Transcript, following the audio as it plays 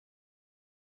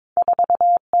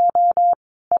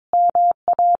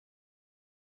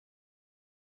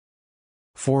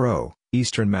40,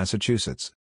 Eastern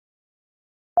Massachusetts.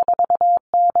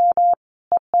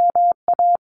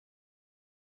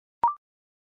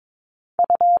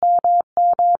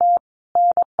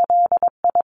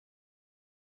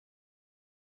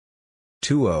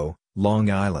 20,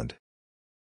 Long Island.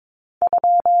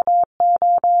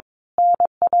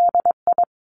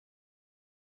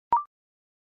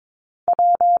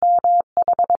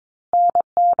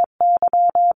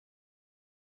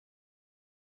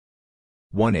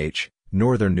 1H,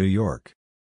 Northern New York.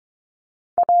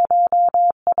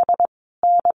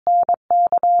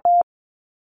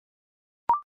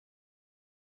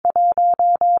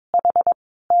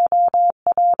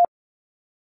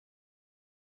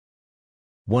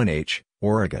 1H,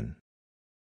 Oregon.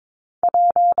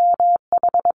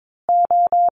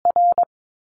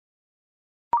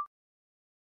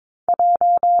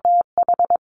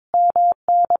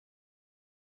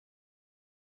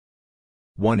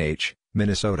 1H,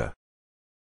 Minnesota.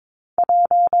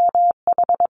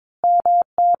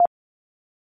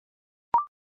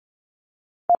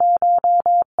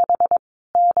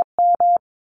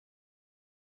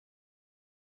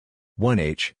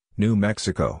 1H, New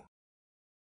Mexico.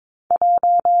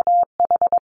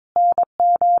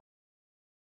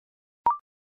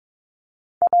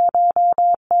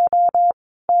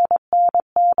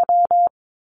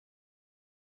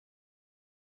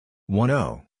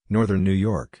 10, Northern New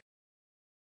York.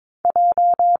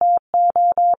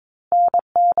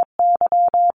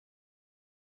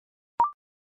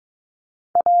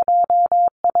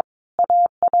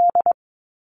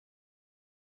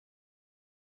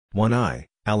 1I,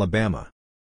 Alabama.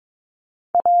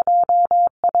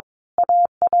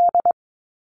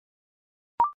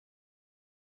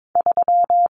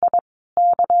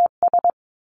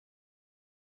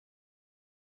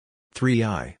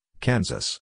 3I,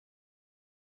 Kansas.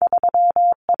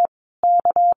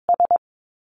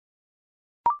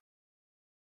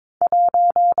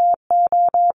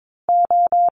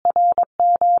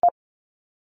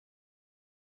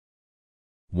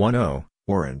 10,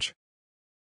 Orange.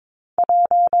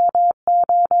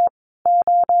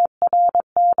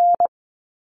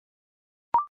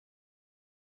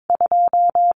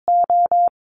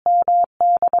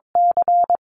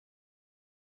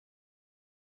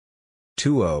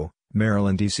 20,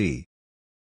 Maryland, D.C.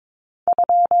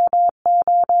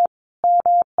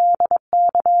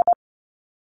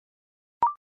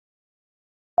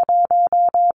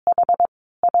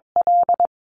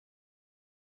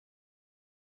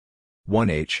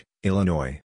 1H,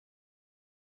 Illinois.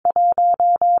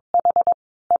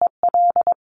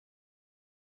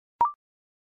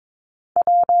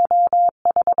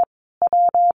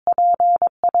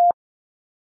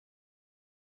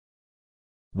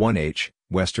 1H,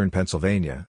 Western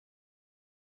Pennsylvania.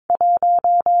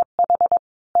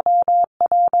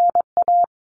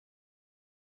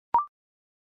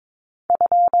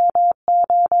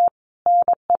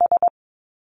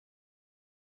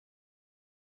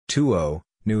 20,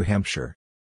 New Hampshire.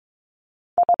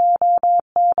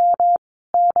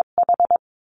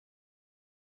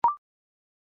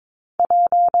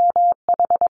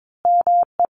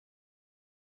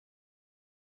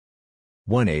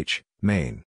 1H,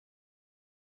 Maine.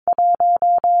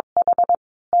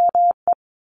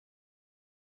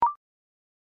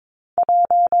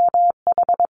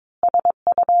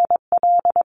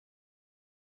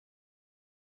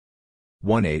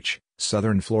 1H,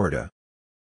 Southern Florida.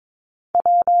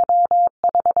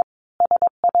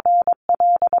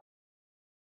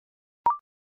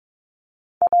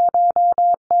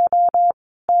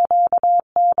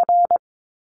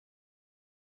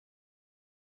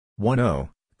 10,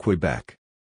 Quebec.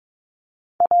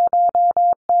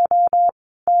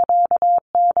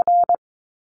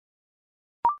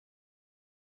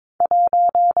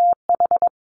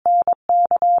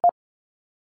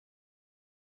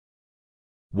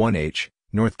 1H,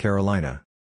 North Carolina.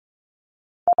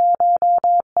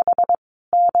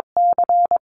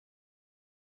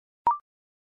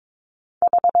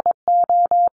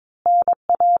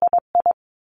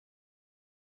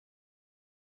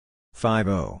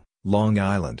 50, Long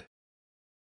Island.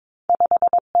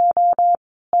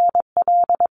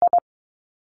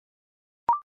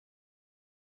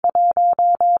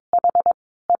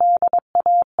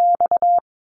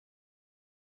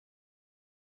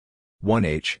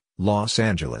 1H, Los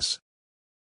Angeles.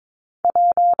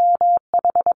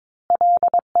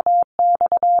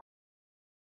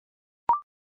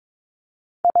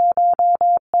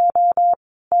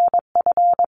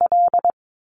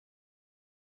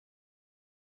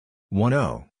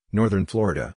 10, Northern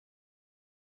Florida.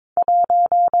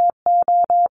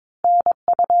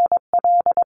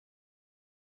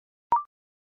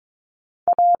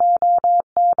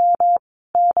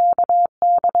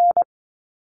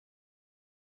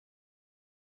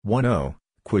 10,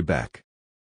 Quebec.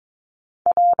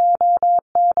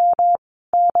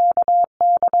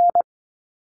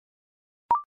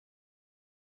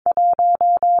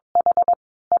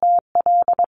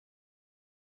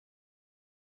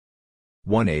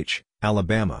 1H,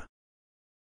 Alabama.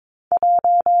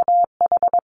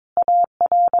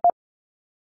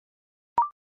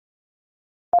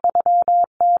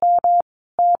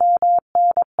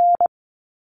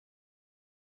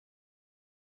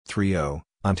 30,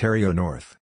 Ontario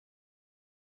North.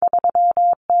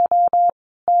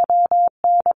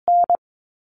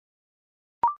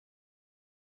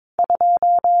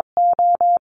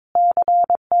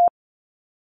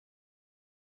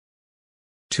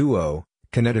 20,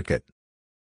 Connecticut.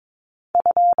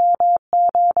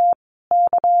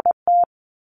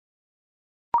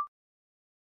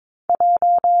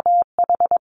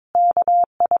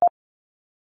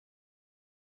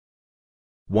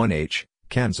 1H,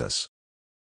 Kansas.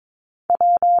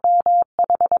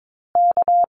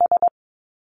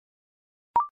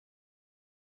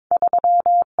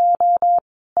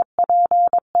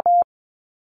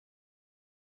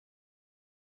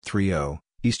 30,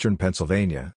 Eastern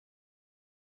Pennsylvania.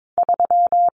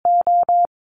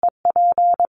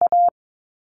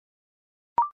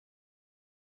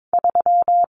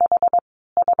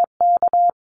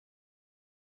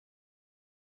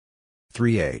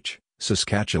 3H,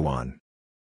 Saskatchewan.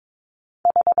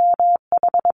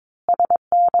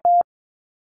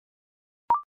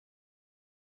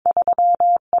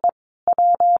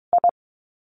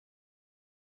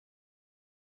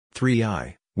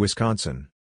 3I, Wisconsin.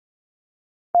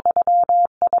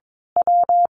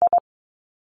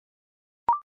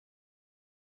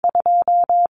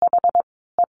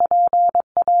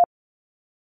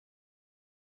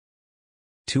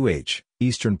 2H,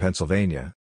 Eastern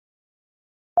Pennsylvania.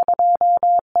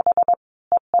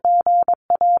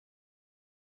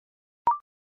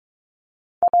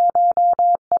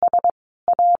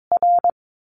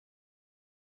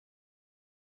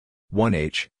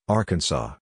 1H,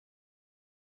 Arkansas.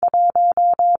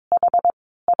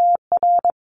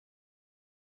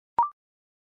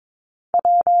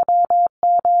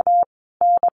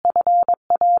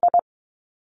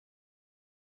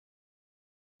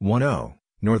 10,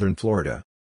 Northern Florida.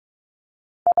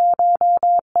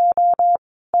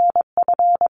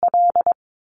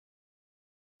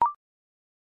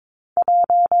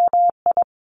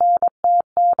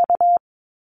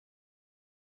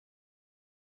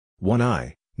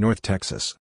 1I, North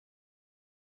Texas.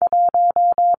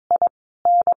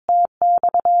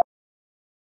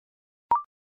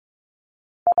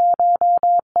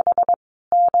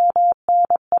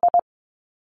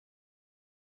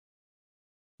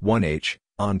 1H,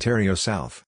 Ontario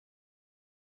South.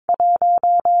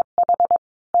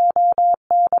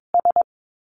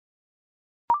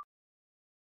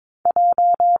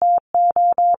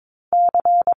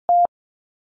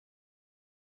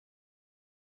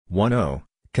 10,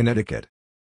 Connecticut.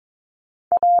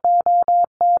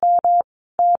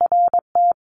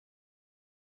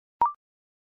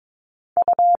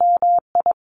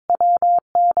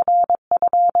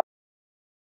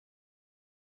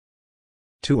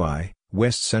 2I,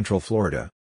 West Central Florida.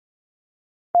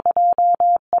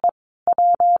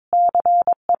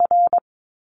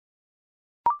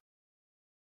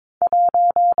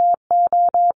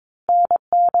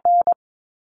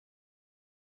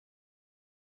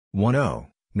 10,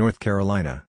 North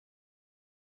Carolina.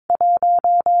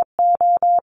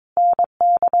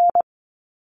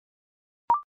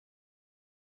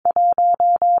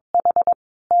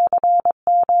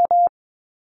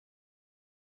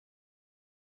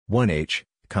 1H,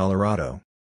 Colorado.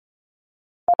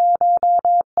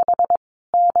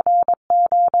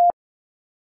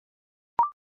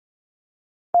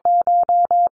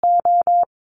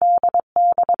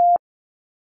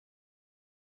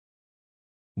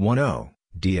 10,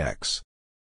 DX.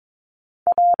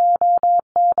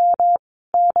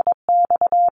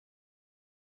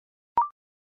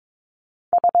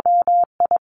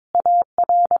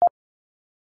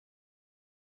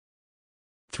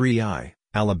 3I,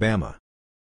 Alabama.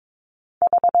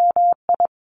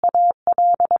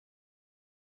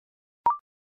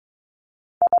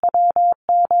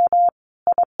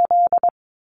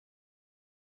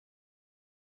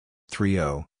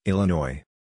 30, Illinois.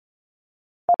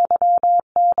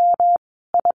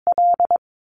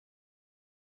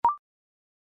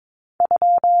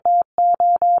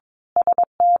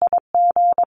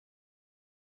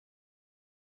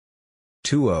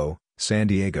 20, San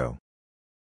Diego.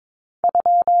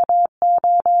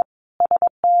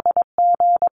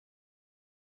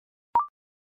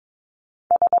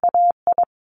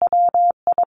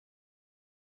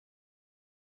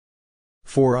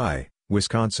 4I,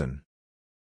 Wisconsin.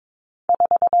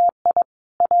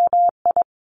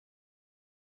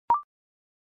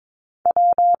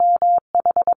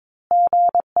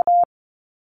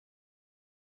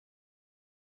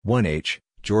 1H,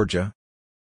 Georgia.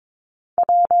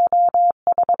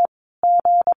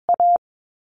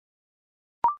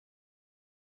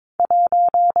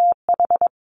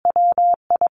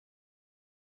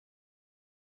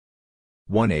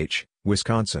 1H,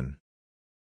 Wisconsin.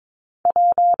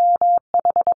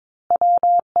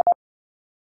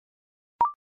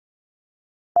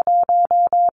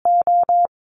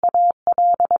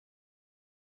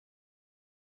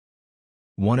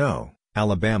 10,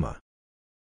 Alabama.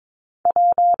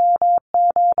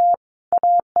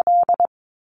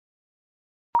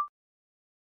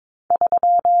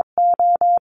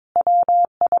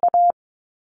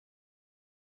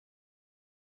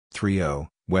 30,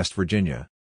 West Virginia.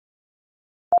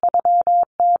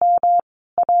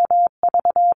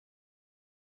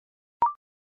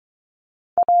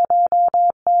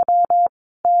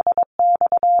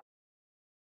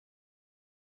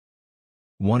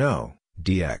 10,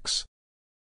 DX.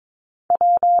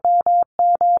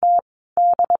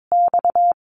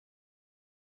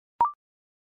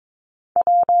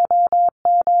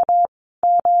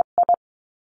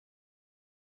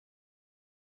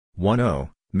 10,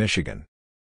 Michigan.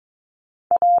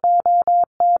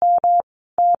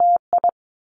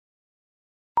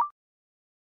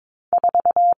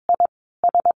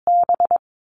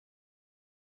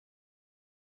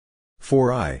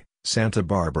 4I, Santa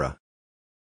Barbara.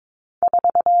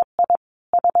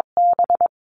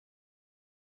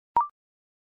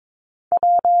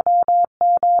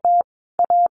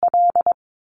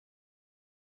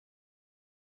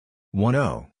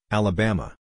 10,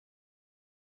 Alabama.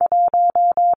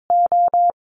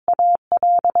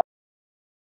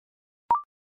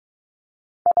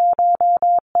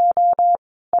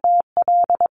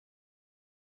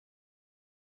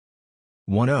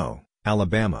 10,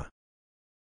 Alabama.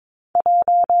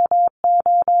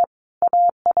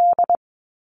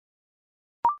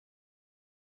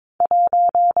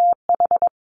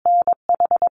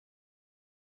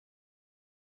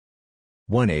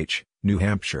 1H, New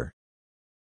Hampshire.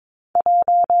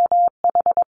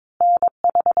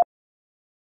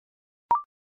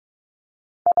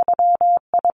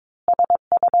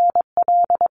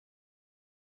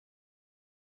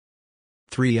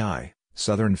 3I,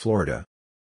 Southern Florida.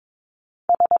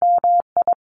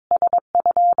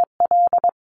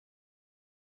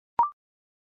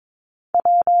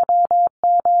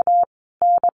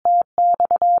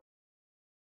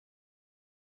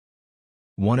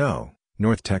 10,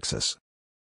 North Texas.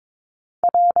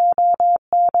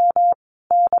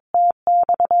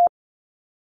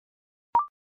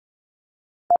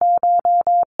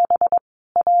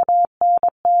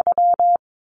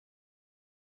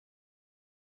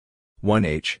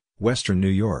 1H, Western New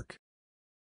York.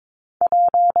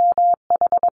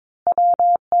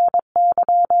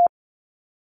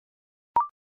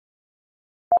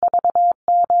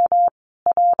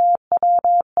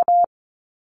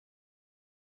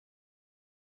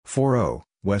 40,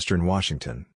 Western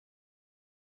Washington.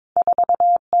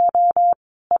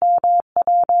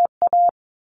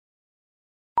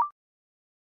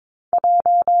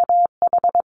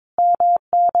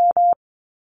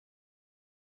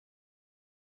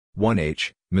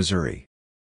 1H, Missouri.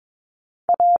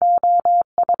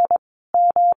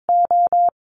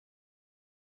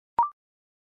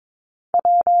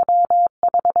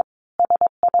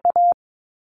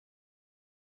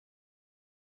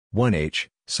 1H,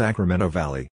 Sacramento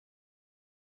Valley.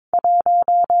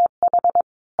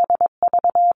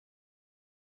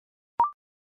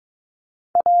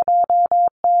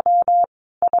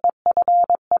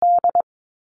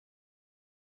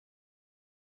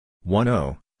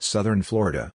 10, Southern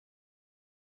Florida.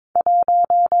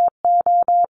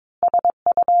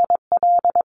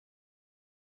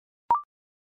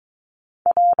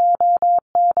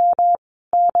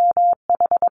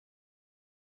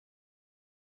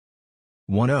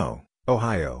 10,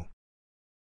 Ohio.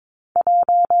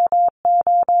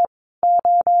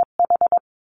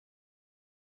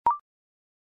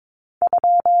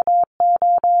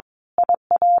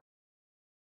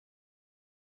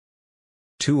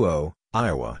 20,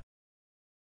 Iowa.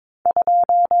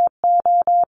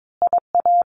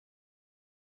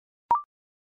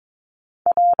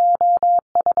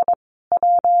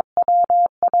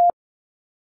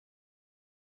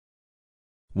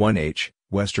 1H,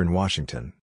 Western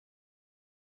Washington.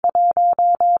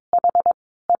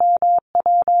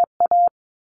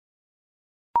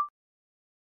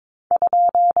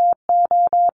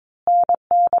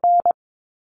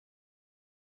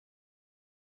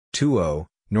 20,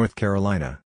 North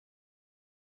Carolina.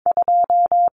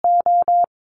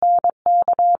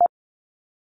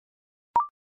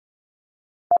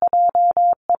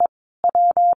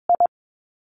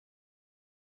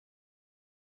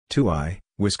 2I,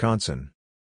 Wisconsin.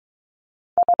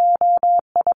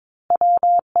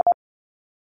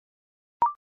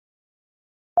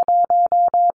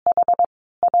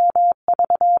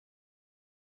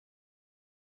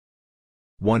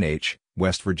 1H,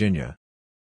 West Virginia.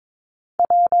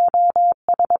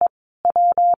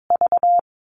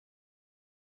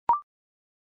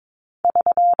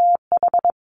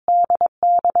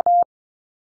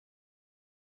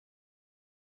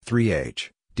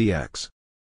 3H, DX.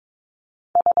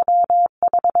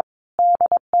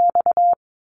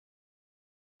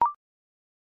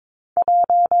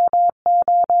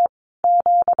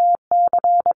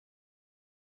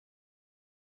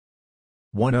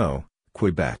 10,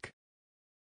 Quebec.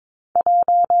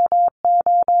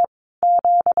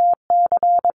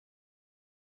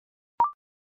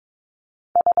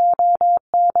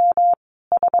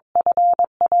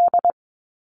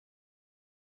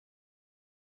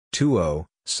 20,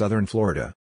 Southern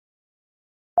Florida.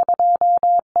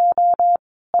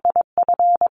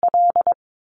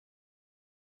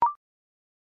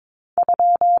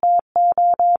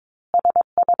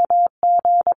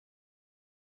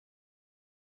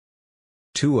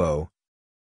 20,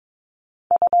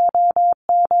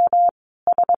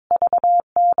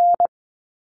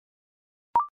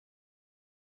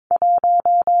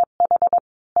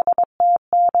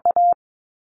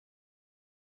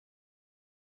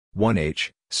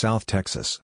 1H, South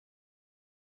Texas.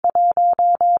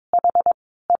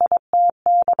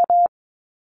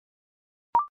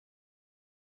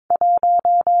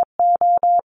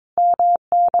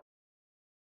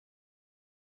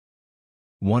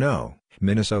 10,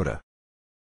 Minnesota.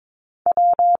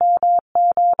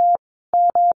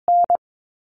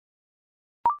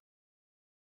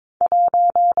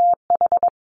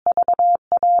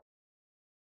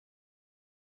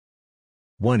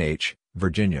 1H,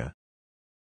 Virginia.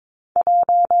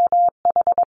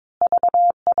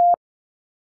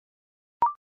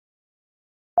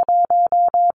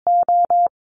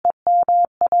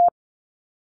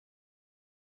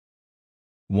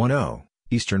 10,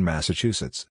 Eastern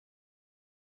Massachusetts.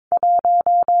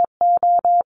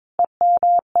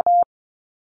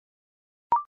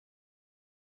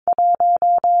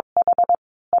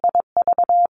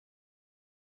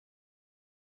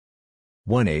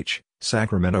 1H,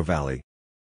 Sacramento Valley.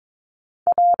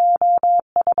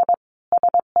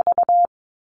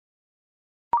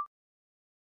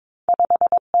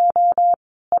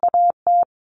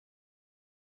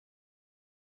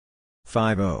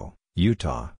 50,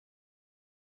 Utah.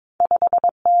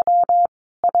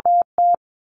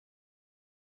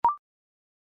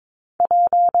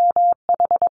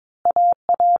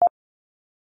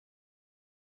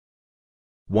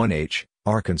 1H,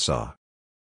 Arkansas.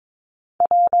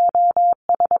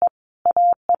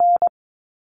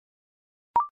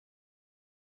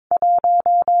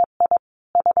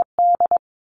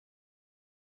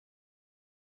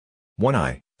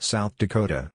 1I, South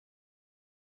Dakota.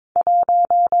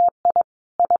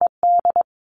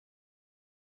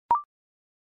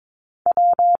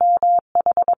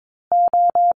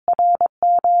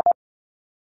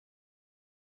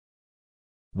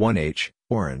 1H,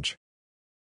 Orange.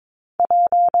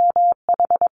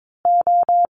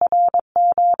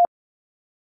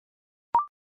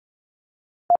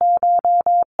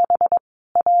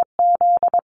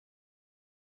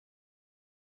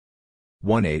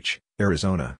 1H,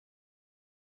 Arizona.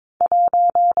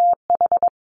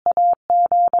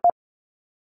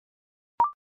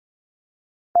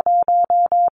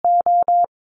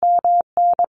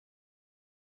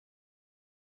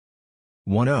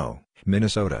 10,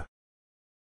 Minnesota.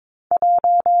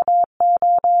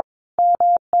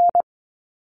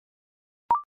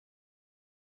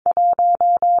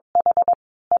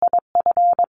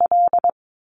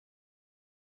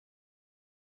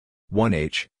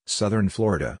 1H, Southern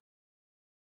Florida.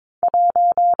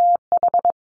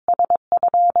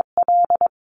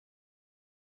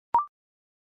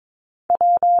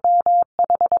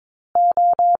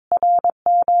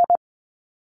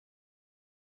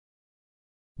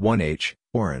 1H,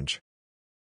 Orange.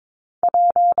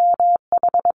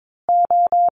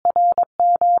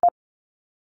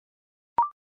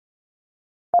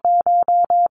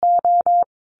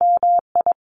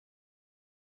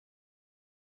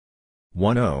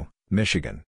 10,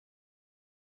 Michigan.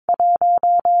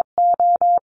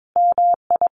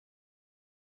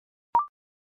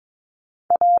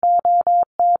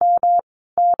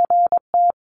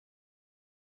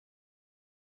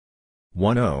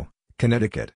 10,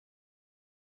 Connecticut.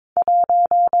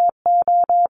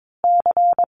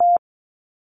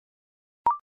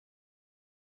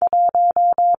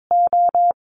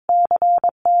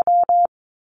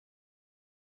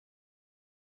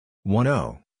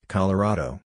 10,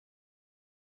 Colorado.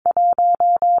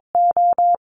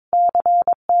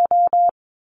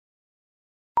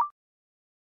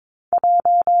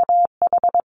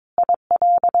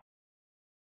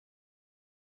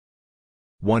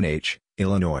 1H,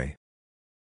 Illinois.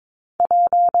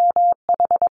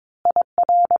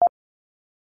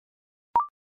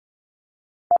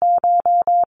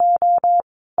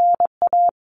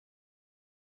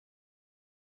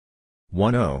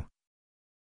 10,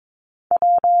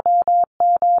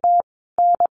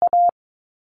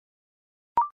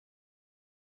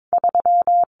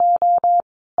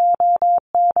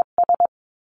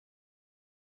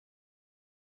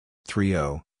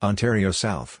 30, Ontario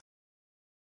South.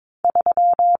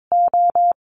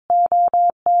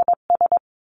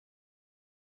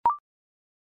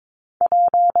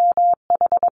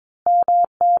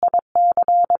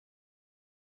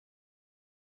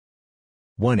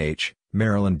 1H,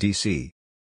 Maryland, D.C.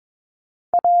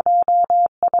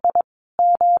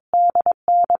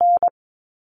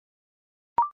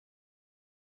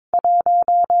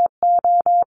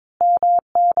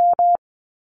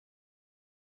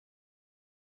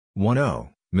 10,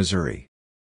 Missouri.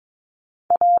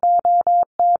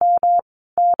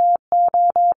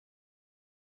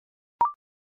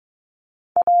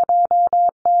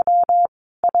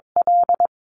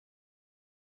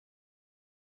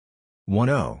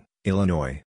 10,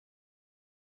 Illinois.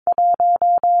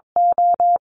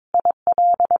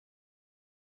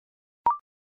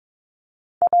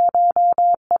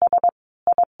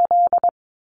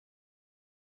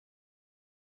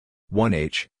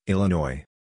 1H, Illinois.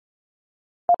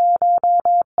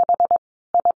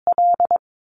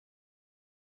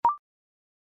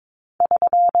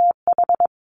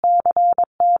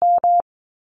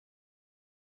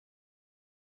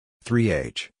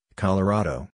 3H,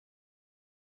 Colorado.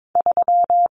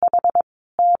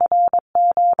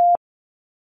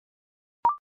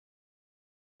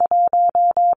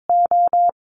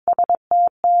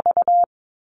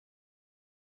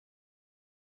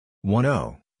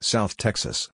 10, South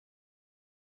Texas.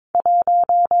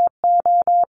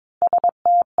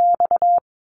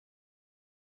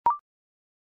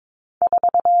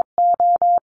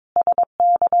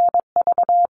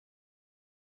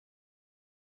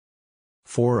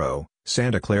 40,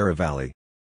 Santa Clara Valley.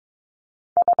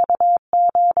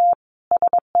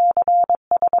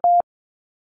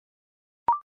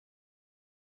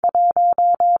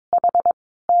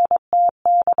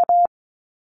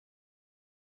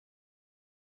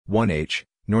 1H,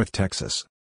 North Texas.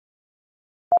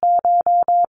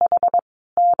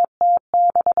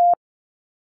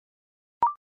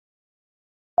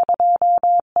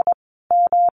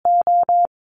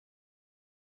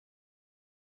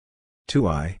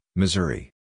 2I, Missouri.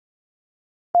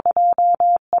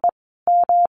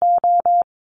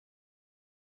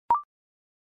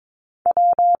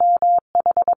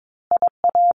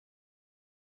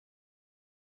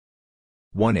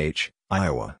 1H,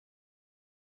 Iowa.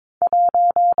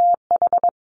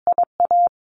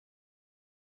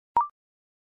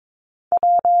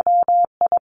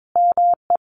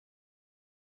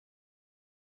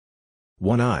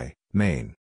 1I,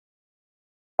 Maine.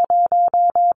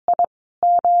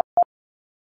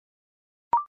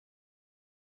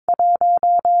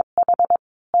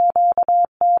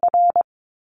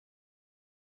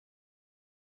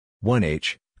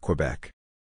 1H, Quebec.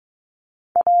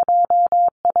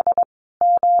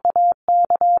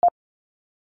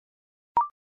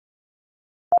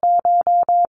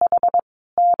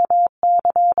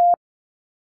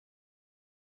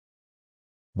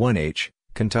 1H,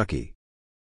 Kentucky.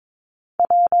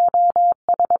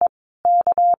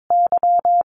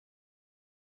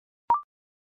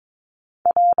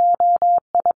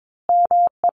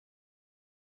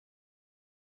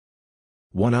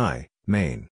 1I,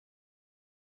 Maine.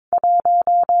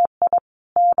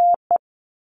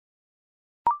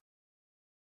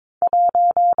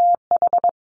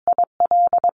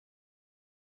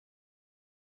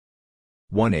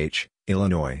 1H,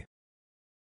 Illinois.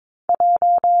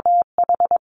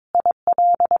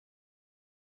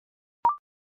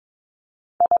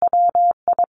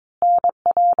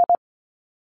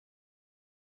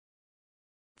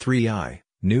 3I,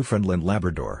 Newfoundland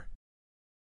Labrador.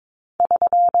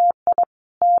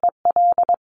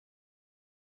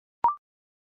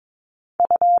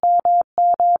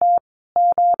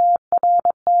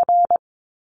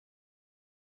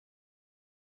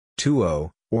 20,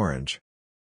 Orange.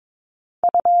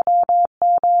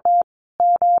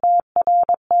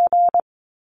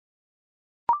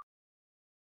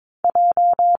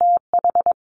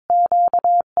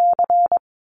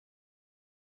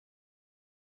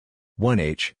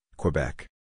 1H, Quebec.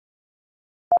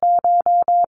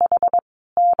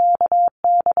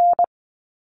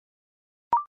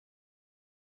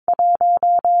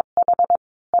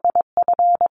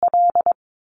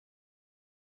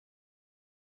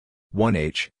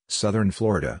 1H, Southern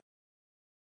Florida.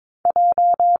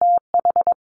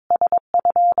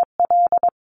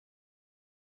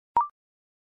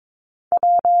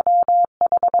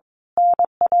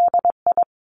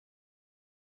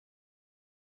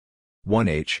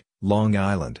 1H, Long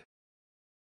Island.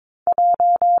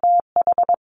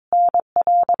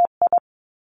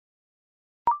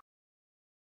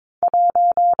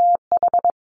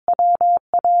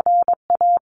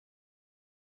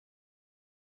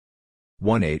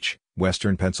 1H,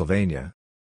 Western Pennsylvania.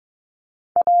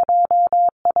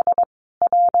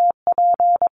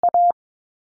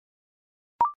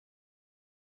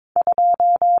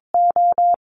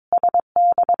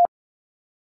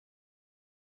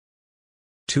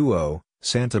 20,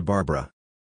 Santa Barbara.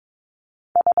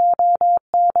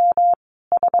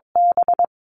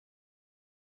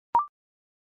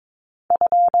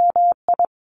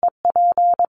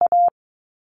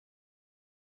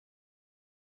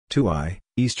 2I,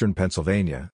 Eastern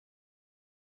Pennsylvania.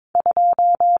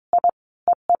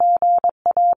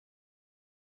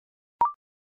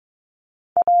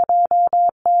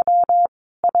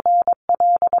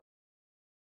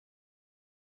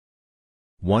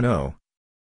 10.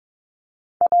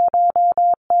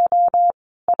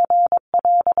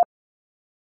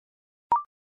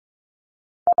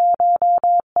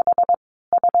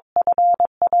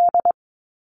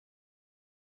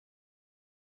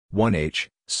 1H,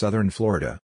 Southern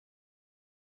Florida.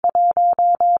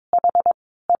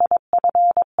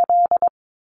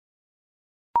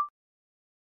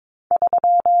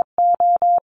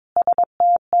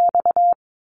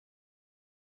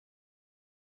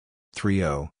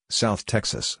 30, South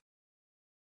Texas.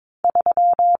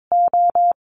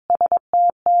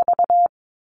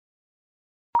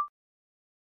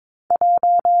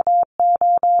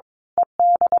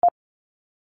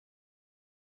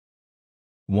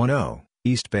 10,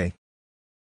 East Bay.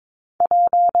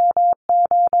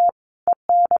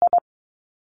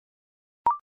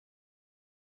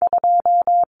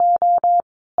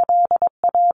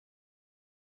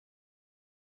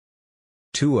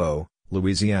 20,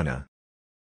 Louisiana.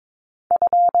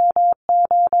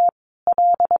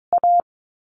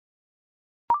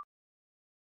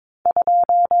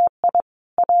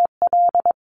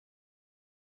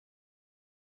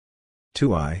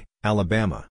 2I,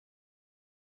 Alabama.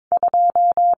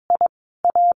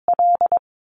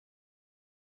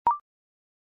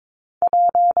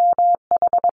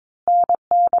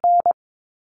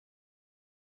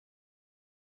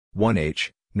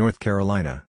 1H, North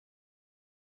Carolina.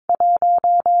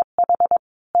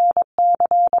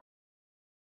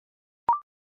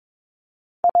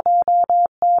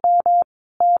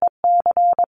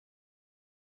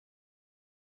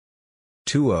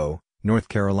 20, North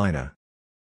Carolina.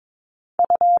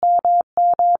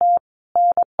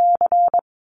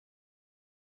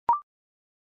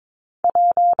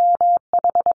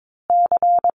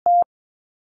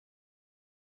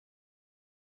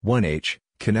 1H,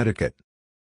 Connecticut.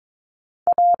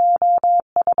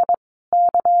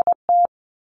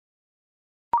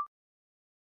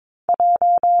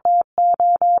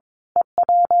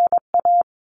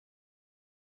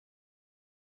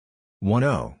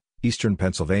 10, Eastern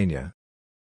Pennsylvania.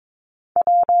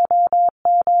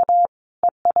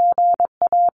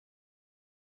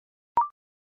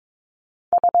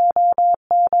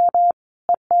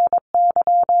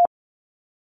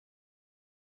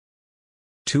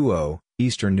 20,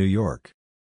 Eastern New York.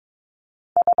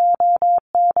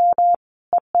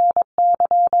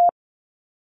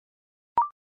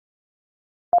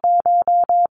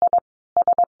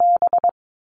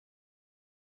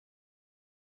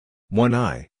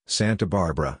 1I, Santa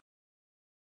Barbara.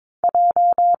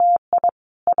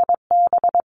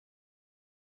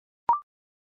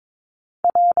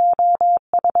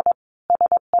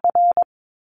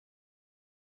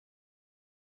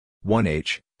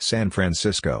 1H, San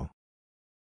Francisco.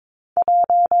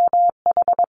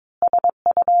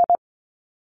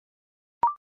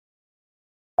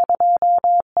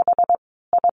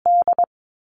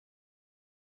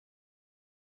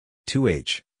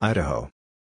 2H, Idaho.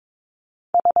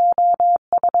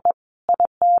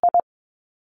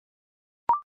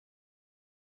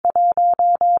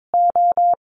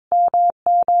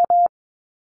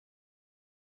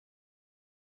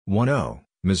 10,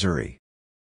 Missouri.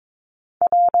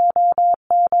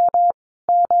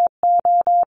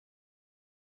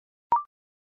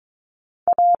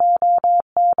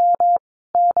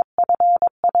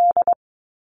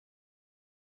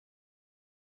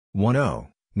 10,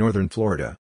 Northern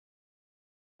Florida.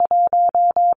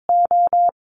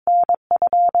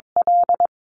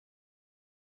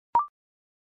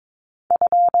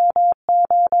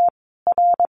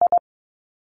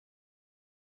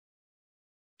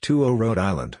 20, Rhode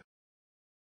Island.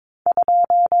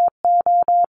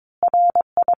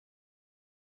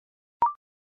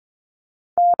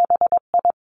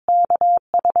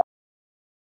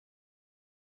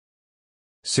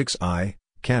 6I,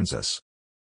 Kansas.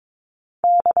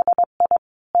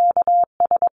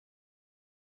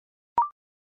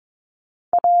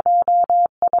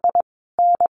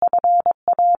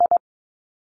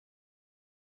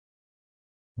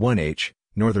 1H,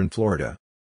 Northern Florida.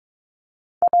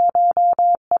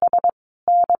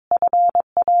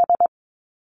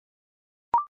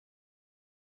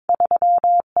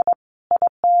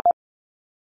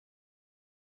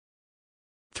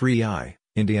 3I,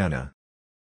 Indiana.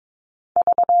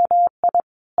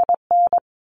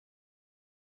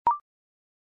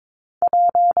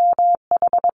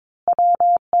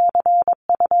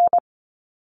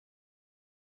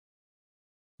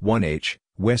 1H,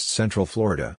 West Central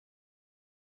Florida.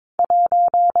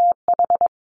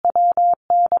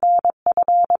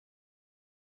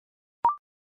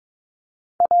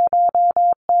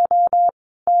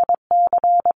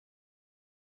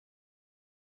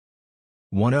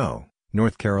 10,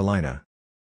 North Carolina.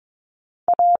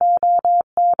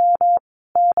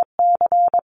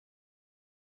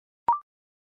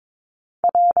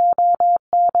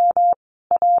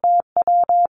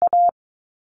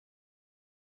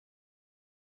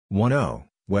 10,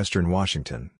 Western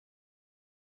Washington.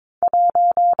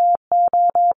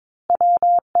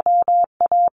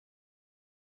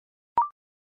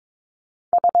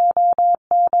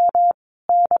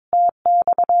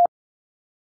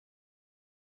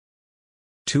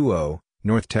 20,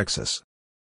 North Texas.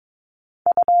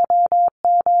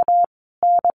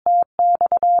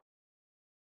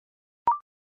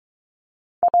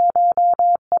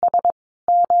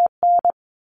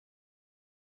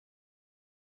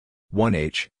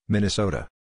 1H, Minnesota.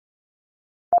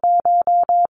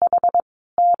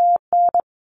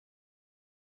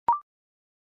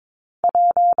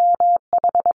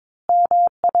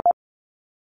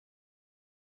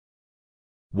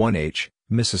 1H,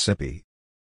 Mississippi.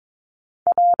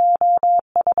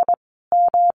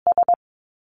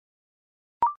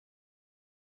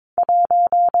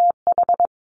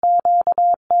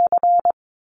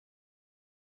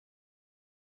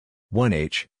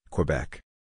 1H, Quebec.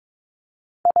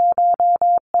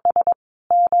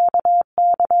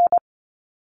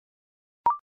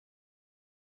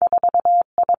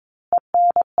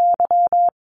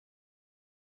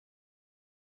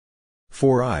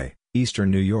 4I,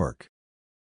 Eastern New York.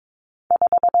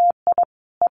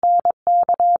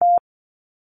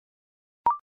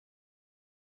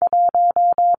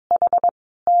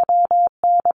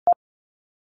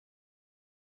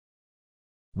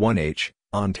 1H,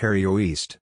 Ontario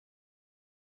East.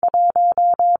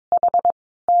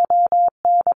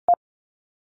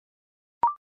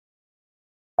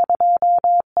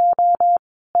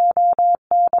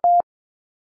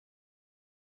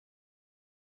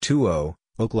 20,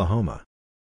 Oklahoma.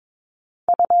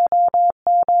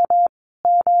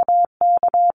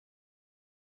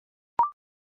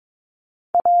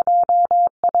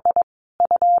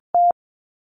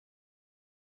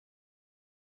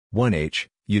 1H,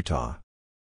 Utah.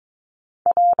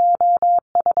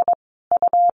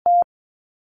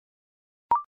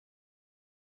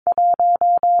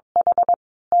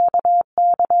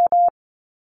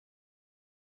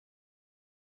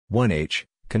 1H,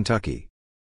 Kentucky.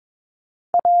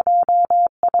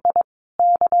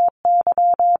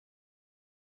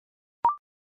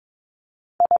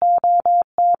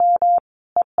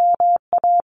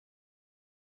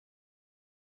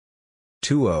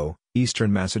 20,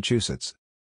 Eastern Massachusetts.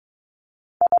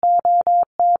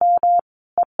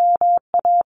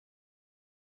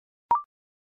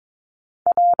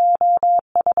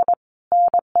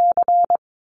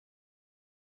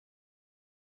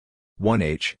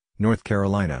 1H, North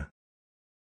Carolina.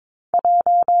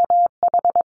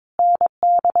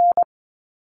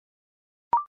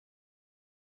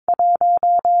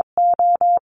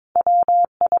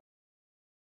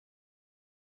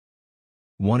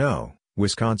 10,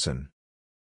 Wisconsin.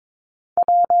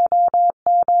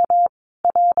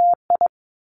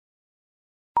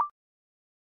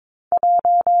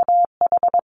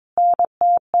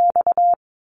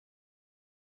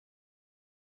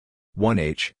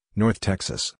 1H, North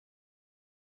Texas.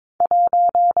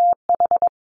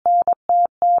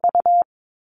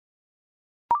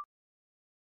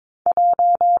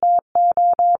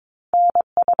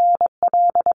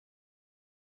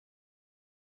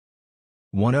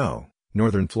 10,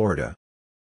 Northern Florida.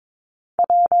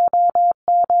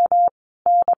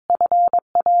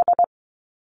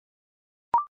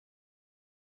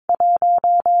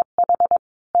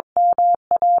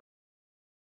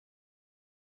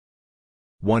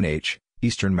 1H,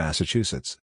 Eastern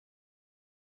Massachusetts.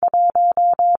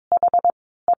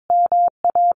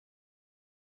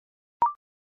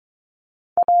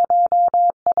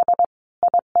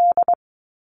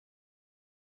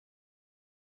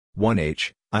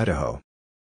 1H, Idaho.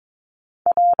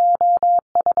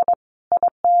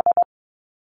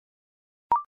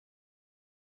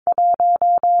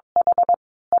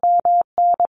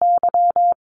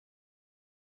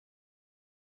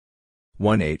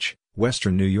 1H,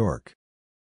 Western New York.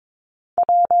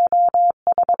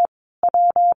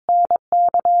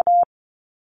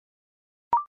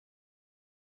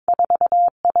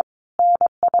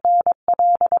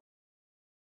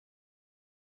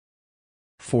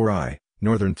 4I,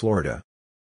 Northern Florida.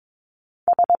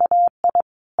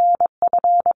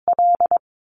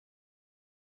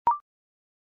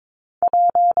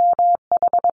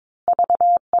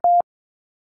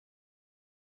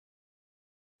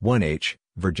 1H,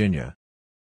 Virginia.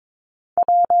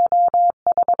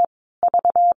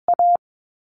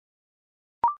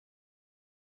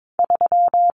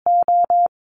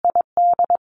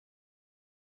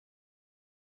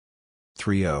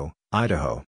 30,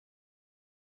 Idaho.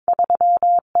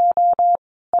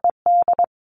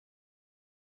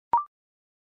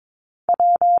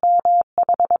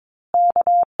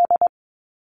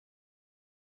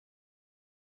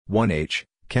 1H,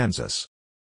 Kansas.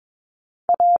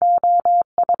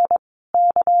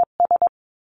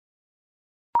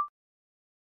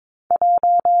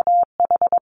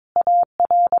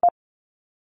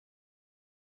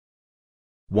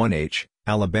 1H,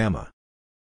 Alabama.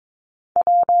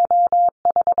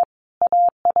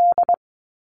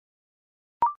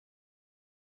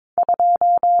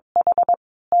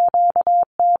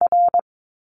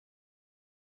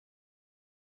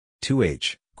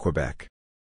 2H, Quebec.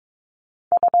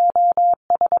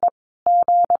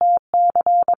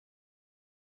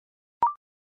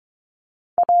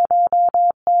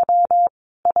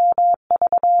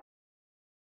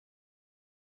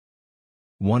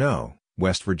 10,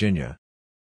 West Virginia.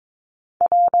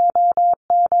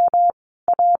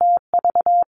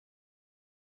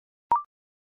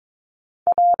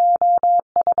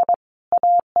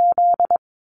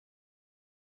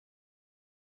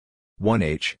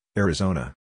 1H,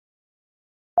 Arizona.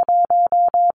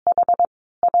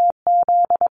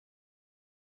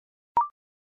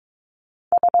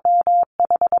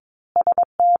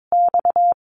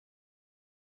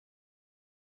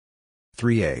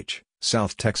 3H,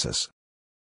 South Texas.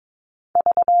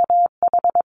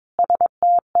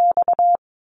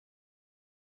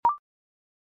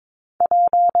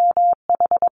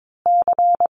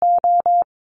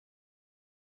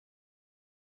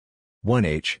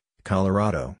 1H,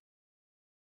 Colorado.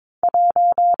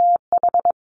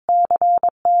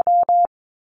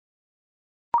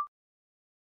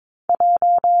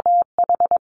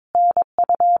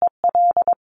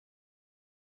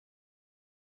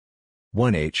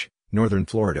 1H, Northern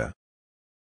Florida.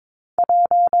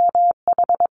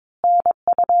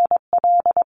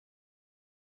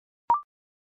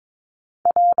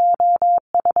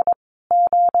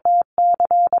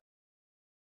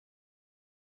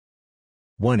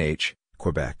 1H,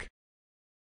 Quebec.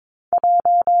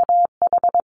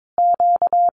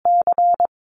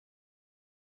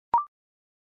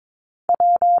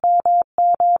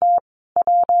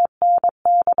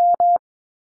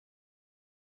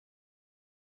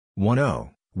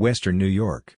 10, Western New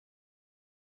York.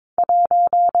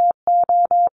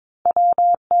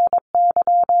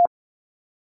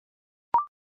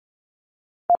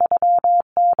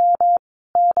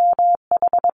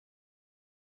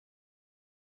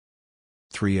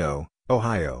 30,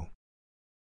 Ohio.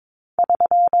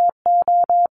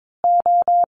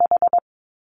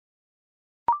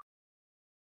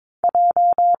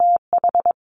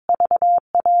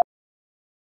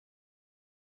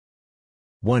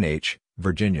 1H,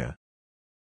 Virginia.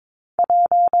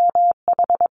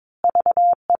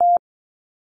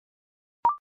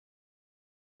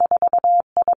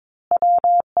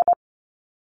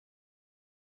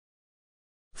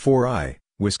 4I,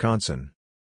 Wisconsin.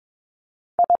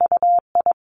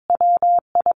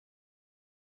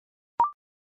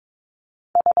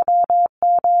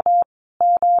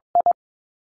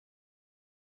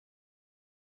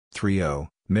 30,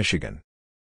 Michigan.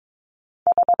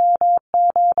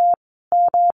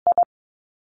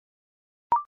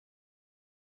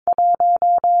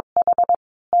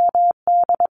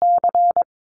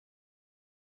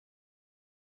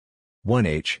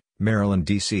 1H, Maryland,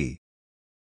 D.C.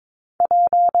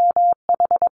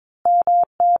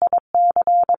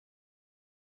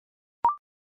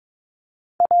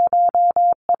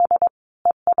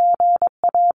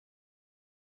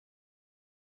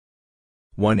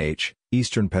 1H,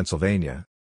 Eastern Pennsylvania.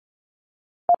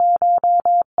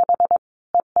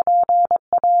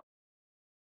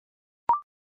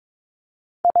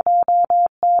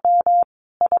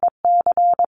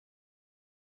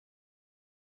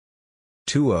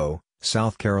 20,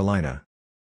 South Carolina.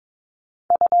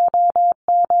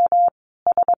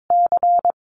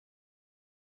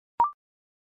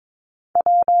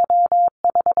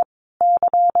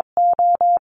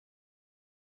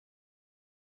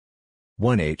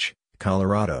 1H,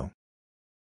 Colorado.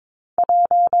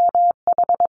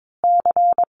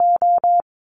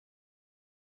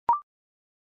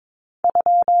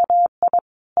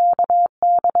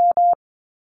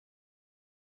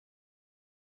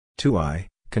 2I,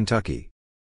 Kentucky.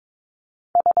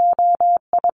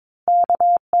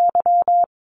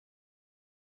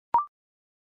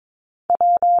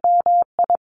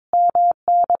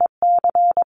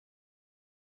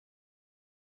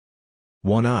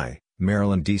 1I,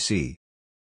 Maryland, D.C.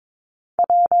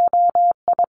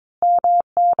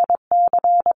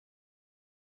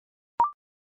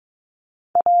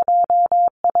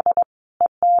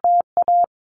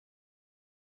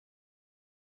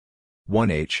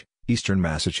 1H, Eastern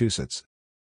Massachusetts.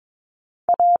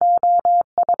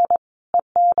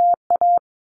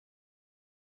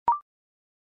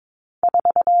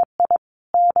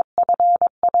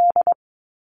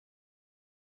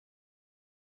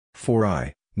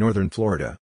 4I, Northern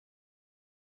Florida.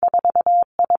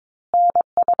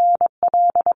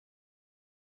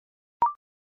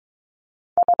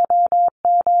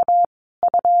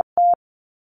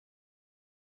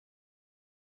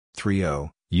 30,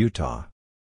 Utah.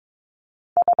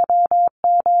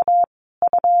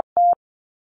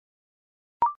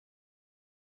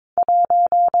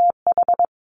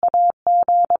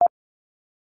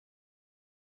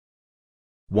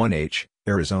 1H,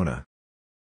 Arizona.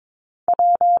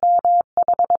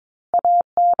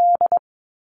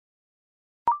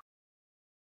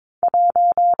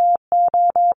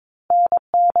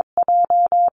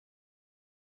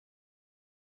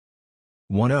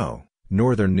 1O,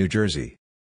 Northern New Jersey.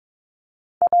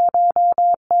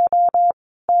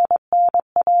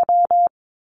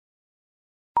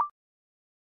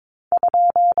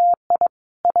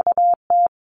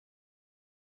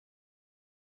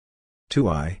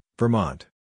 2I, Vermont.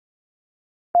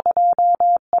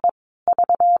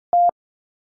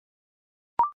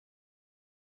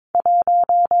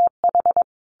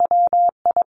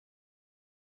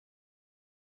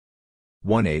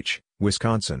 1H,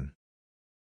 Wisconsin.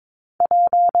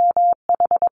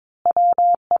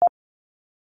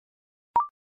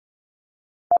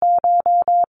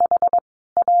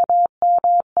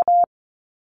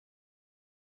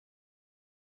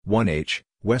 1H,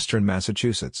 Western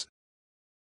Massachusetts.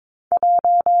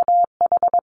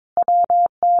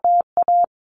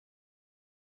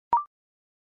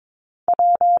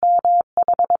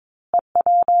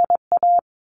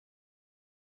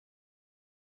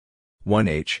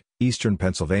 1H, Eastern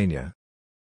Pennsylvania.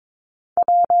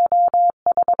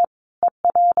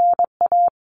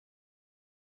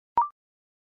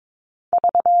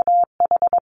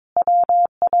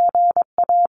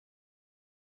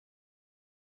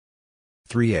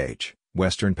 3H,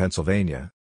 Western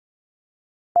Pennsylvania.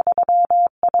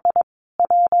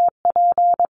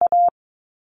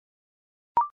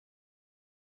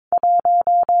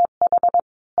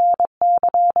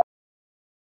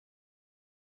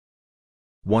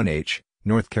 1H,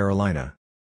 North Carolina.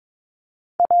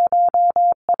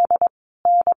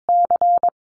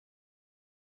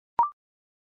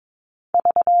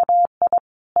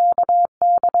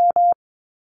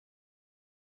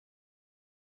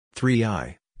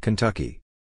 3I, Kentucky.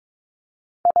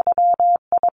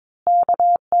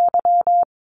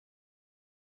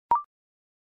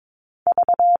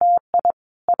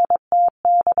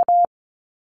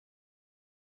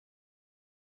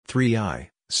 3I,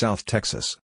 South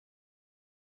Texas.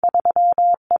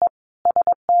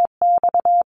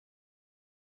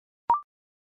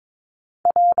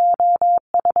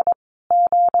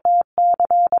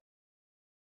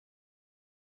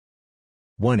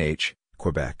 1H,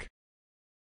 Quebec.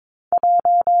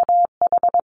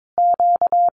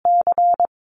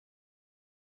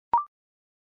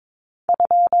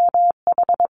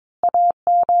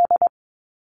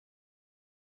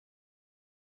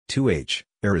 2H,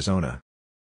 Arizona.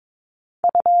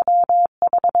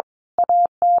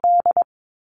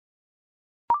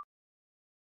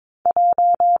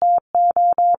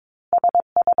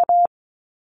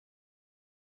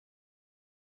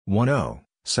 10,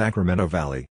 Sacramento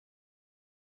Valley.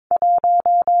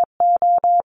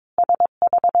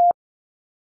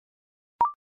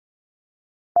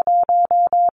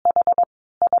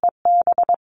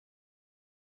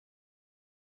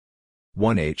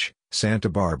 1H, Santa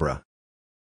Barbara.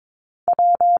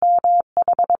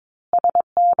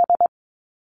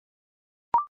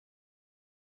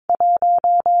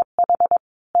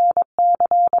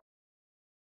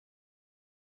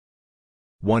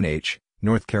 1H,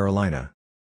 North Carolina.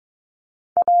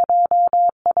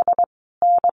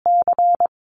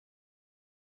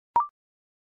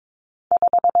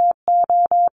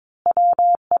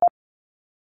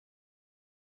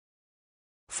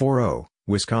 40,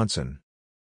 Wisconsin.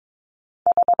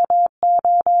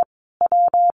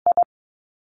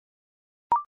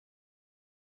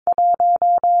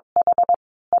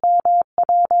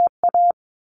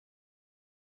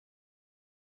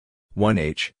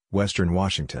 1H, Western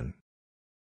Washington.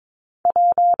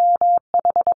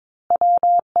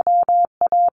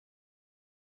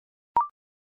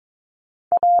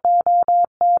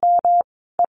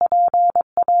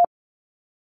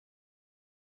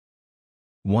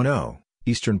 10,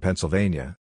 Eastern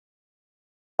Pennsylvania.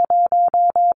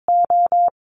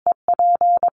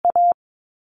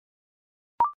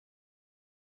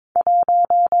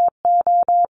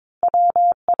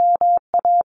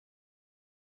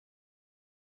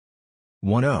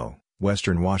 10,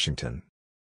 Western Washington.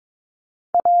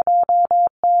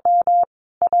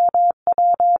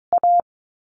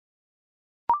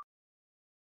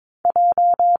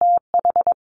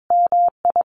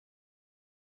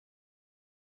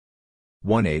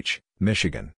 1H,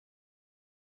 Michigan.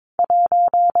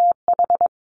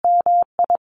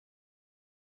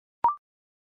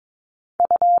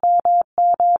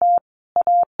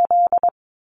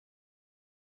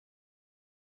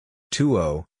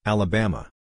 20, Alabama.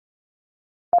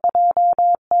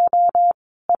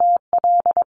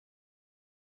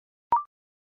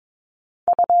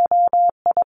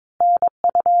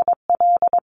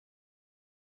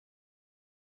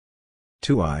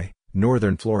 2I,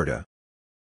 Northern Florida.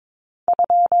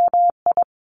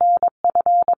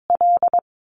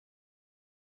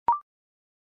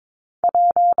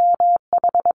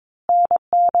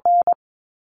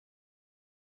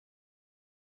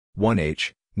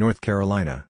 1H, North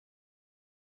Carolina.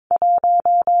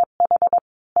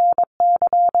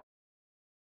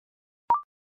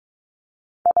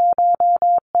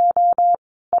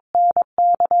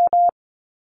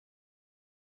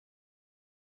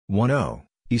 10,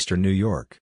 Eastern New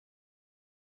York.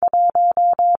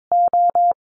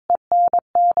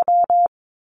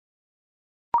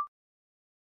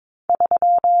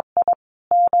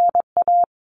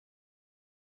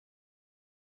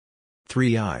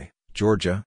 3I,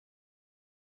 Georgia.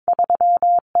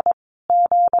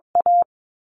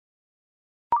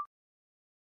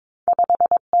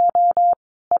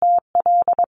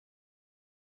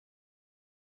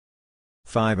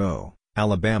 50,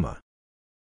 Alabama.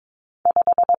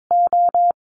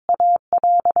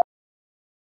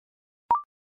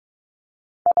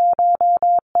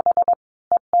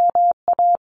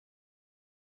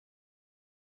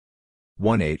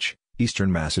 1H,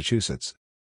 Eastern Massachusetts.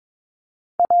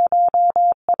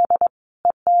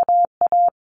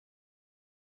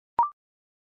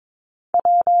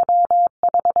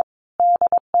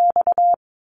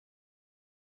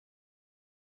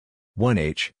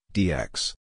 1H,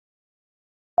 DX.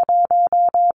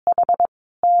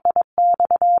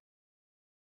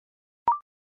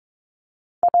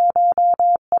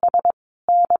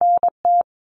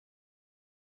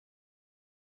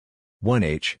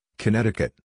 1H,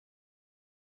 Connecticut.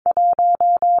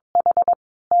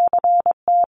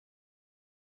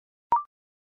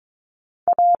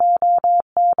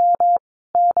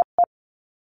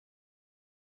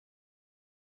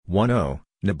 10,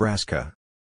 Nebraska.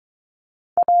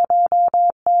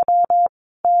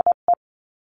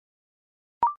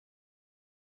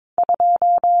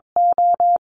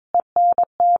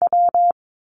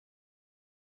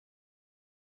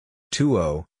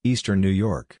 20, Eastern New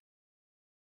York.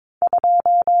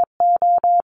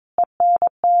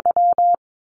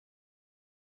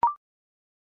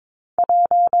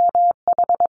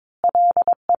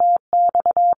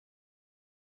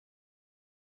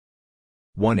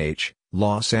 1H,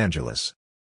 Los Angeles.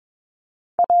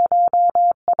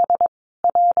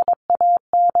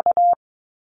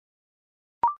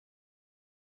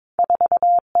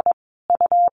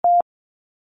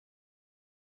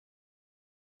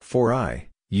 4I,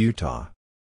 Utah.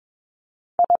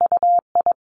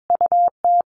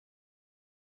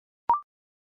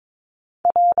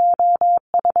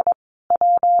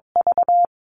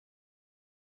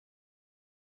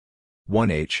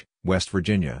 1H, West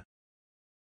Virginia.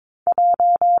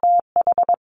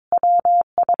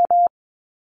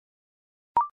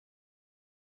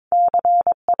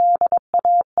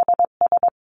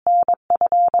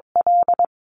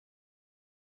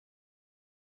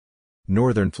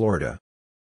 'Northern Florida.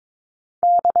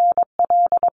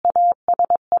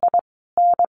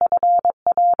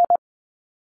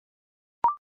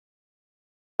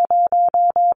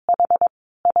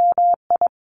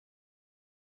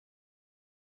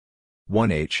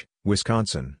 1H,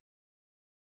 Wisconsin.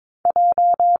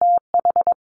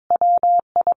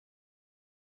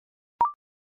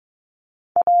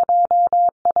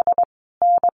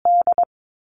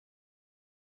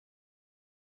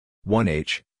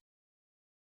 1H,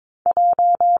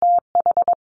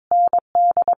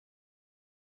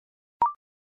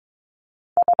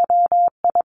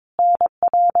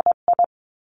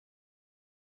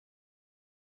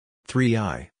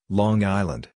 3I, Long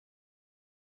Island.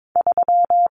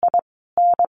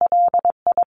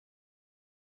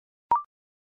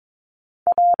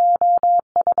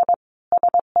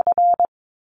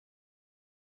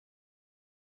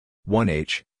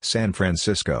 1H, San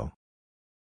Francisco.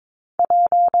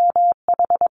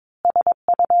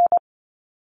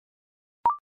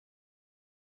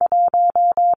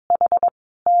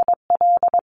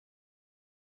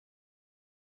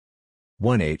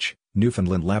 1H,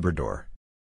 Newfoundland Labrador.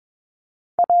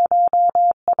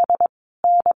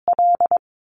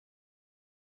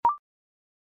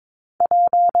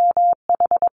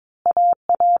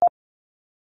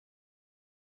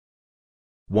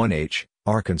 1H,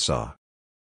 Arkansas.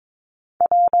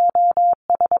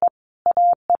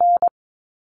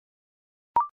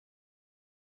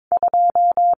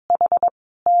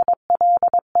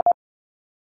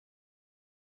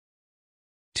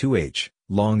 2H,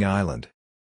 Long Island.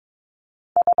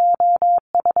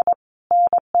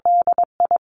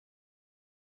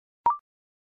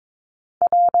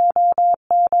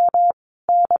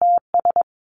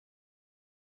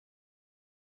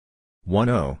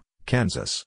 1O,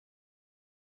 Kansas.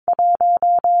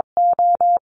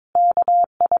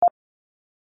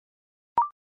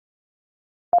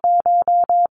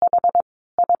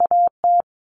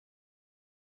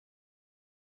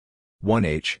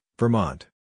 1H, Vermont.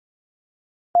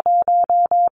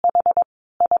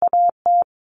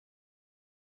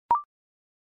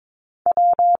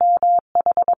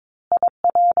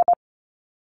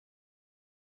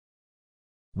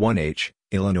 1H,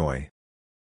 Illinois.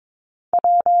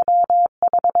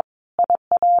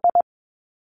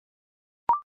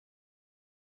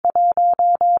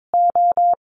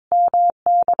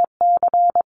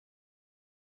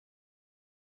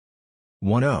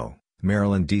 1O,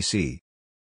 Maryland, D.C.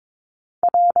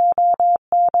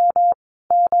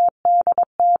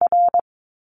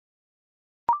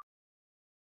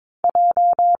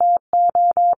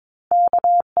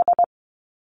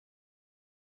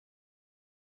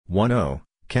 1O,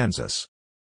 Kansas.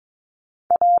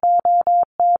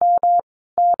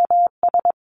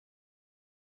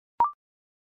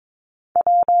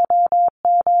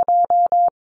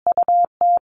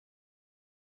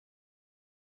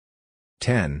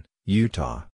 10,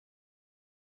 Utah.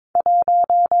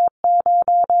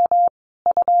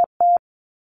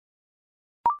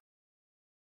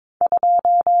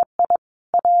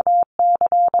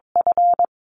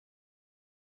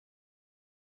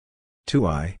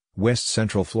 2I, West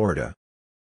Central Florida.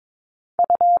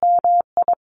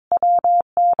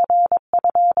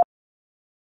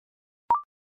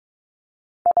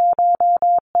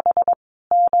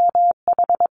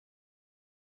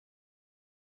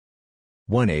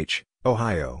 1H,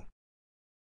 Ohio.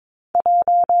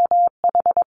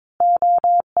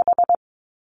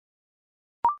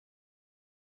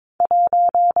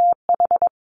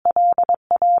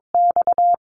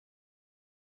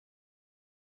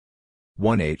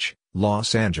 1H,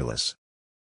 Los Angeles.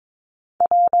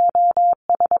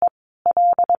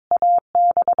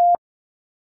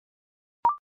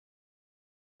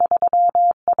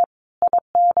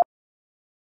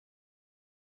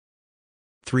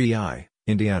 3I,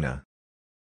 Indiana.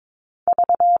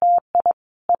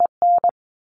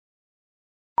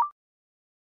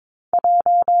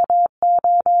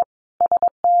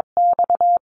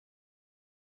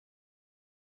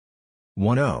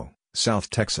 1O, South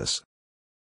Texas.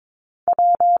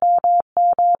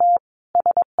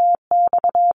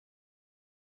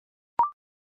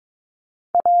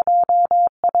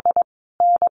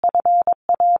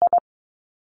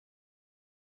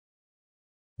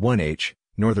 1H,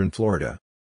 Northern Florida.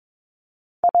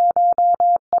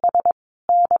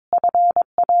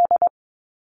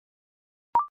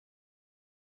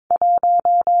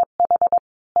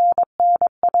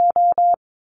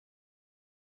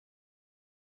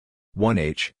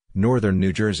 1H, Northern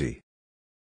New Jersey.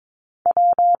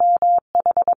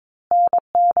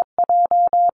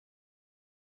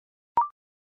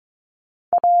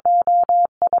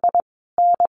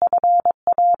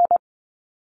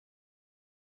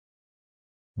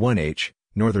 1H,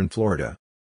 Northern Florida.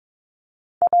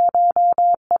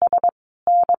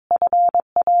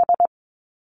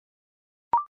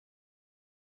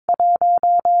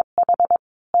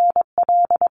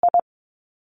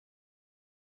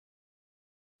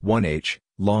 1H,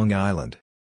 Long Island.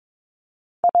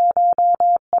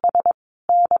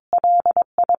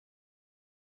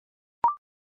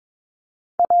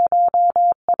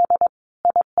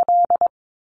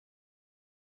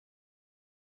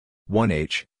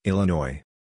 1H, Illinois.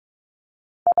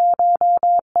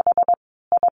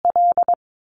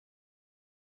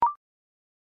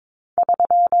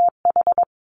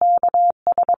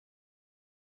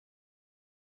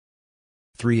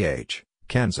 3H,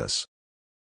 Kansas.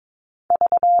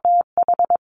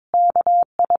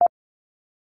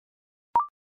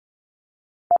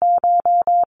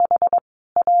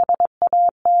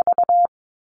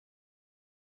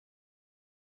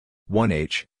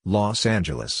 1H, Los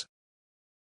Angeles.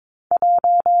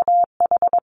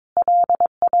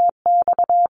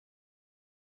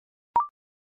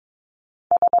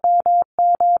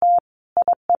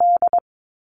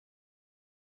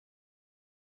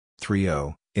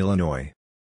 3O, Illinois.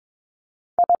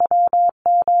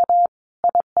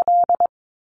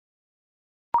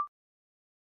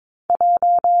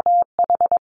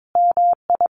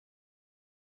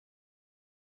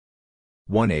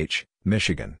 1H,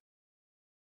 Michigan.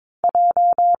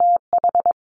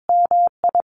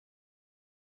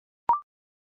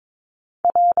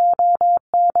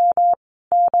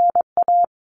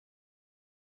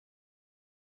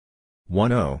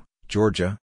 1O,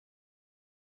 Georgia.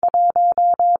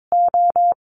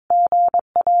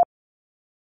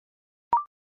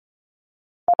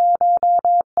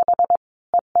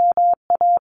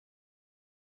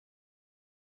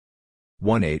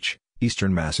 1H,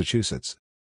 Eastern Massachusetts.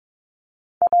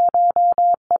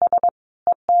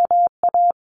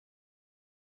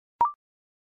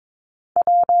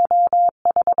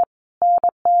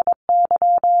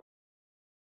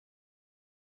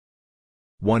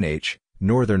 1H,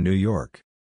 Northern New York.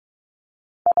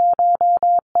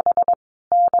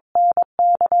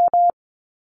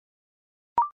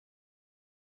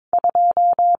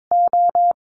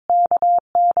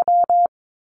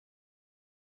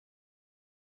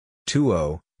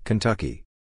 2O, Kentucky.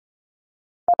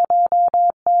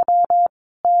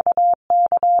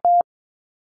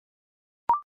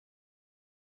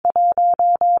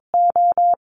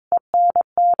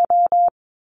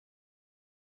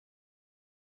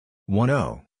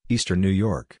 1O, Eastern New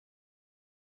York.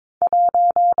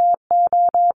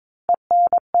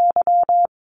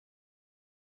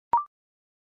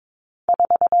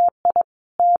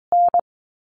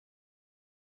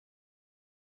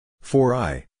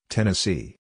 4I,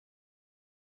 Tennessee.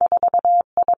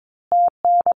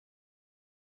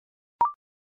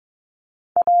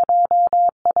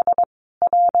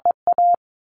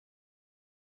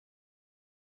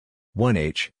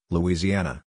 1H,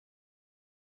 Louisiana.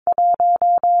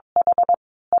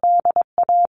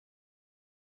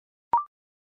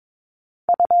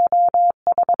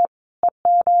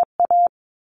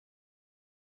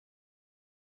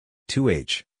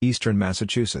 2H, Eastern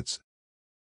Massachusetts.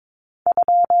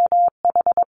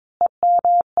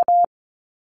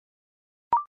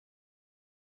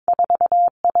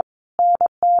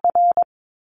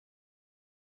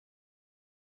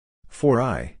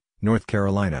 4I, North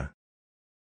Carolina.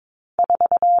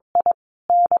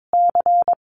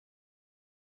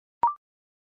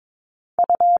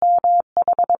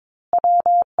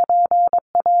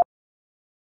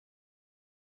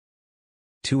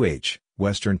 2H,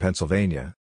 Western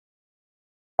Pennsylvania.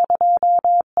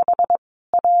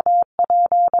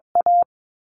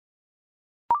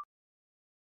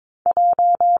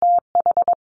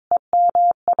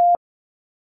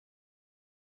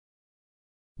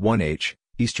 1H,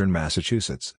 Eastern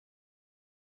Massachusetts.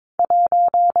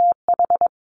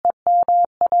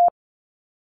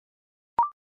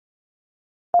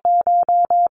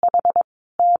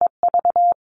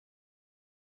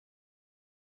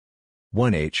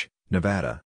 1H,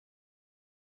 Nevada.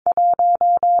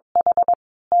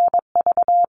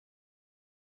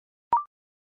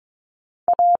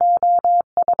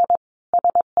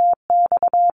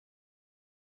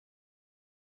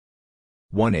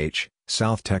 1H,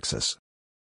 South Texas.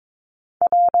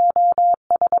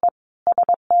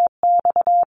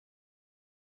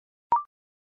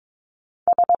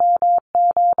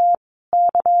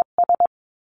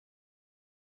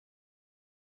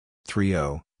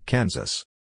 30, Kansas.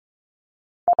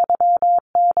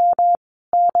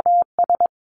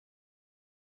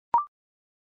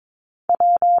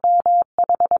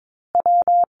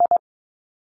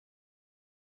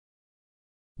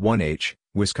 1H,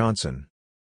 Wisconsin.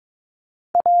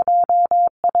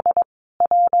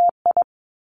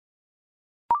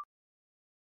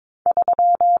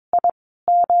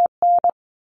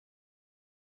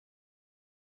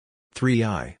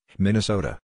 3I,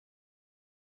 Minnesota.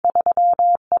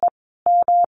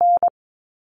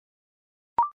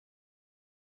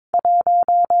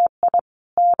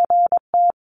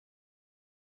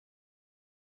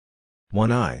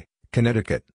 1I,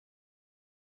 Connecticut.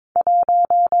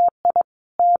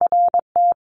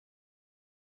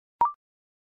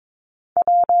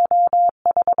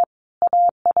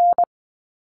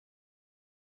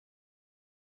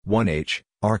 1H,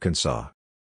 Arkansas.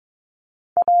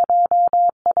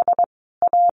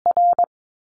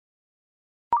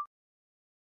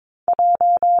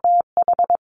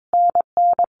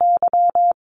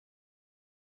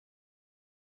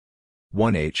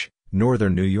 1H,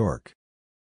 Northern New York.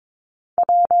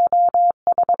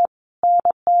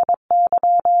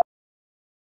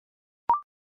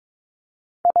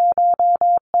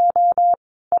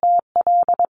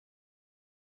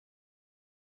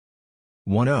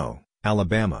 1O,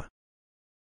 Alabama.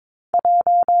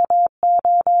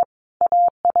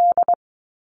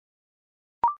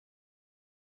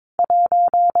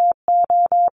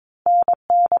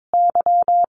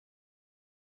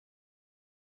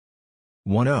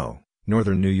 1O,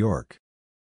 Northern New York.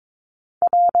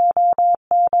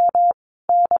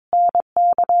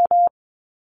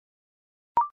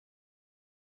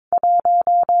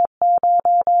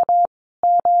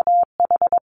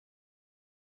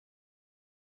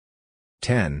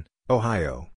 10,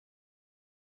 Ohio.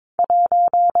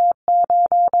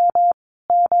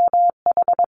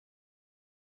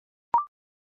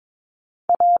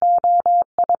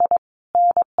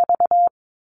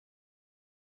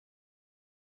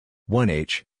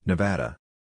 1H, Nevada.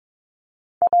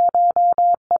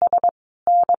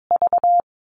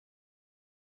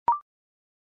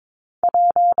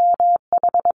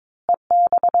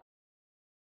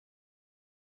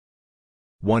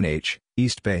 1H,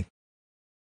 East Bay.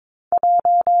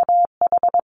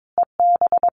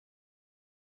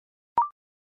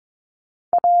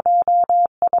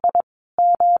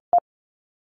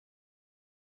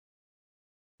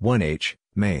 1H,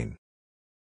 Maine.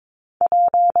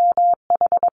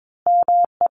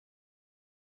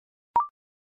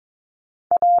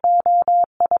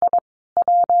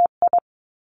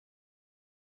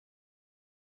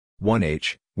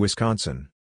 1H, Wisconsin.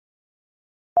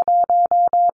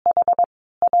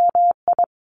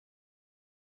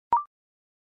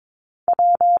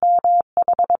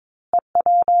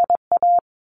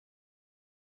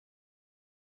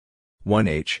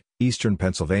 1H, Eastern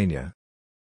Pennsylvania.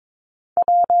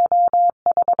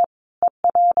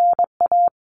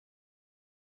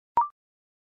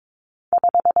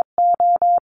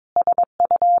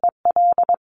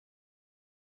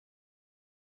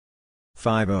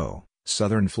 50,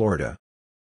 Southern Florida.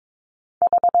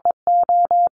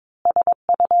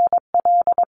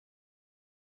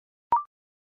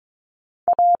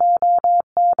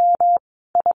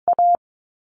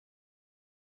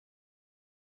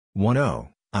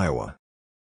 10, Iowa.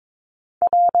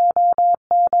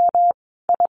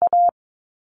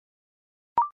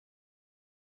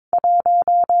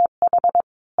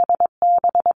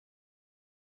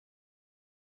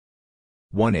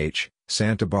 1H,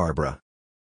 Santa Barbara.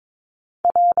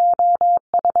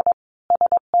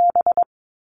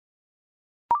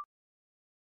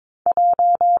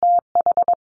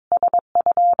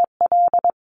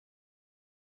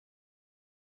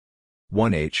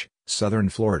 1H, Southern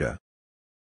Florida.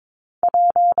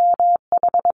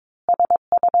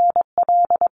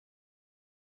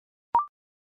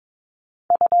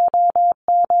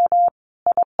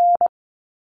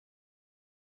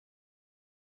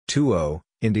 20,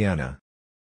 Indiana.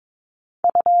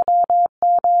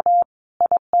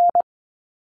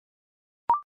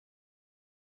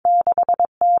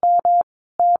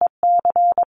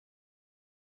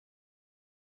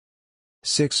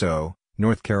 60,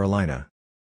 North Carolina.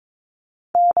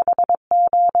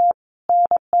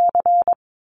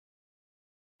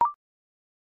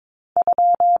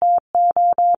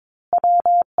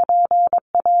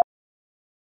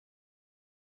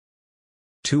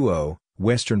 20,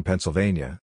 Western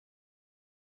Pennsylvania.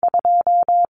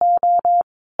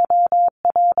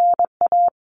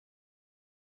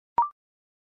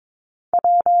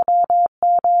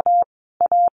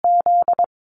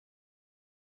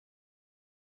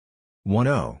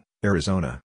 10,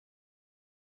 Arizona.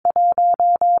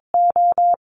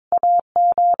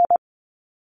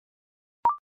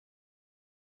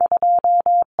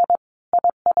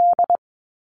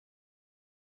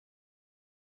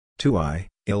 2I,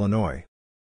 Illinois.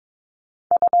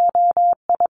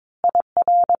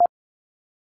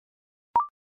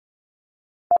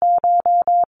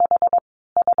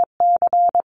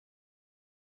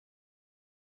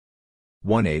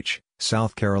 1H,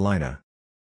 South Carolina.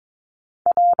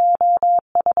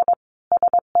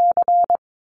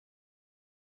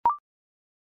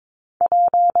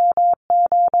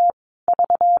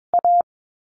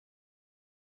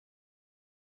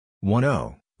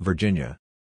 10, Virginia.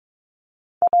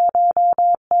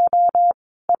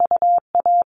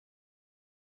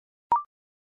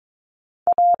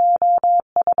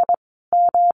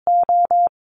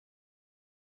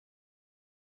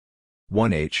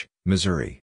 1H,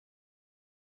 Missouri.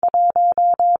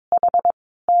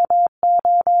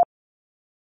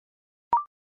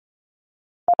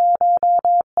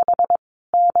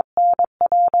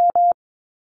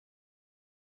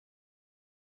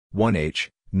 1H,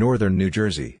 Northern New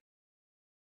Jersey.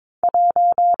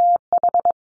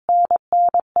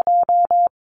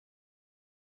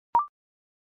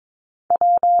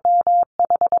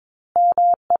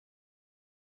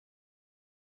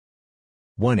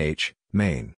 1H,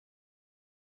 Maine.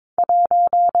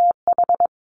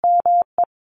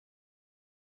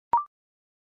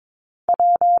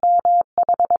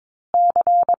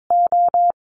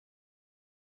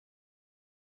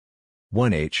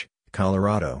 1H,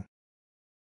 Colorado.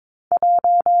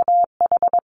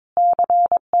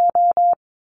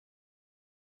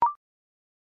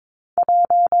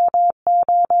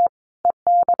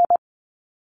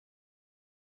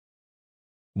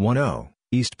 10,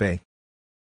 East Bay.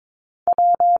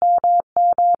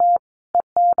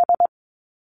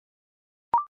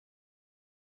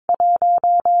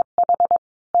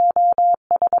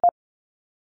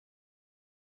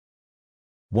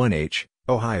 1H,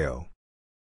 Ohio.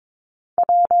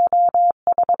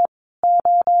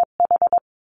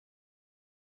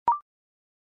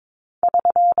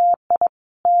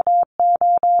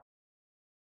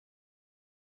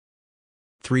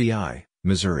 3I,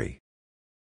 Missouri.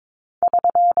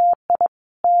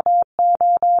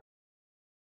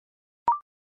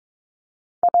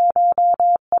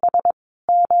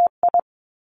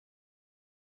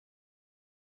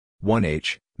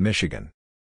 1H, Michigan.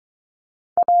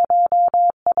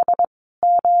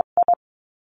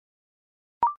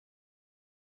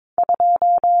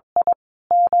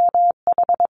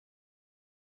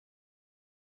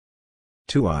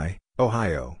 2I,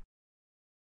 Ohio.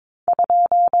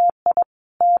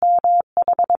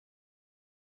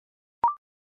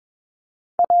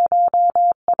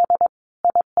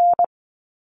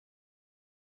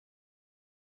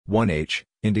 1H,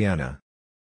 Indiana.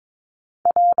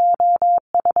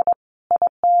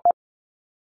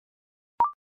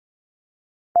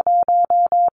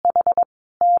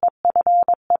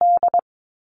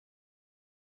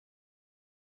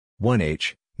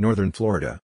 1H, Northern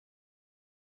Florida.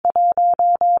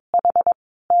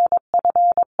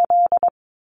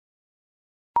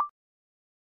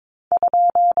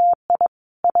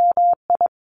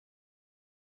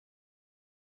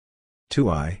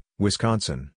 2I,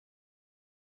 Wisconsin.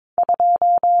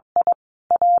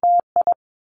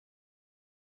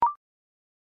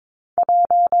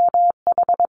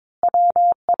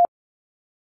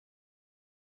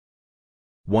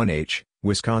 1H,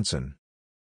 Wisconsin.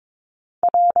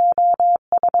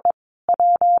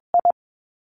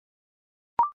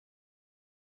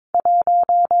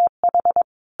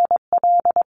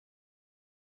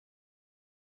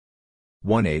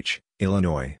 1H,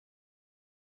 Illinois.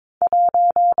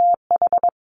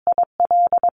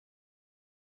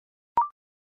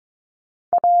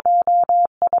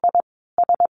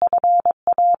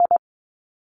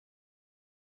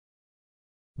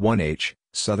 1H,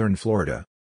 Southern Florida.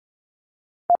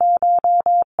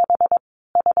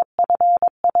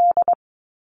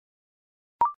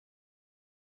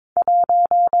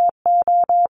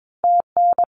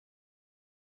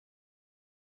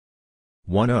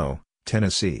 10,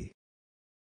 Tennessee.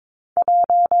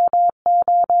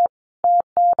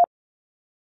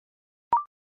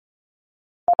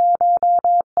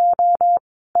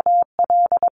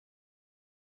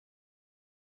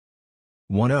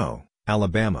 10,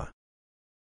 Alabama.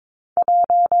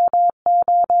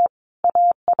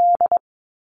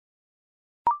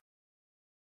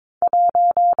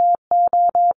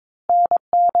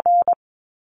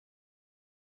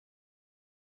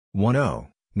 10,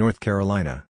 North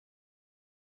Carolina.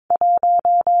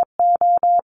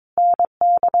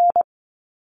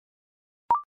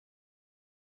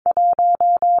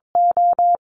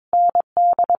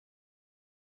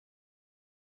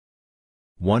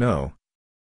 10,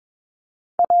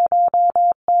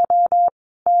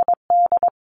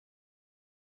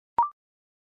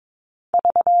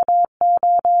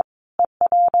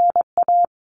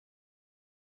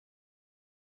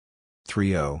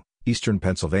 30, Eastern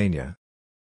Pennsylvania.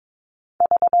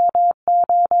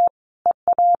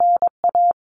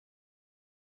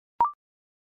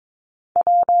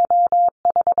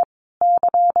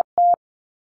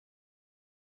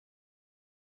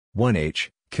 1H,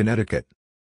 Connecticut.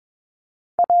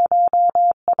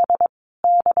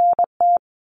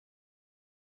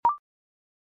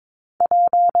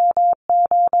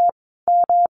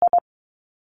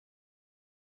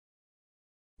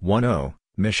 10,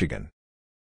 Michigan.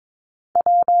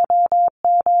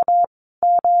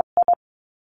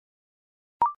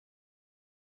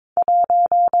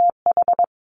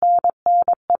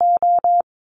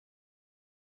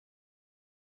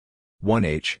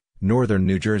 1H, Northern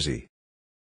New Jersey.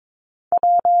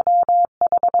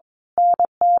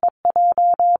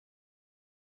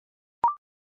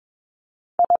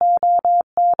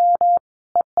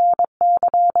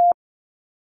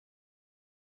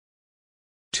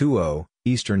 20,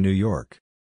 Eastern New York.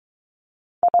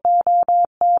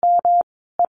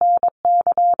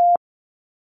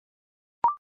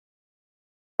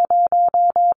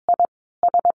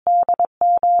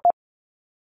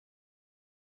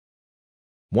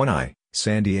 1I,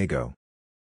 San Diego.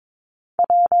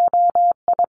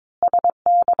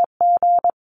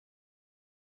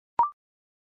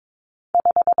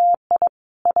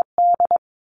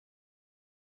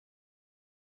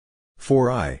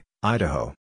 4I,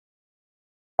 Idaho.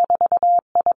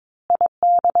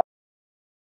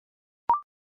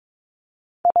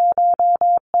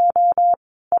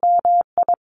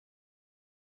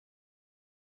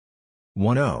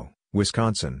 10,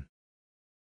 Wisconsin.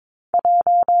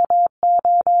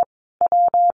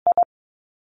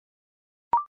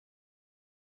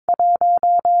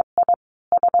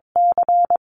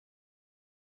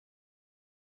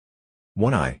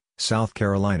 1I, South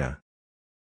Carolina.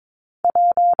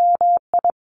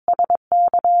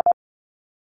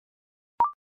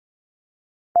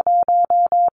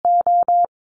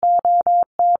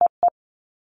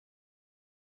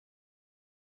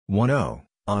 10,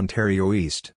 Ontario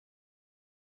East.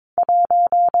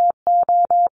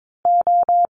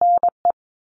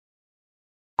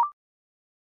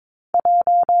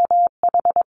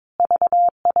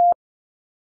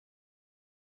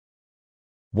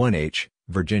 1H,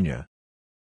 Virginia.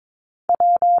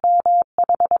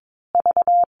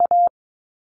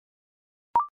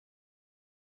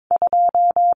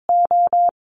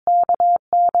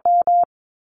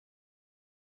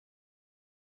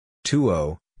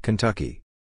 20, Kentucky.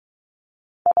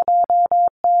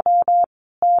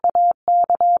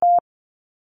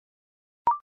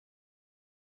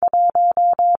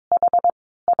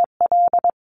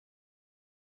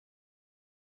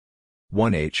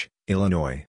 1H,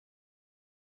 Illinois.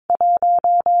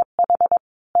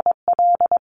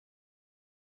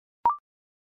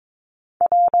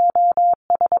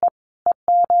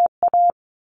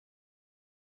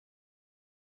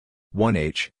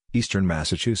 1H, Eastern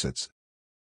Massachusetts.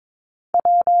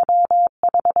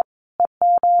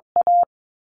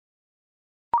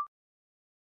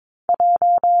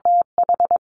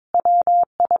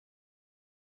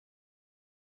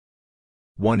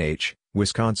 1H,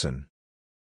 Wisconsin.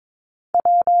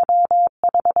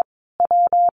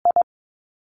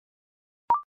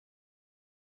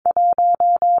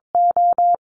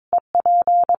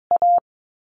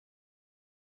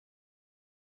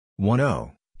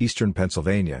 10, Eastern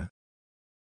Pennsylvania.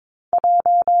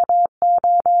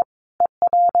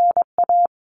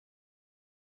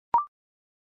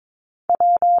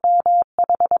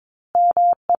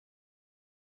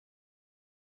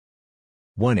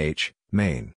 1H,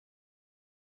 Maine.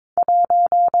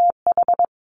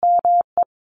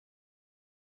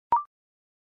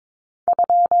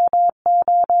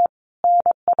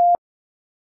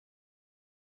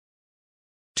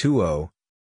 20,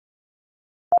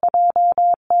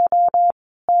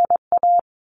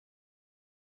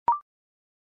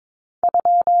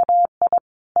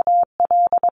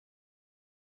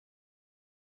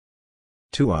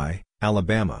 2I,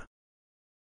 Alabama.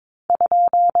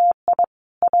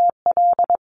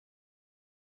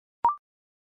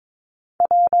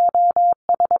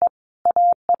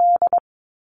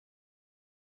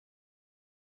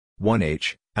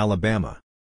 1H, Alabama.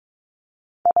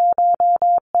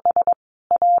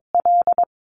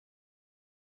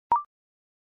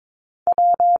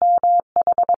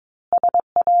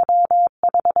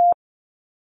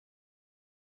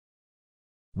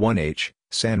 1H,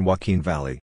 San Joaquin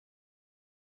Valley.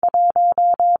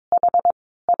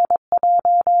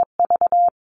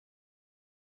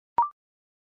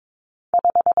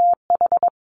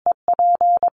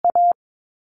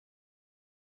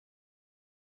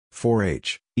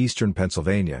 4H, Eastern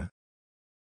Pennsylvania.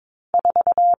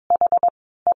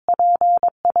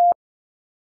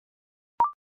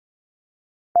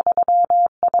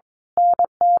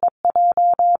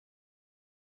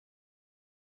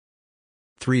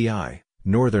 3I,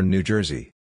 Northern New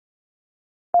Jersey.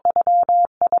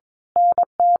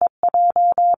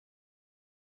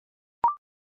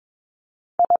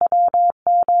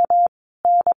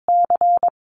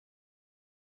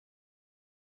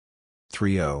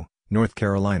 3O, North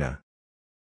Carolina.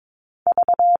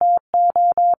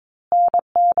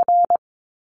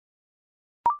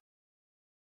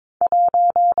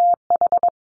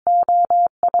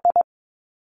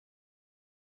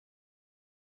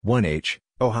 1H,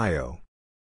 Ohio.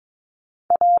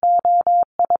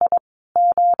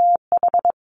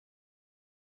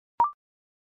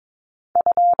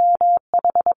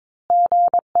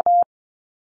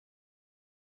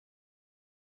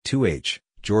 2H,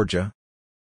 Georgia.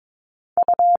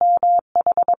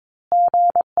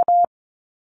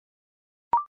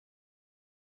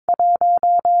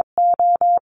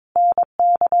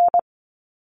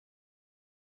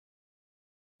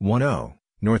 1O,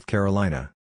 North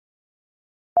Carolina.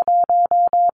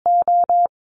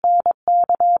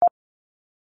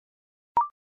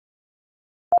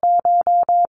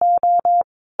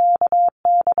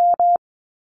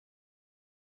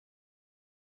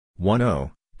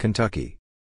 1O, Kentucky.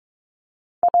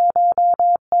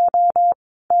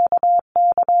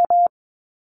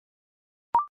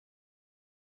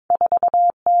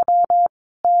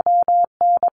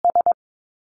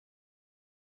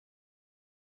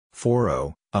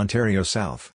 4O, Ontario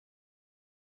South.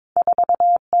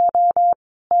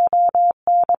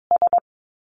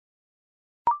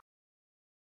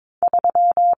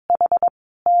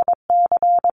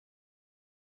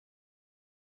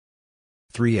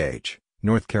 3H,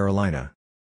 North Carolina.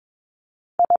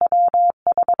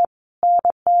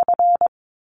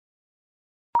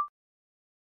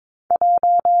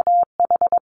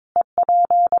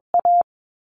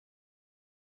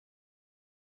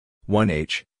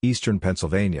 1H, Eastern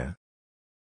Pennsylvania.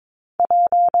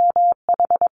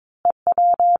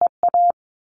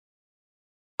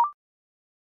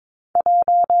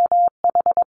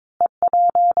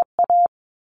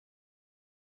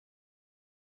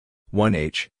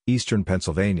 1H, Eastern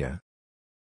Pennsylvania.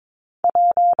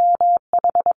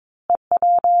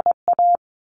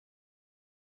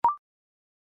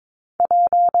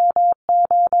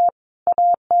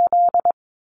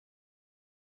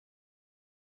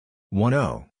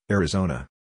 1O, Arizona.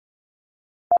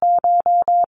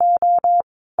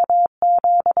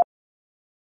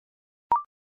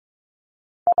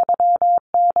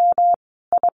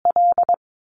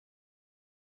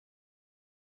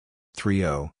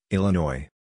 3O, Illinois.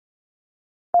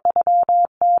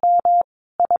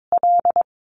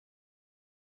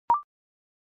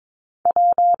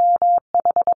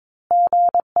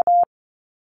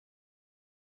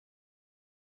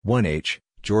 1H,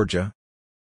 Georgia.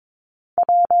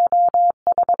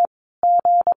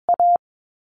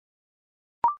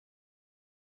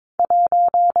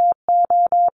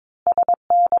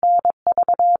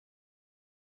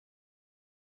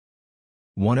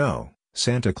 1O,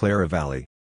 Santa Clara Valley.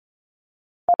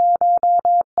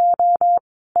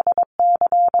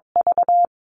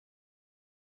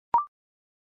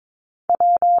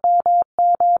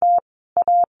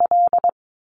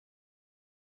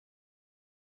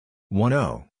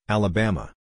 1O,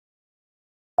 Alabama.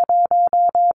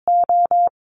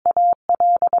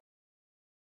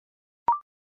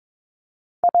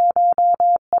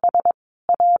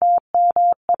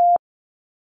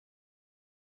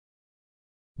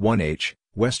 1H,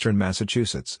 Western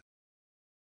Massachusetts.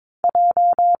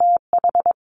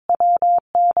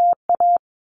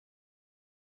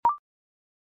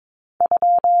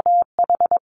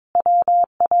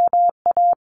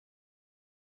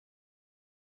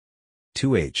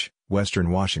 2H,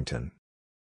 Western Washington. 2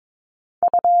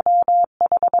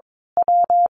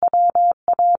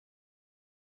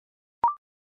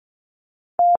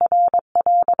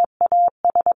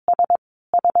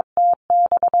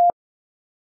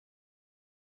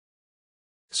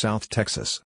 South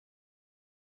Texas.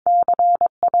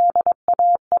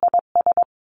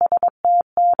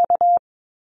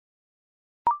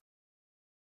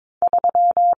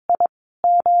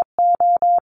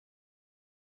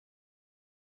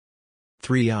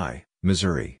 3I,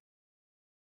 Missouri.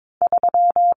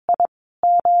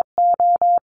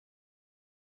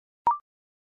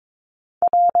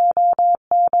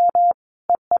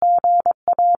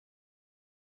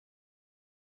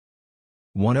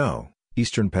 10,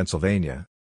 Eastern Pennsylvania.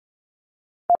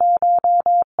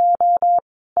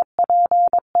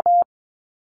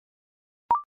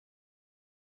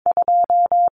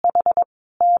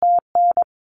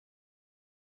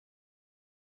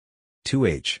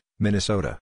 2H,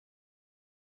 Minnesota.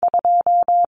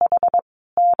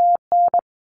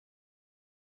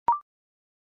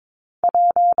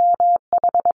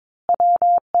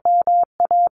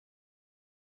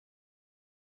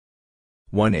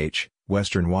 1H,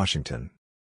 Western Washington.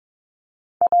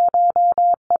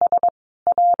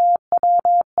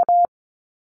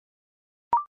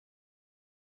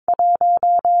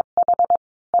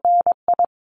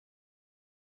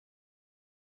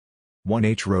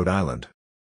 1H, Rhode Island.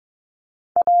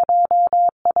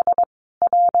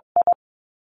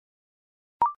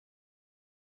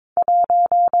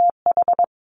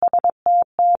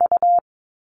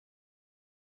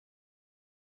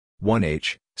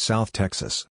 1H, South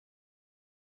Texas.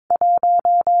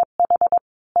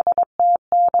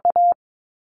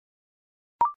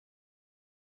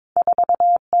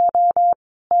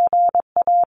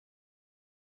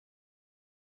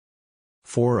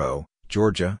 40,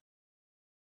 Georgia.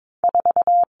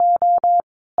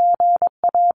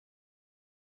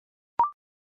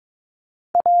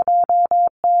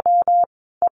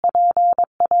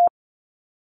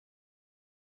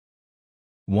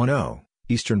 10,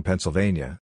 Eastern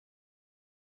Pennsylvania.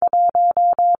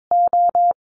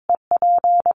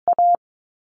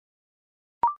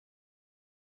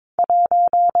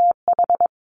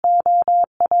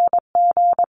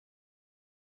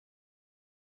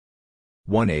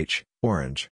 1H,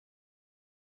 Orange.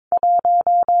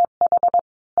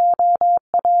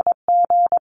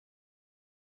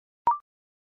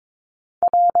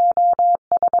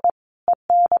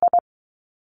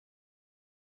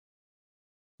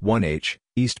 1H,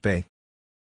 East Bay.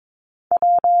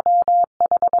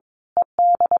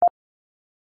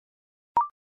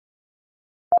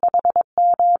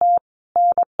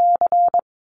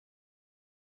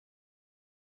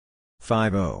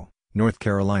 50, North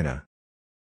Carolina.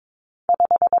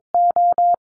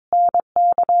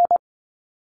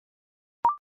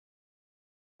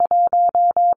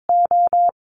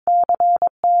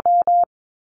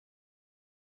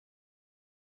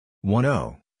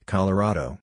 10,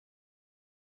 Colorado.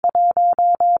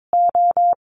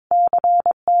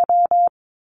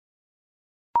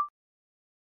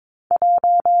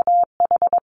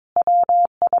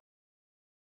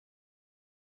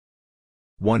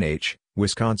 1H,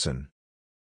 Wisconsin.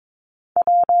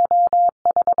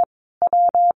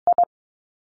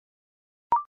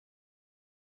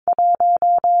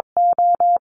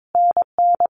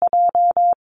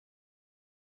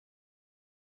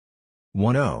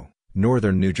 10,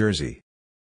 Northern New Jersey.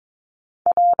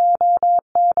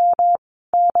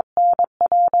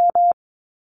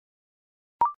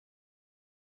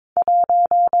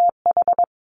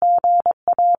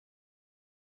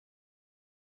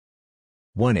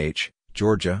 1H,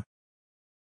 Georgia.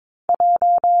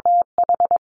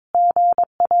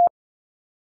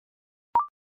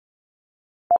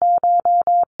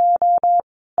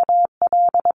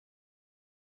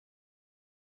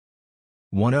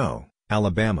 10,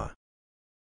 Alabama.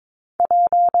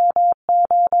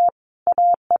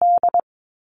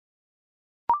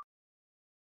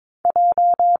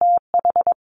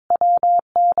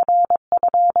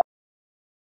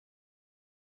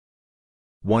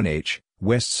 1H,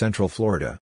 West Central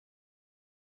Florida.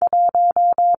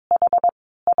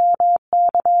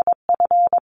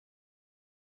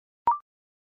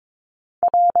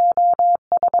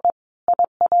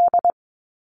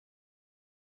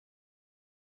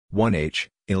 1H,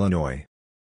 Illinois.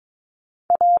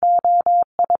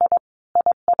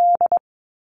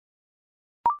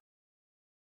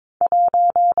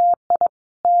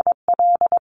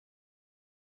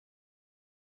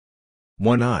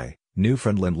 1I,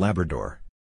 Newfoundland Labrador.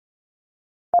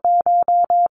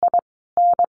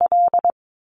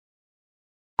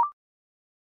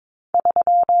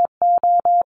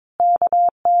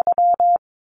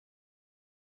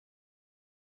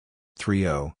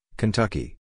 30,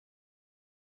 Kentucky.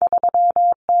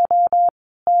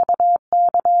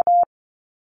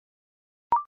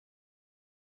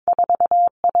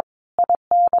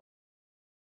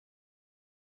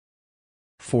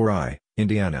 4I,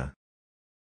 Indiana.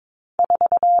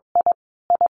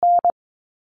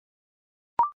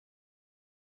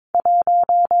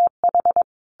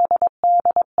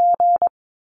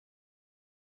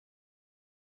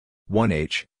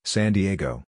 1H, San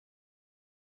Diego.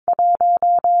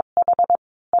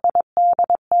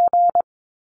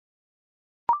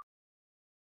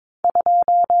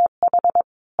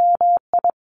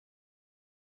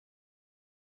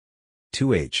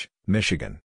 2H,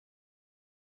 Michigan.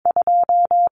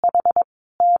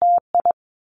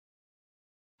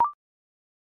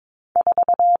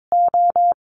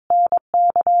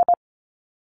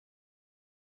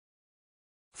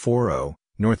 40,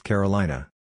 North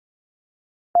Carolina.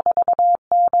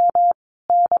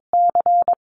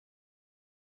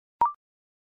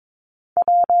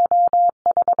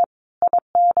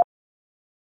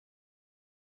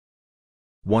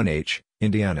 1H,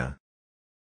 Indiana.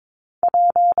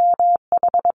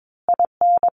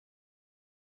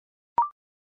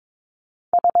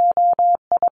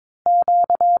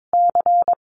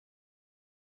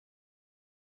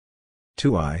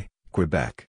 2I,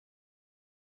 Quebec.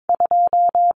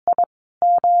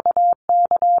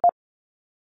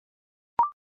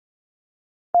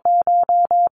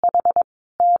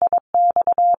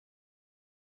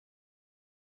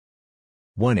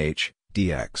 1H,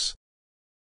 DX.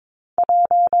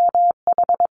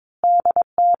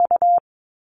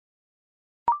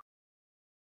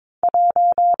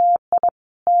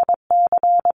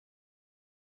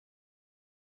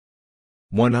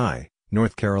 1I,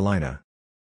 North Carolina.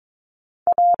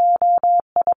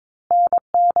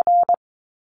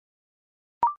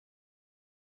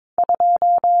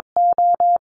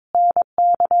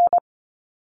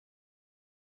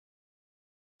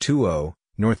 2O,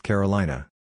 North Carolina.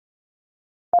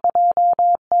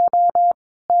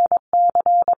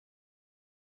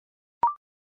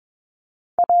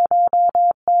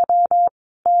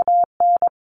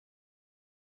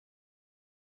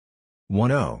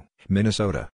 1O,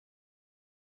 Minnesota.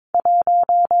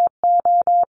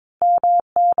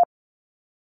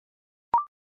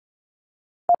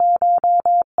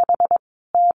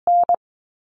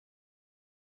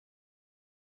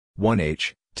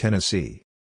 1H, Tennessee.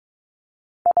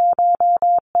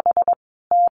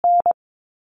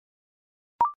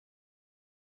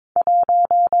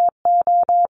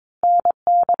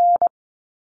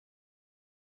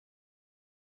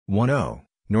 1O,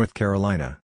 North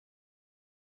Carolina.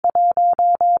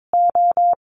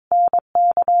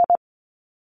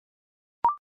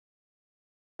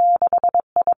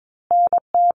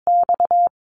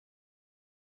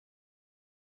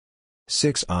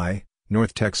 6I,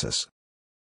 North Texas.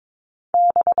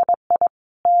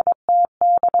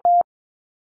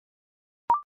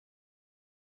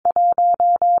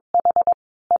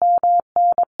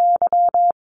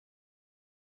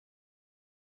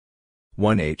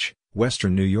 1H,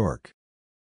 Western New York.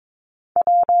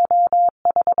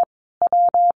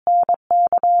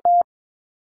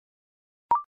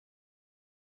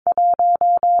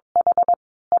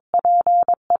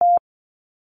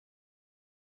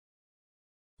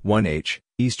 1H,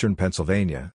 Eastern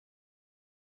Pennsylvania.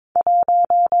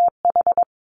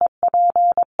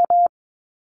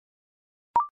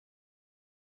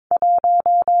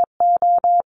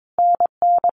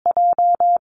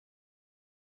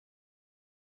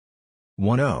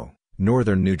 1O,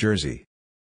 Northern New Jersey.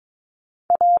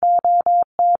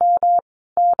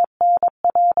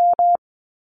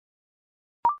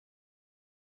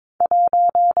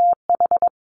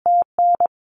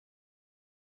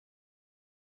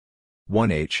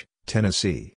 1H,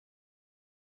 Tennessee.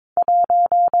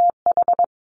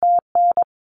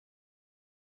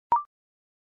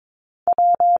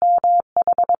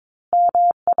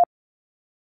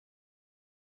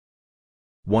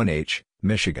 1H,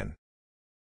 Michigan.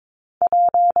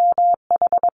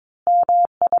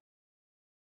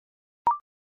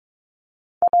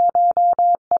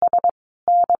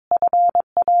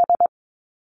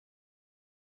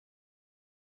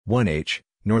 1H,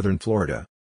 Northern Florida.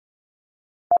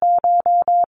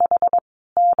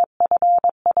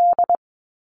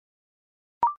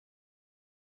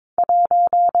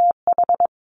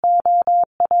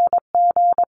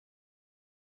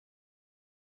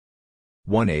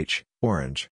 1H,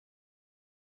 Orange.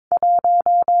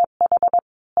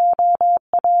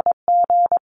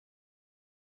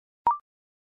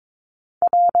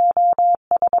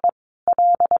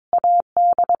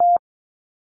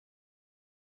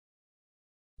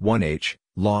 1H,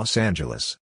 Los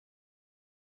Angeles.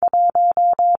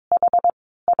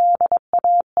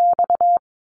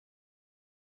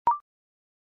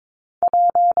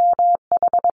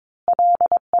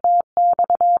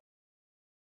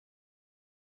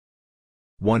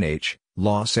 1H,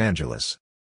 Los Angeles.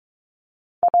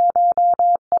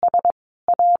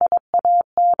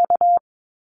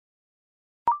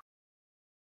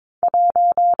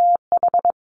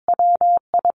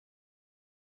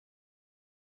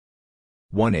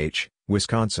 1H,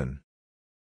 Wisconsin.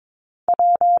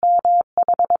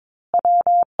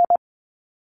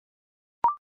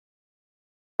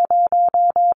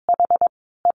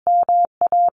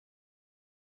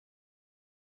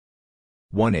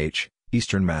 1H,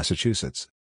 Eastern Massachusetts.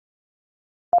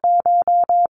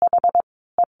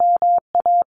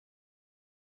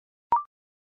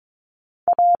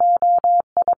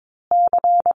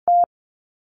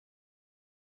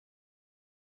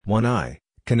 1I,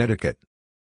 Connecticut.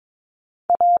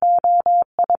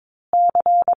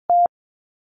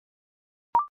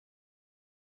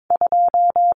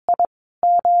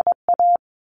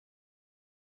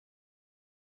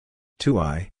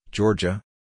 2I, Georgia.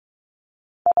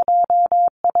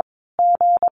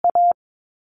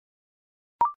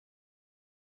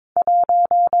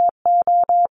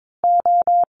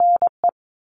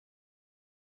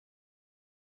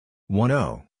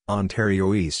 1O,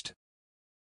 Ontario East.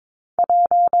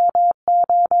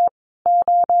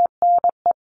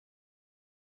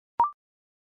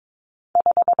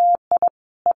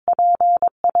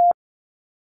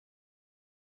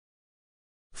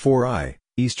 4I,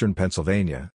 Eastern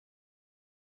Pennsylvania.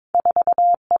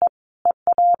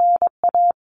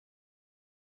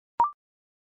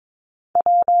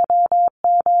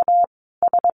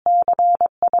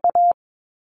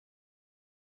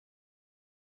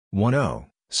 1O,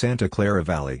 Santa Clara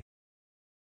Valley.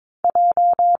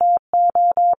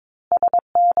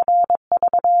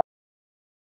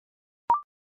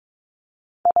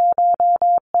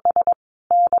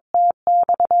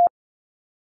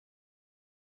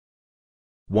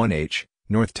 1H,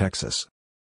 North Texas.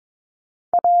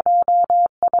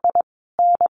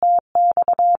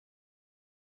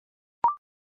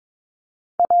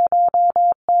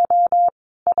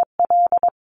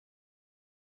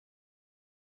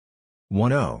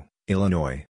 1O,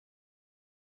 Illinois.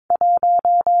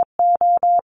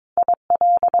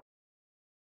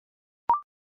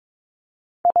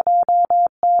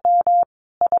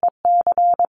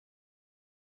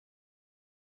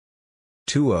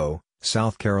 2O,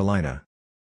 South Carolina.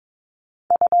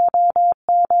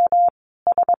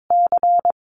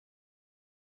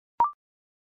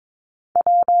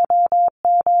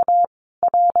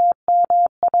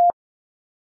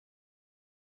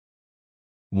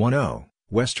 1O,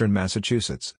 Western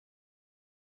Massachusetts.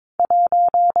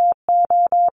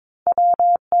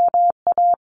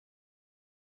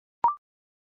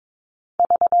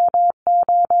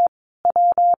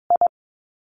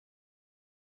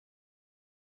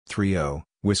 3O,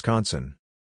 Wisconsin.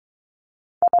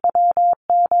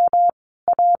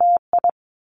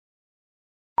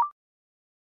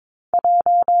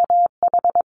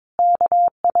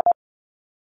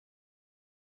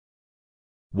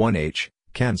 1H,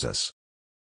 Kansas.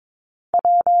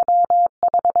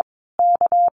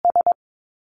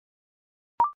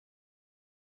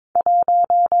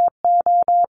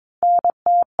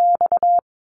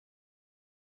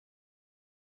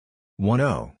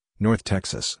 1O, North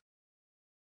Texas.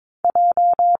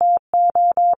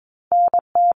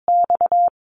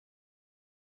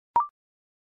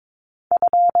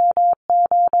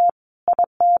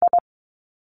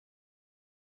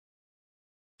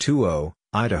 2O,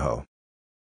 Idaho.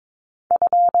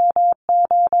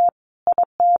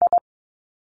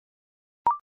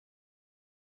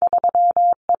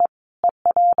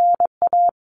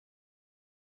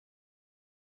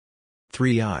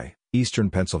 3I,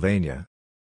 Eastern Pennsylvania.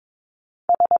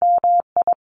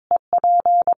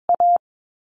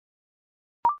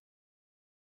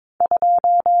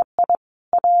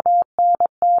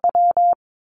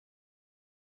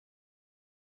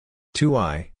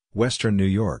 2I, Western New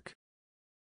York.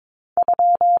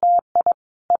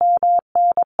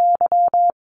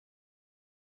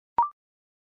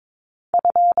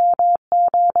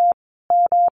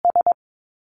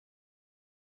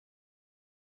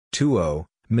 2O,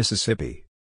 Mississippi.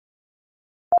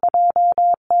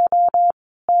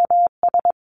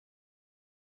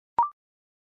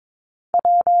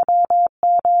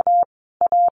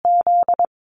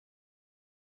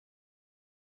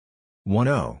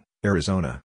 1O,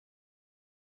 Arizona.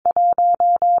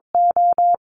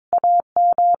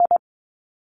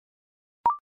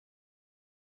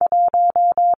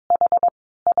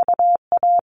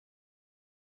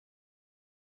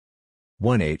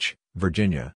 1H,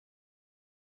 Virginia.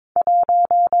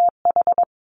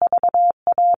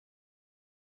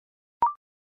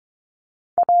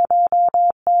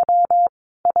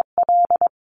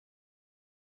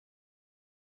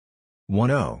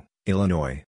 1O,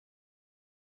 Illinois.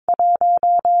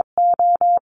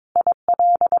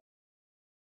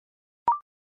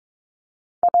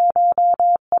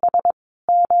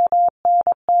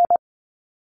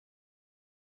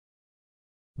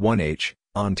 1H,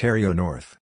 Ontario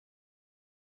North.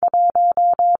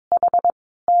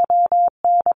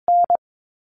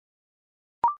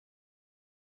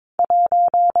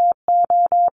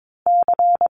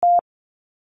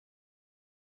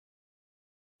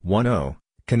 10,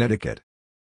 Connecticut.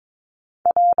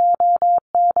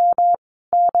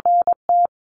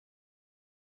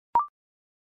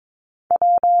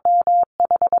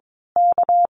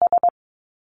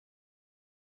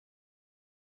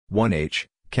 1H,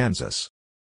 Kansas.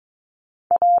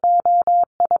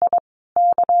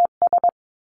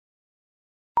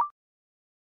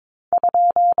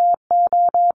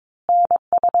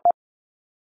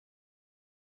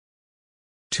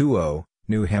 20,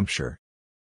 New Hampshire.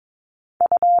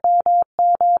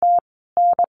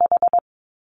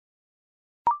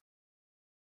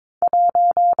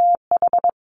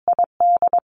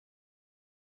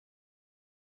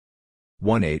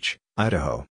 1H,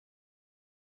 Idaho.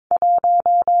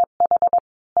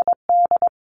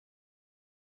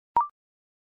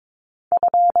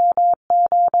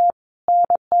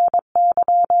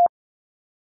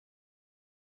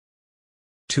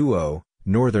 20,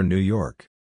 Northern New York.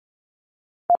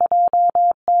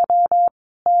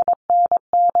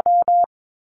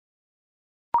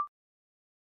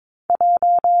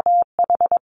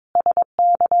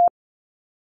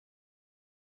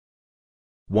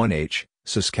 1H,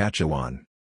 Saskatchewan.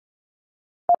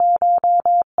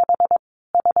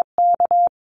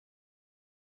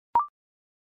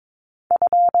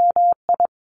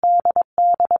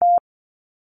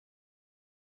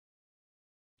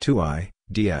 2I,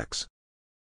 DX.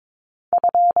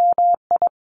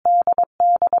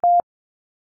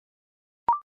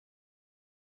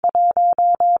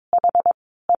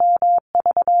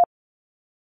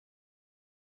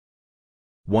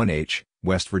 1H,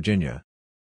 West Virginia.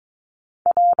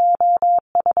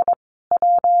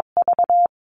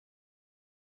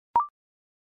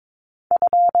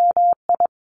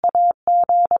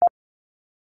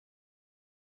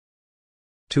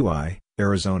 2I,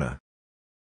 Arizona.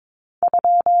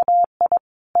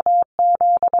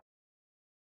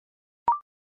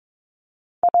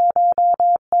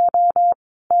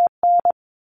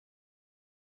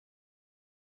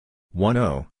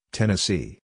 10,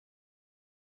 Tennessee.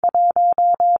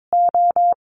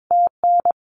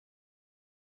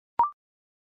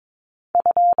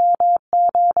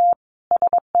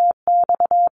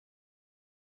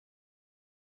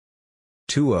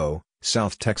 20,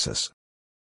 South Texas.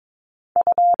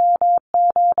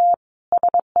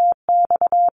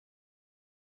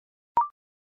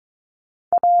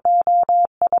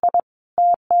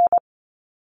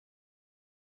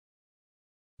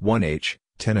 1H,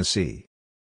 Tennessee.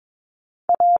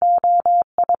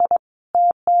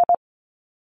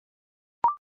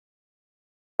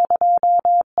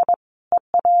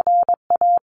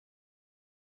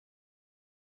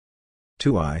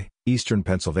 2I, Eastern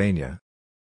Pennsylvania.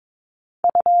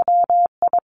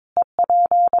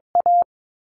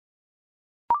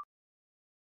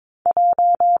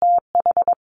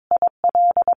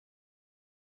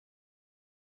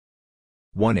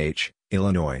 1H,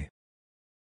 Illinois.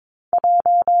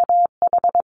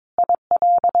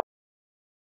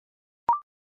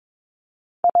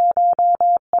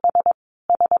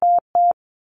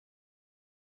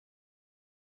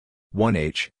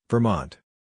 1H, Vermont.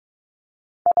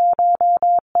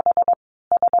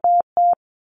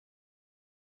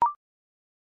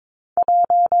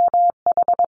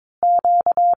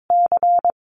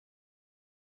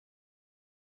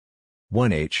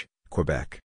 1H,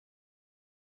 Quebec.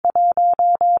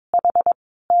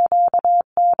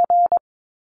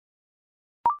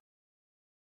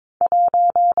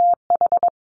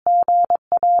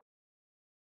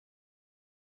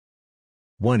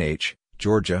 1H,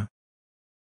 Georgia.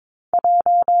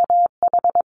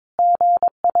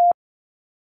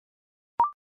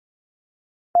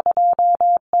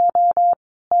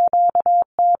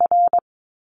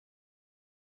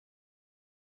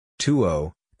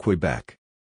 20, Quebec.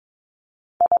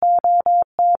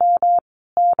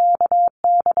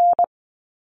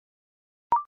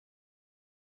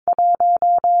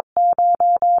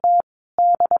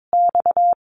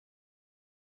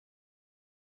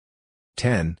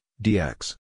 10,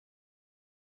 DX.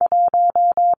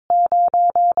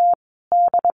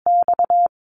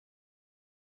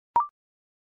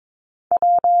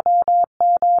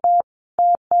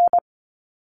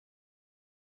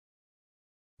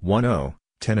 10,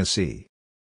 Tennessee.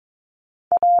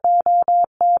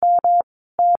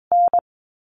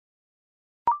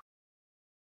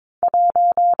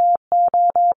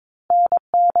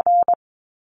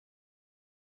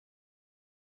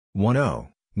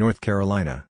 10, North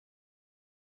Carolina.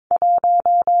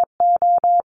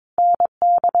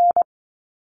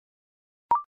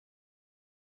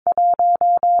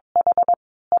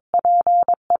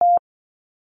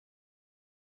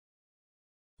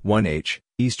 1H,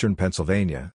 Eastern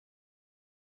Pennsylvania.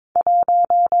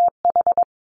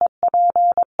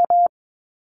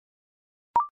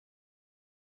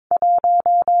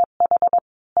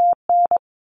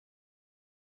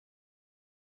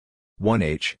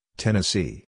 1H,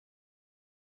 Tennessee.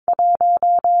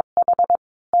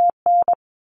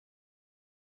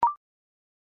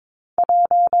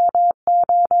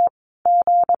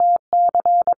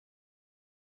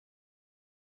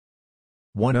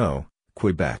 10,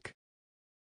 Quebec.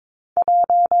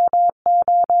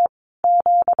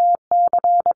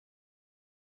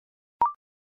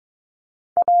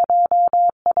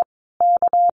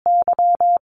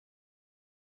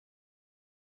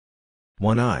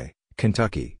 1I,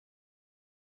 Kentucky.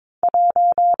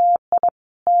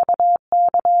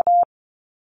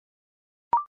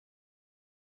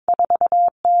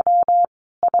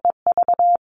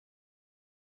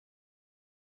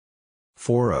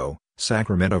 40,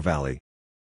 Sacramento Valley.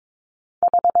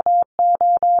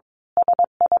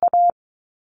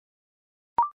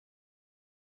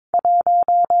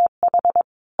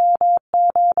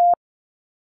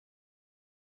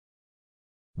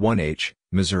 1H,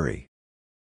 Missouri.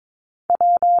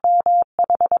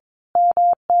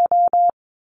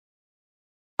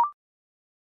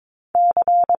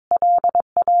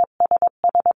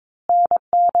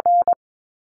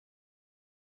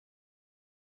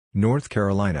 'North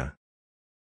Carolina.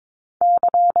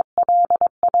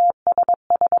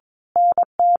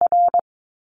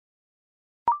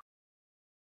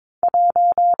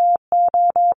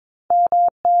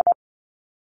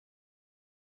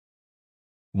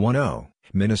 10,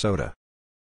 Minnesota.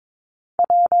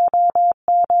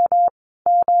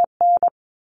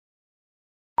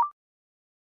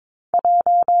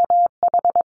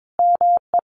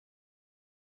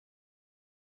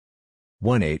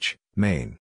 1H,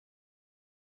 Maine.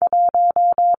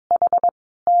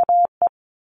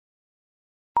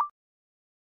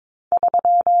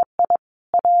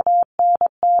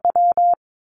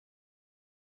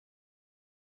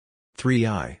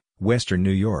 3I, Western New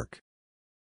York.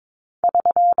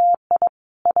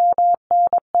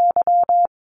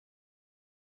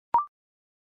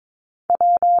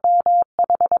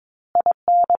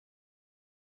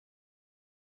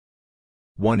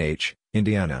 1H,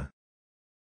 Indiana.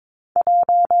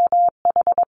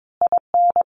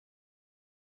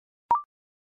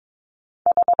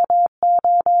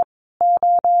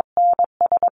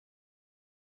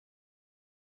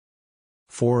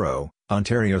 40,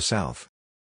 Ontario South.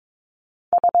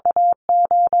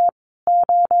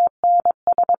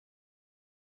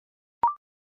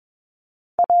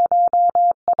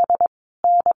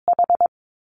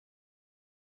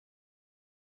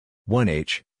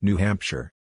 1H, New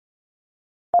Hampshire.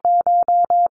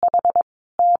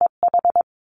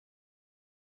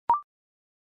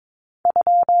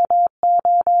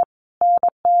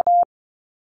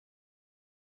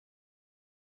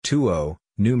 20,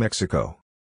 New Mexico.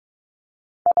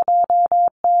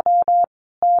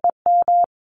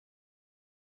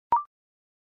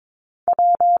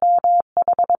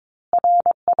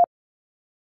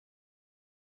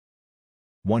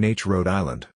 1H, Rhode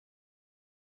Island.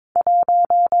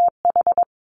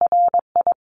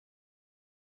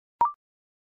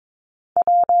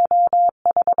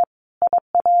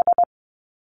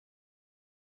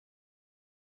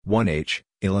 1H,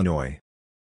 Illinois.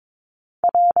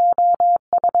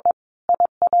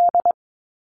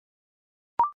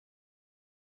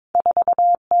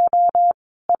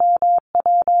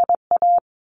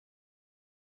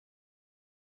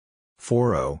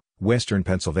 40, Western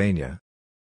Pennsylvania.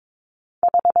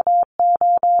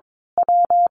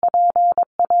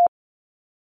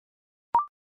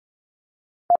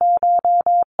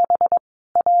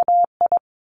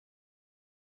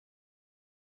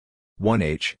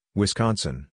 1H,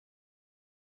 Wisconsin.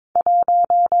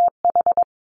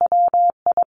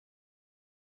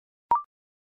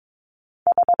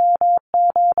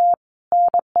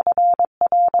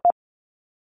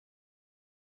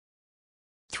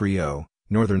 30,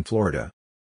 Northern Florida.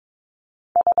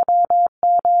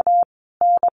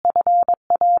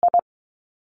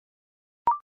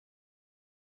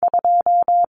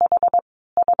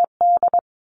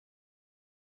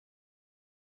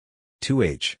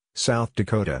 2H, South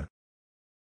Dakota.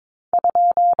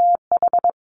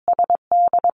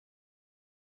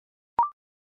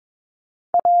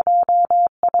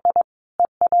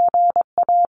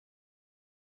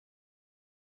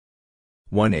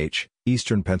 1H,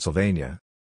 Eastern Pennsylvania.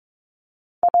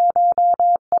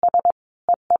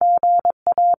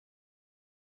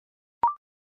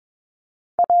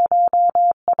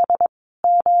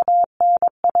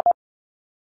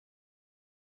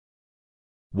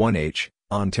 1H,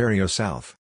 Ontario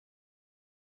South.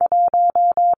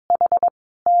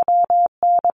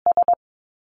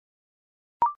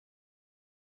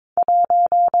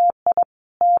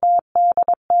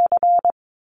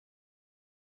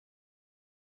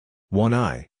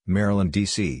 1I, Maryland,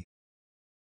 D.C.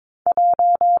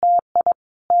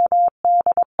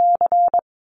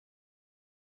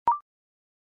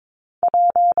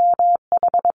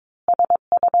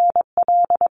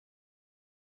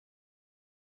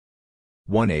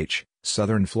 1H,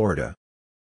 Southern Florida.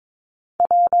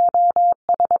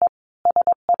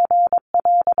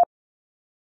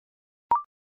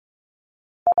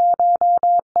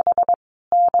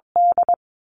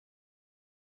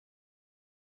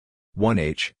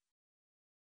 1H,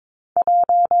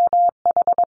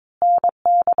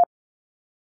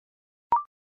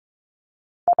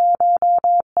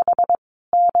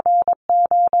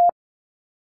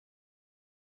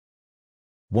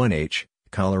 1H,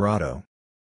 Colorado.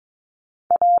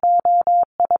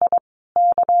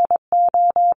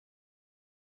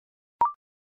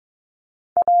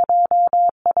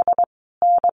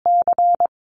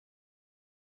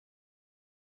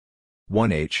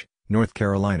 1H, North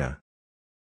Carolina.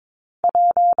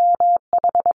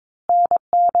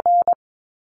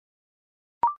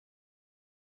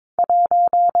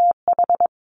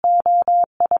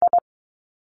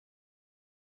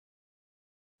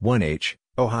 1H,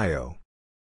 Ohio.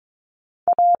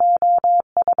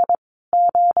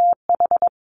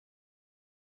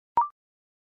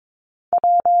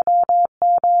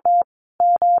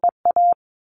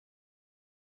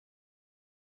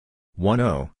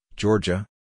 1O, Georgia.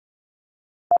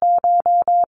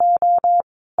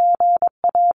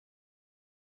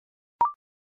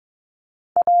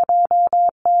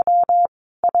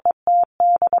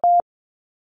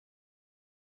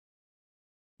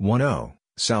 1O,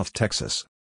 South Texas.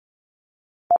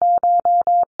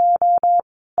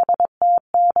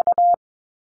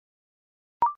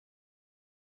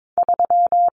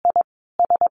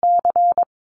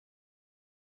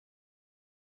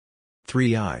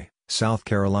 3I, South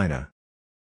Carolina.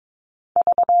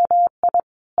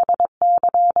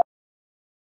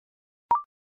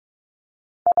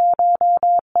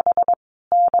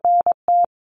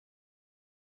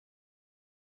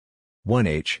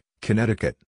 1H,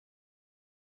 Connecticut.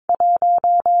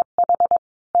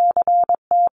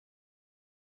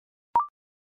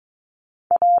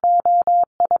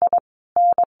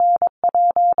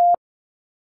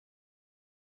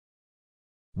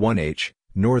 1H,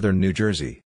 Northern New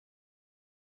Jersey.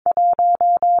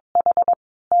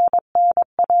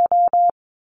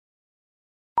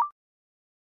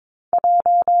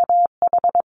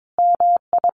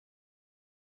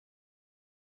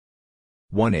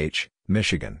 1H,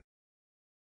 Michigan.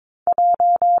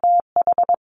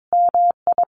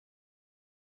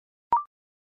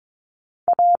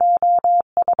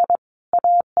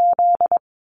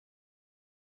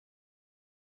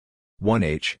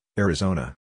 1H,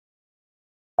 Arizona.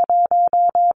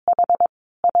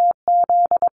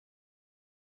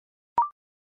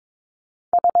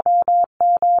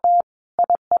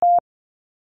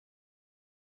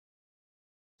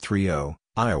 3O,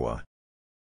 Iowa.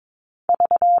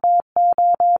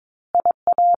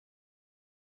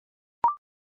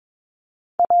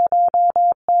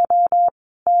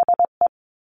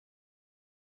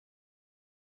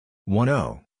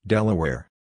 1O, Delaware.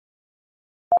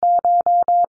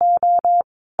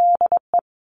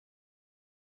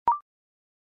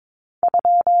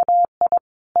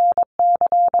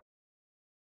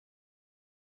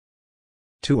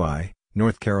 2I,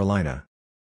 North Carolina.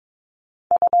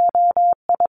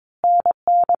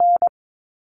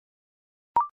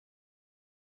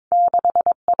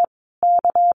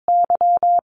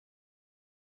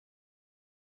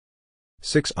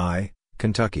 6I,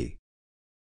 Kentucky.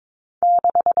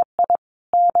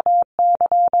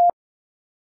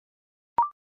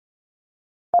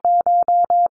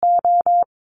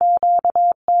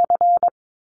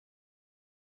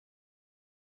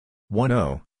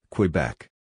 1O, Quebec.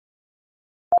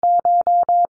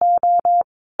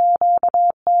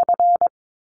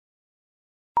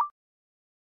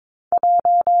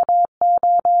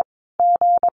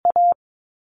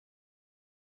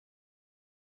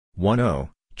 1O,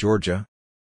 Georgia.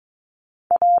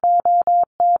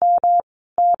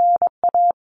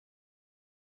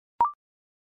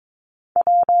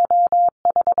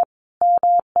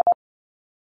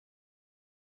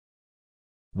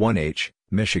 1H,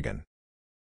 Michigan.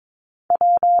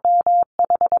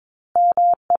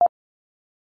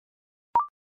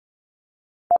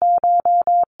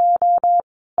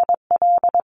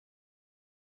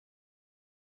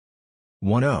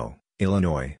 1O,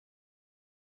 Illinois.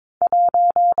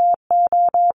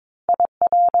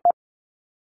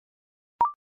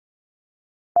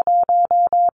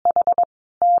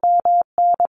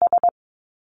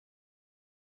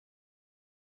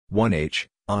 1H,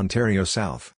 Ontario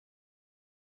South.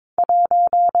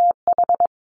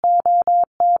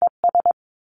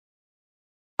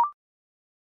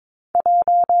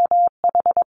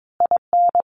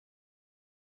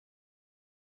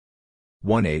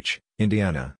 1H,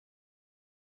 Indiana.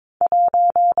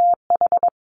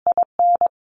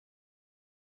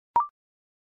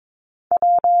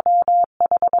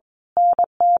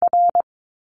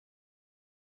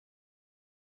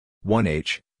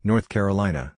 1H, North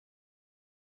Carolina.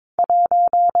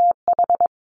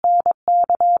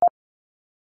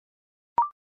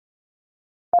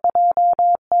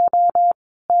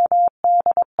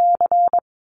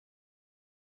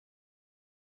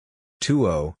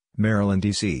 2O, Maryland,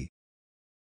 D.C.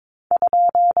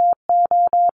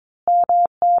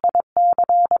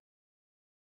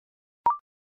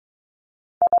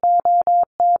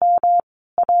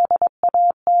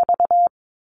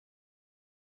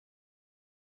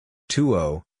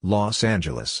 2O, Los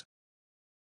Angeles.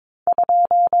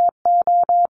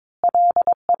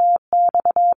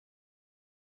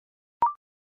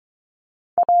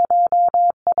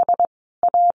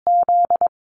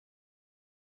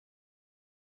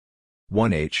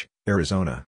 1H,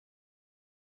 Arizona.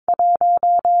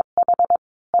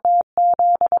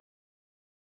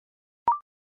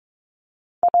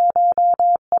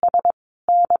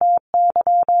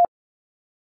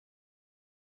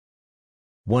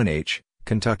 1H,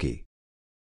 Kentucky.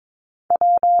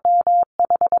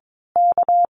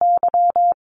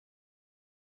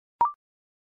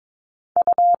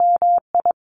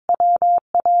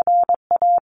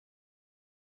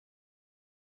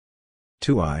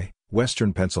 2I,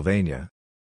 Western Pennsylvania.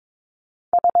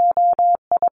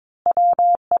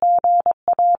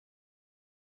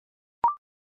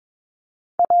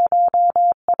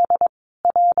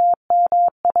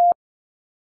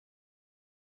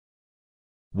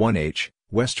 1H,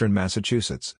 Western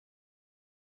Massachusetts.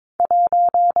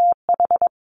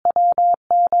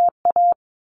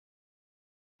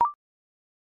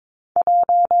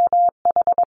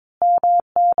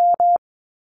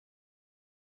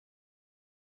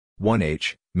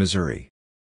 1H, Missouri.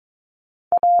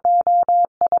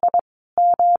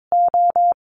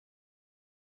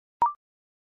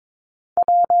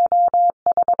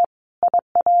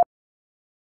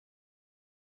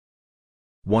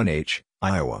 1H,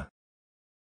 Iowa.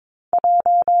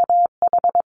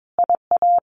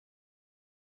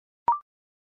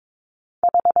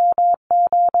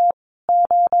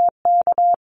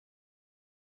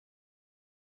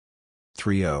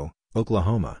 3O,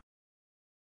 Oklahoma.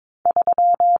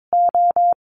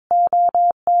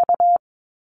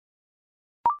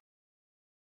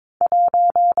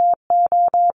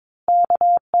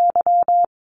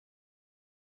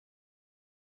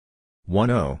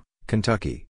 1O,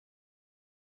 Kentucky.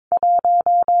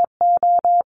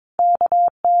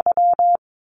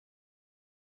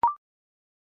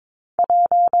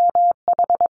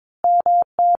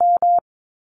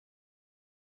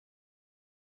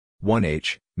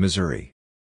 1H, Missouri.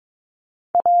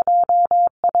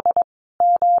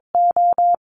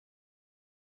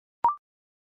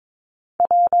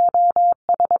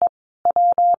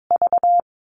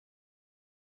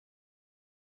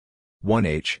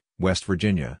 1H, West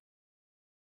Virginia.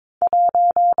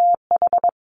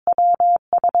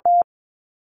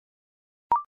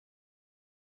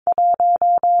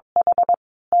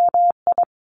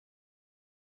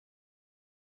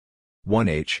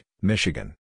 1H,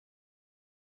 Michigan.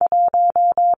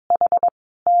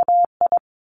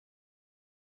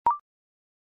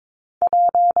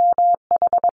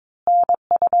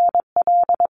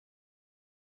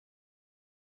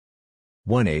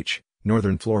 1H,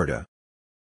 Northern Florida.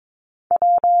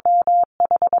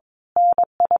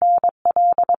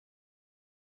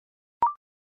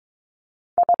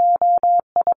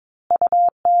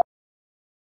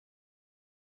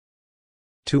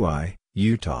 2I,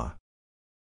 Utah.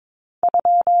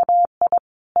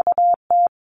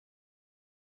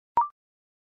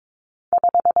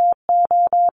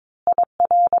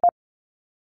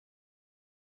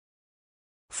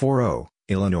 4O,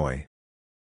 Illinois.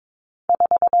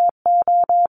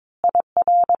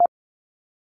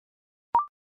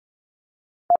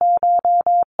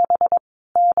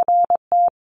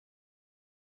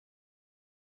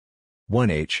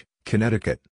 1H,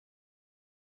 Connecticut.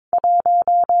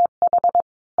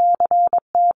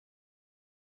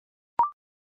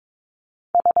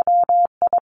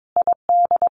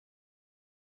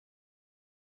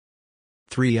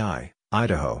 3I,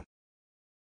 Idaho.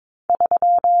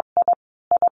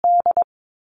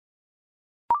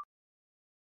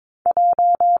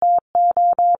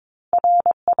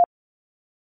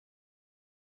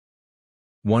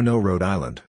 10 Rhode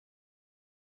Island.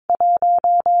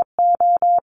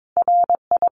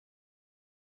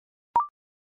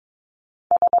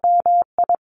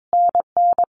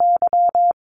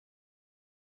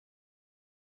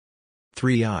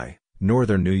 3I,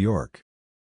 Northern New York.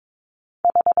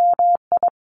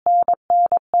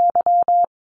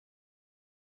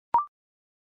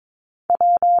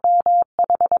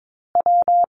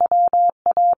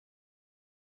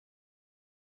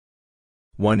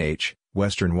 1H,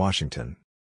 Western Washington.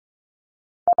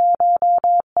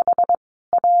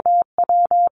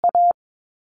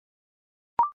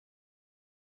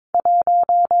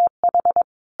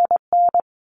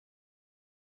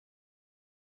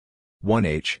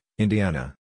 1H,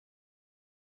 Indiana.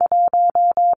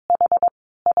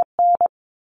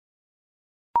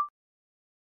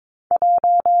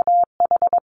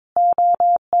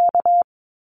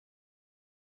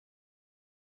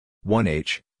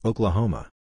 1H, Oklahoma.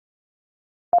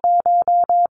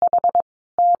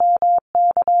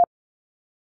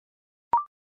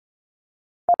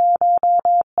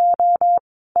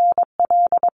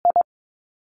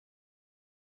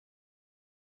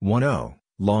 10,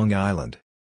 Long Island.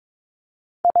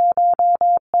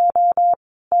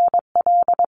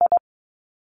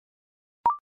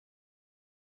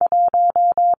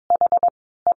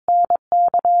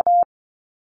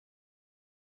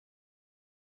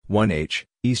 1H,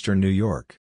 Eastern New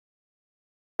York.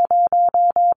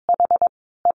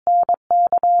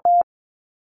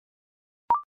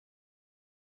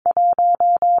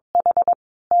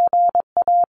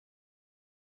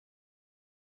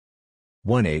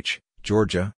 1H,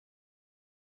 Georgia.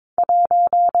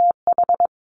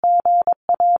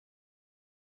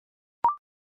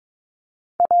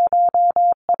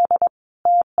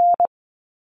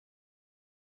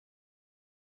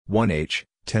 1H,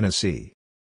 Tennessee.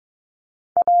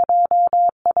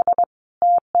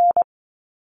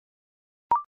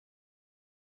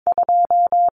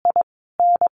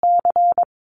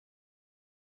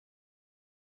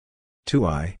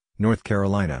 2I, North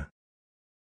Carolina.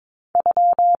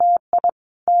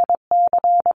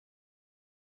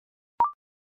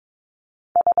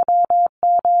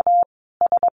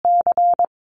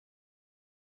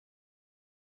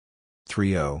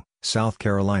 3O, South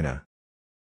Carolina.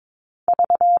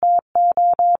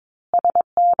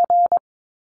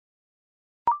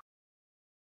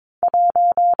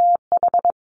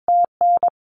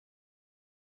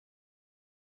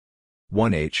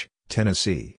 1H,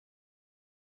 Tennessee.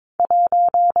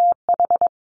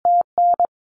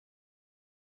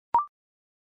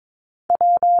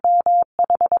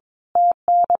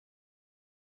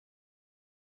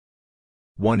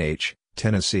 1H,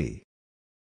 Tennessee.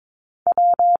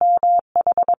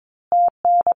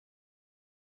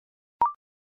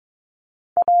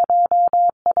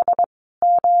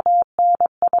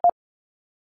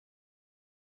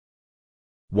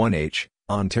 1H,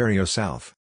 Ontario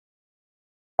South.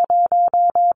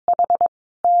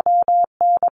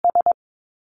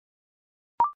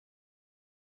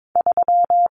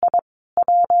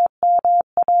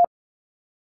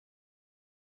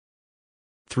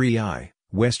 3I,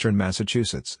 Western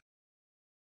Massachusetts.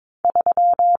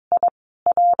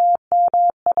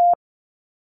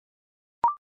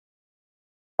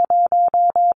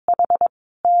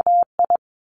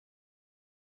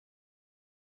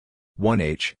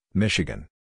 1H, Michigan.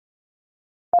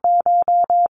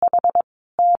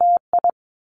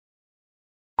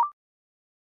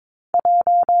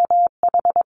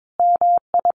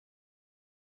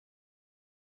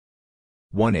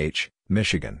 1H,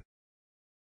 Michigan.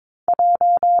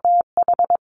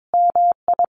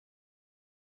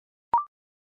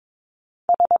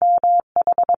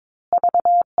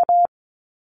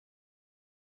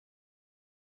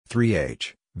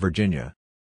 3H, Virginia.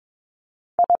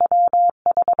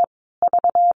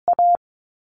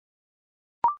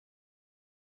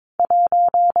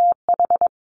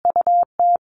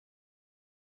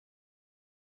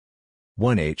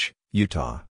 1H,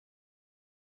 Utah.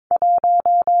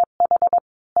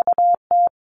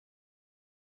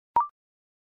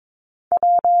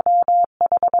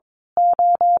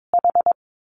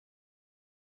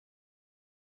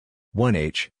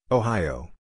 1H,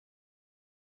 Ohio.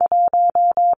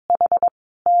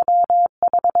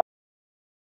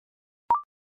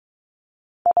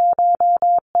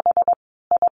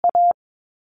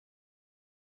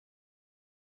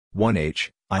 1H,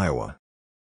 Iowa.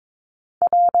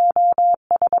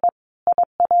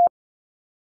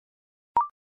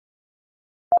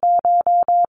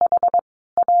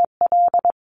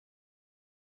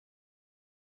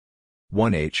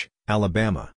 1H,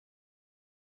 Alabama.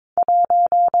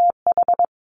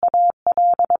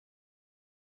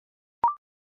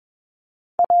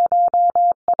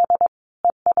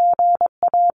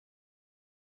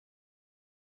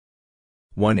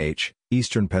 1H,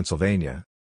 Eastern Pennsylvania.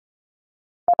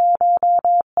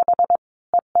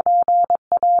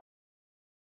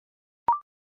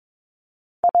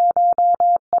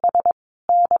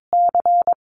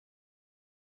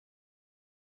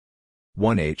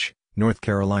 1H, North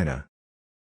Carolina.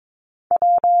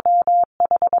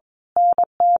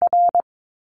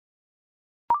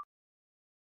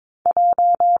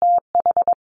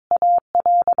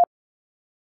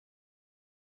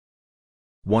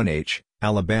 1H,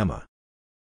 Alabama.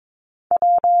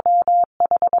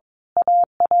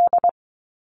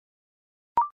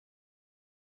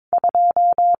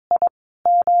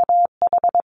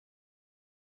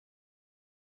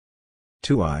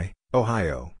 2I,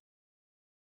 Ohio.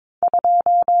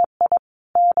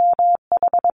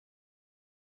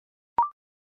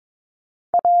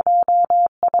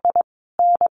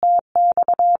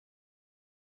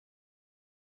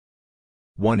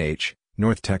 1H,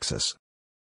 North Texas.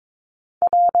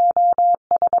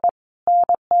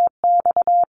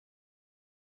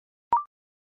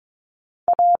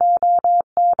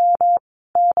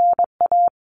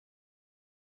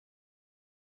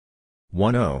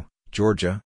 1O,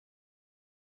 Georgia.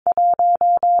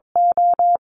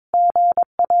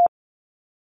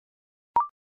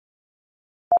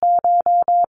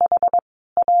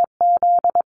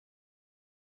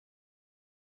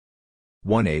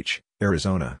 1H,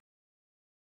 Arizona.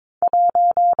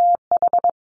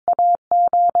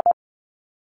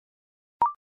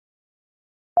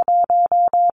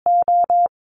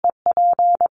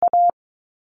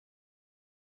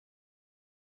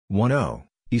 1O,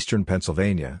 Eastern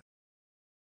Pennsylvania.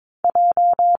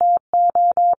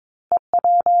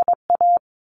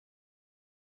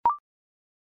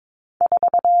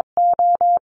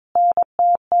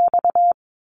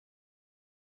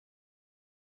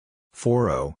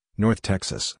 4O, North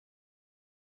Texas.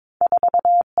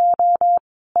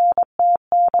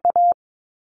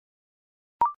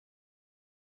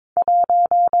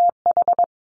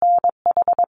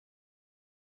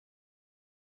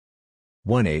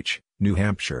 1H, New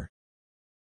Hampshire.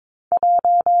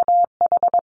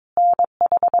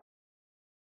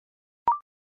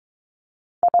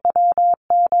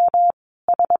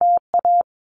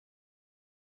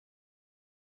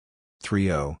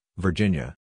 3O,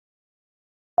 Virginia.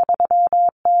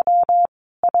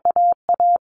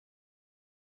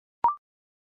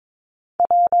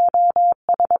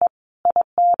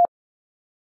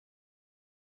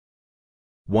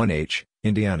 1H,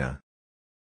 Indiana.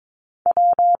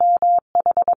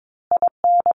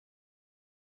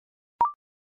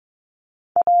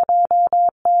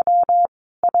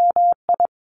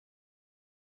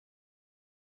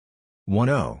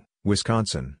 1O,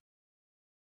 Wisconsin.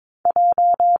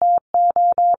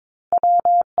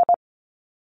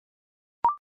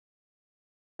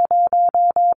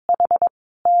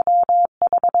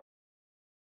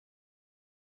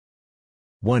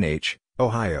 1H,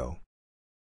 Ohio.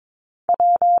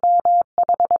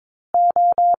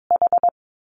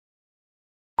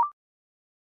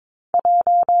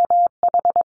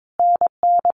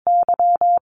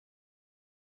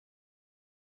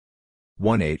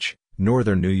 1H,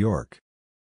 Northern New York.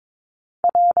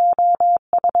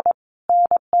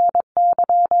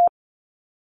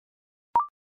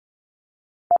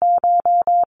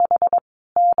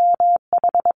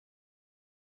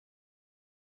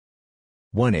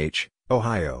 1H,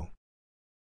 Ohio.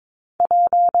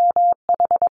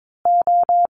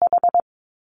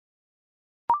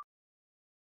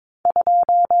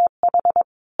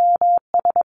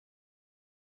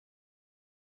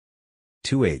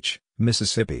 2H,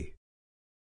 Mississippi.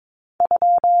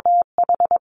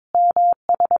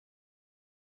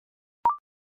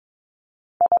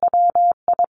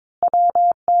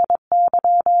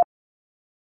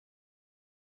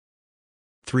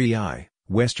 3I,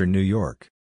 Western New York.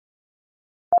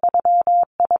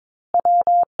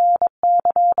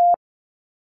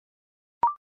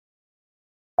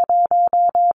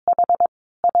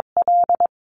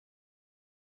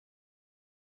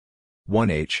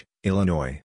 1H,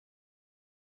 Illinois.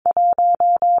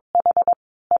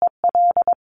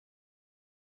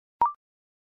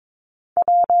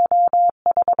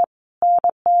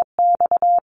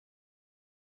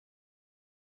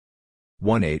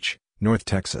 1H, North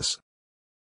Texas.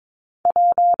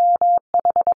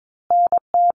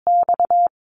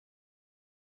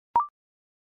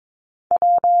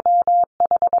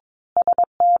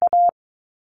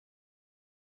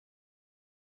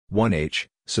 1H,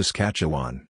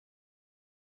 Saskatchewan.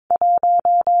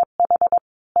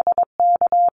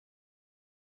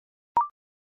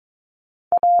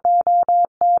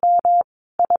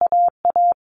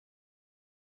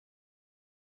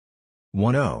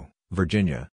 10,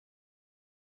 Virginia.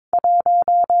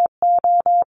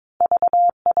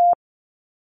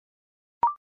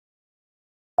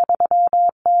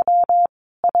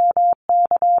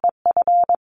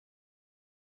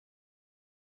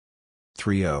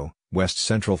 30, West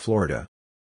Central Florida.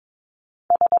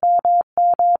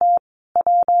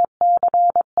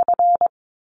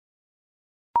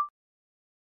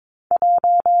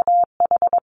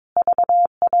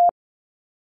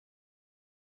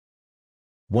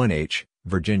 1H,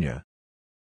 Virginia.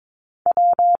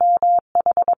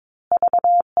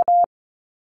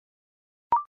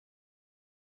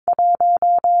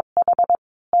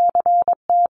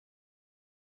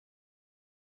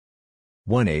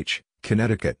 1H,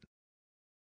 Connecticut.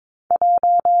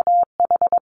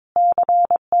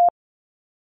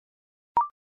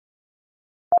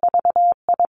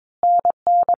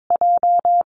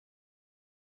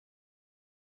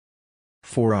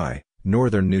 4I,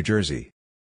 Northern New Jersey.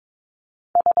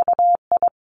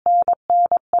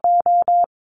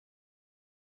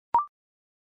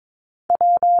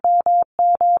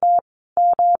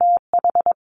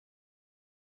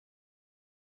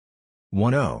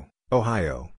 10,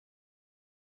 Ohio.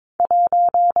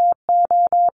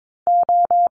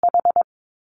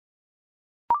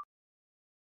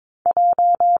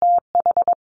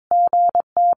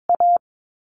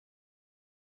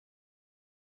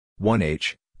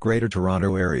 1H, Greater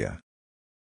Toronto Area.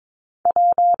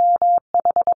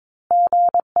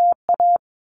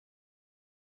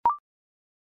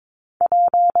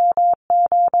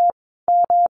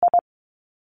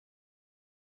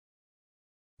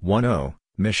 10,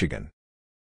 Michigan.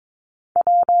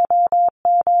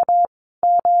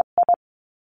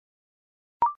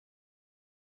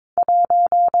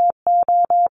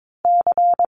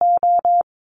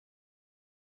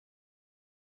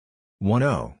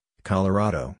 10,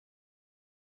 Colorado.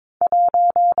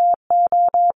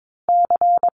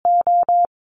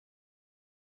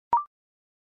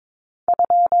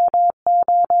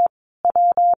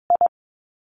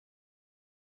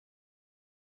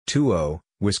 20,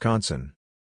 Wisconsin.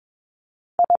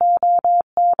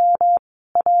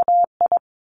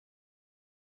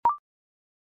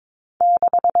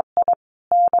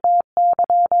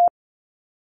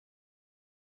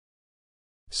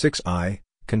 6I,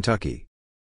 Kentucky.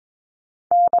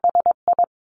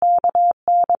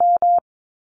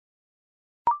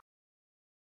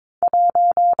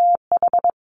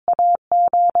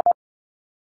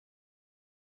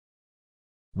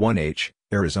 1H,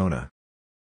 Arizona.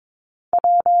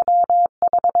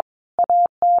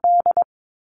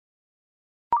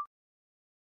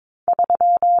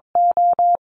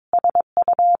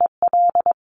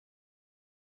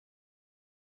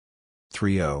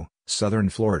 30, Southern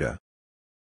Florida.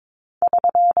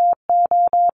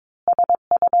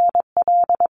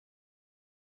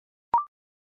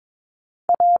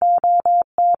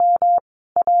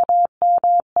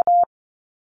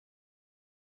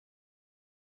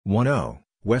 10,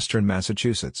 Western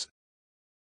Massachusetts.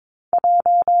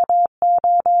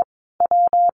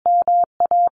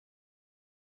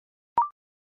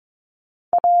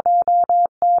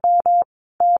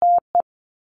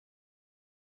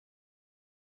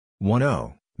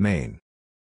 10, Maine.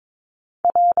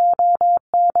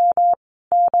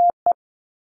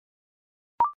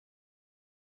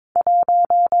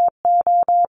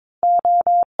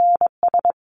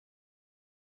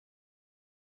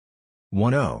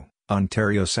 10,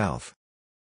 Ontario South.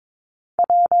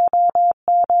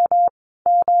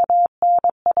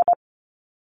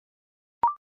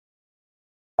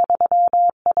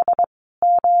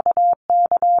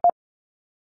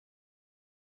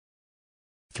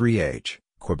 3H,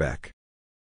 Quebec.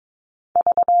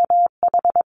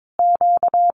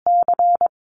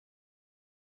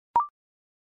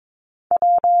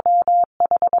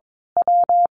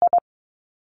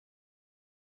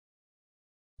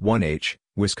 1H,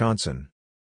 Wisconsin.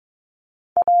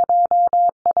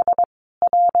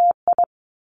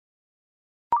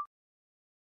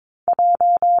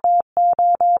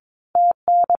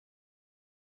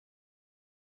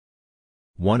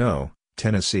 10,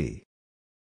 Tennessee.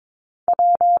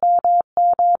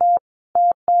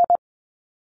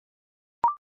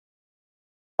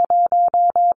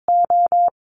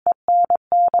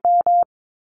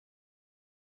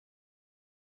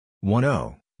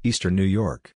 10, Eastern New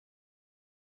York.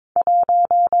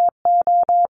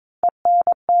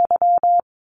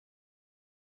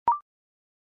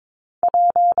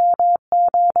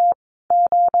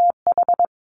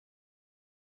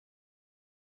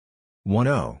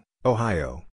 10,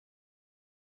 Ohio.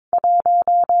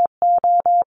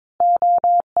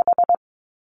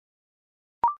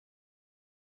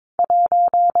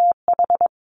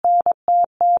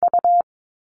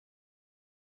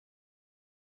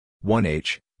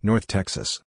 1H, North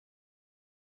Texas.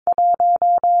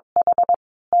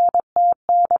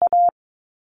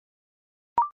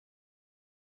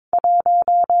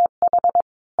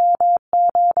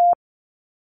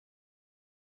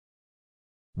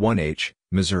 1H,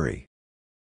 Missouri.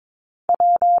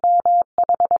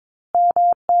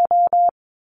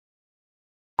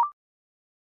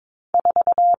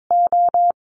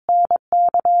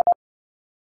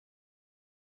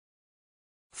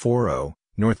 40,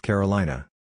 North Carolina.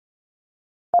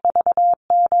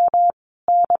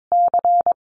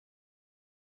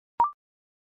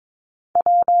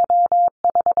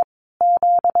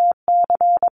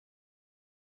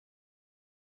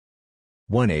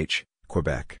 1H,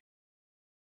 Quebec.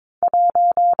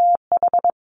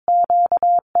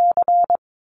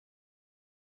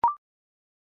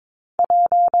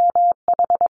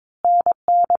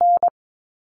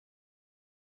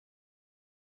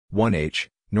 1H,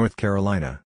 North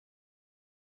Carolina.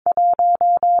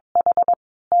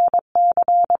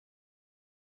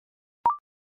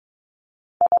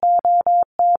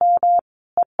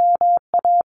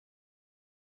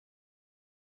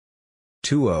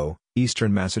 20,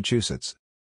 Eastern Massachusetts.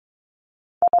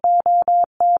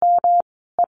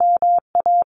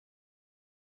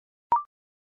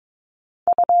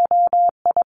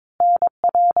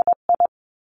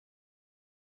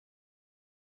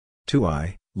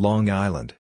 2I, Long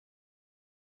Island.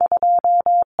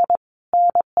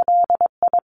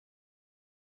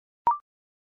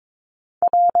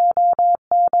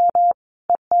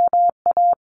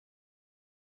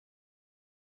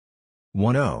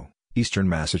 10, Eastern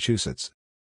Massachusetts.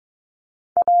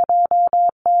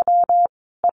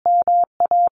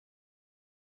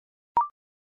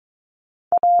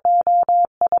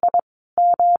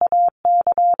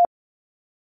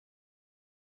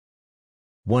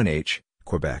 1H,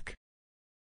 Quebec.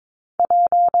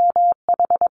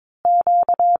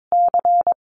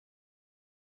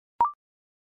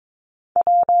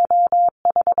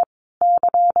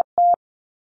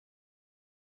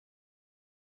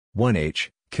 1H,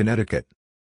 Connecticut.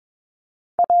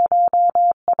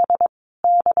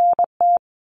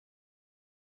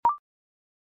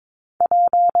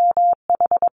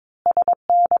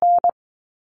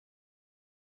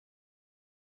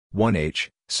 1H,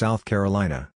 South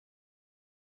Carolina.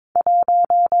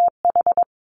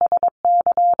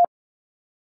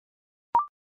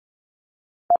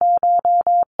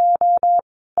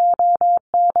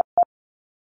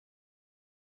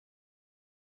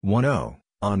 10,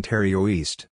 Ontario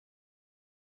East.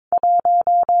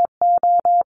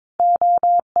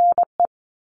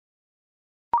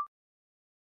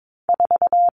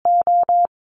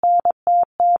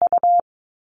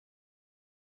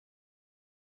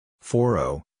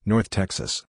 40, North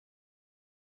Texas.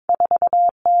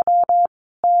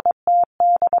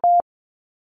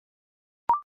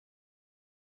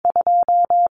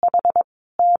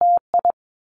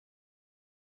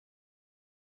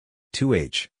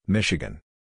 2H, Michigan.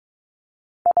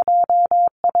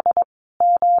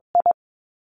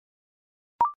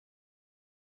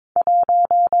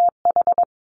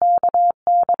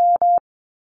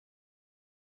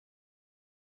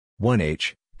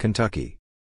 1H, Kentucky.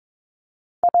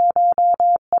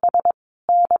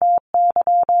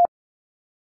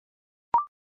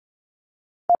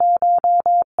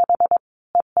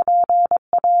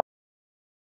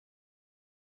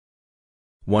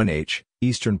 1H,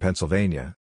 Eastern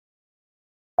Pennsylvania.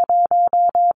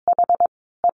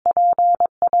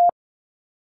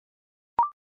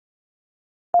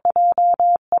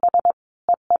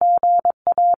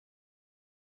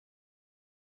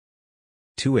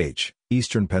 2H,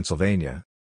 Eastern Pennsylvania.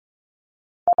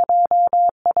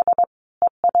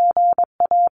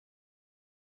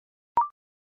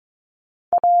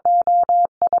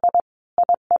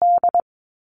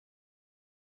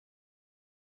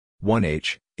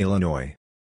 1H, Illinois.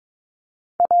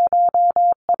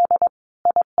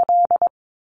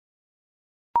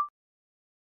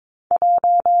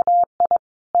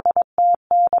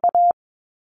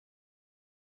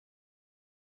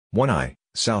 1I,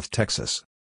 South Texas.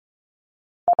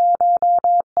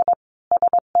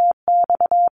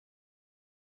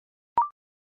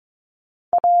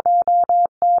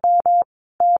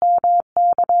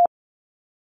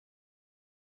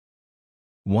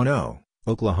 10,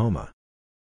 Oklahoma.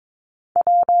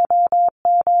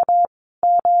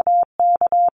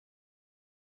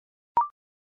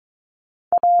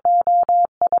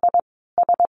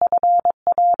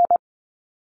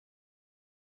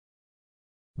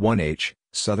 1H,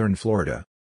 Southern Florida.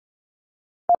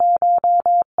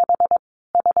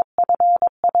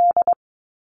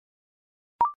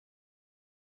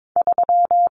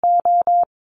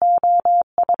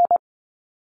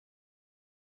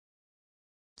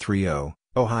 30,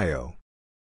 Ohio.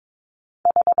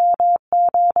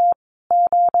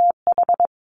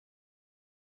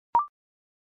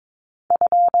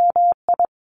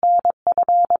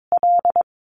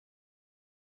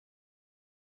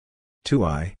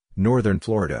 2I, Northern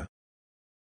Florida.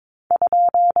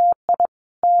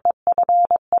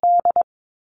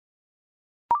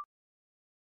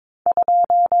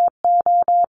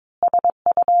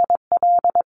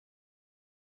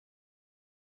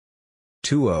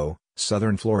 20,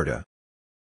 Southern Florida.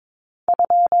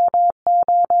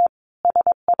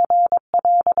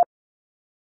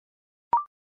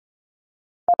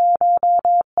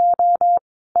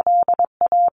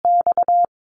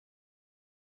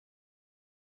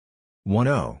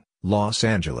 10, Los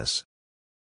Angeles.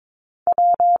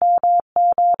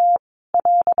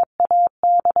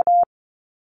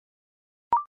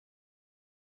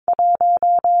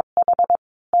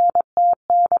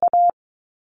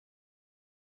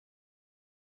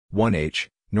 1H,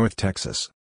 North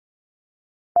Texas.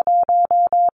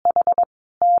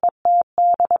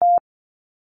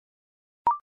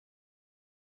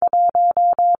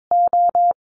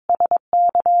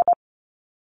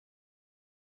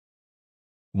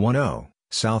 10,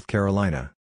 South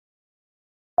Carolina.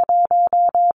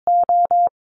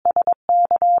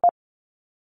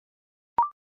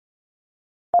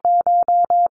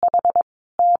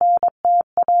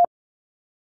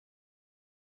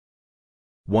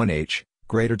 1H,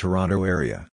 Greater Toronto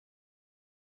Area.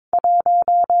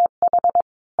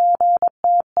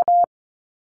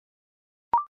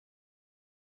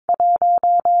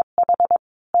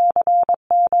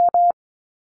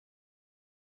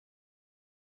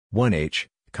 1H,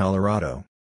 Colorado.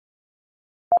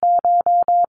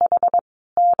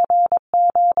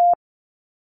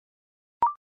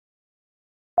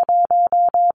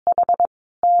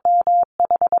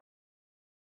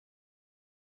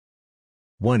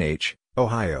 1H,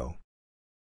 Ohio.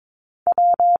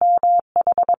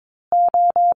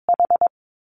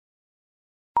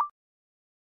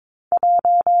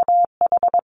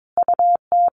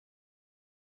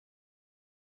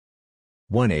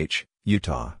 1H,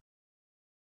 Utah.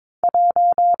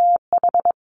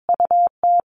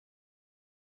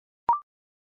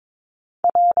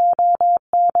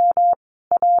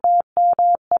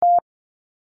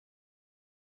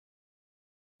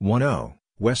 10,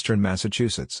 Western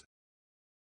Massachusetts.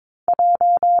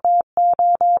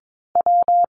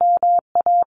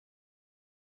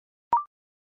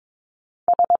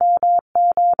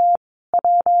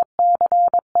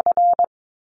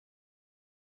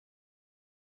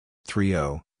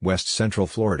 30, West Central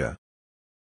Florida.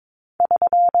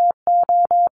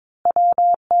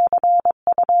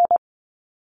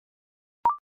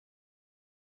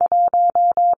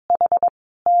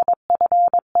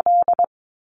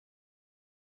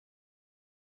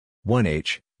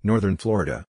 1H, Northern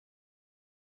Florida.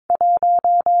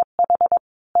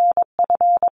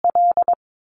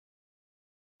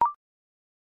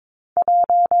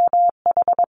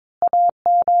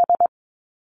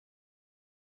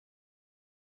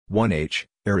 1H,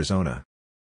 Arizona.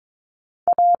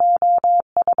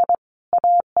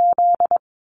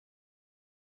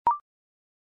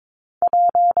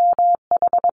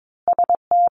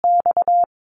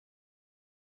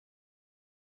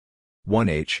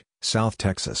 1H, South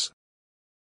Texas.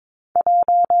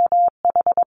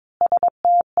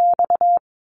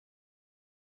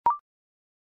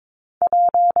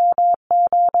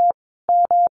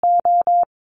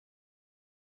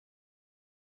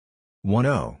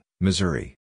 10,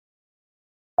 Missouri.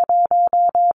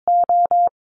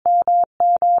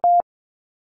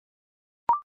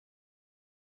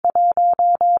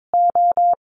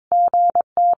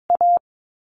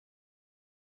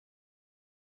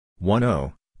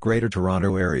 10, Greater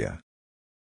Toronto Area.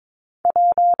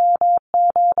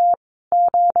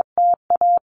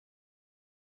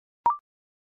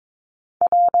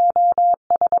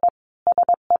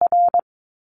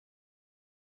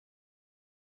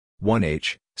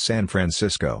 1H, San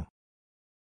Francisco.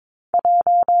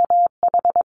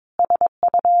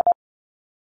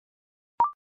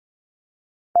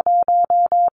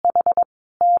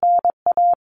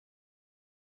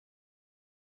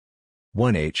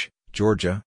 1H,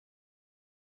 Georgia.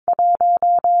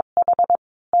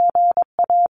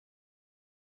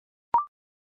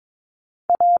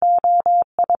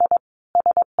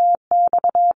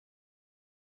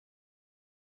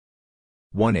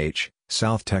 1H,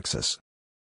 South Texas.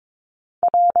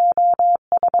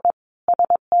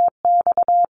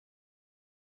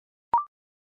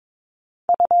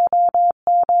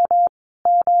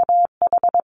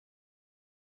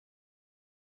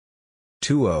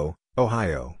 20,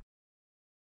 Ohio.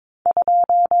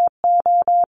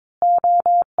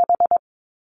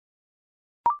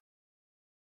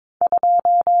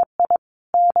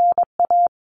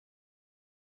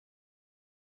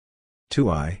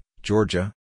 2I,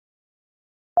 Georgia.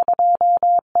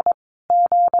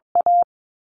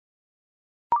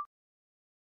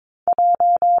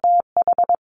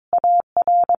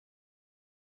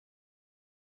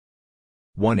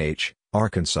 1H,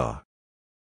 Arkansas.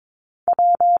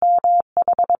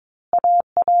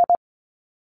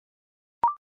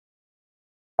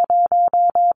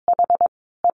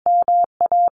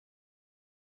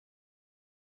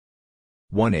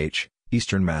 1H,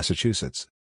 Eastern Massachusetts.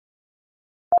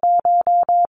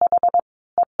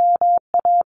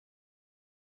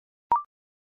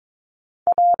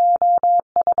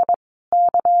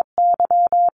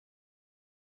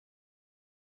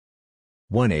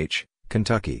 1H,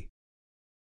 Kentucky.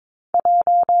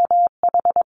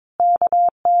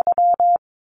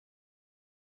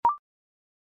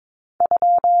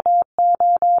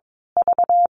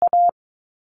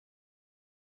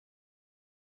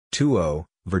 2O,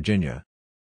 Virginia.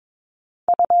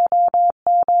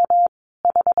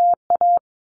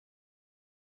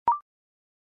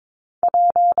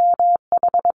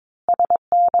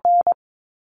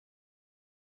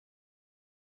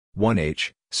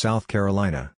 1H, South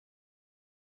Carolina.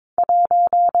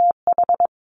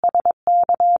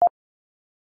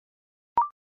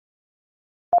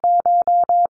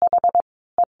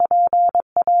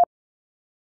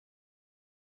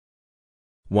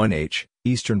 1H,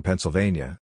 Eastern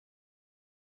Pennsylvania.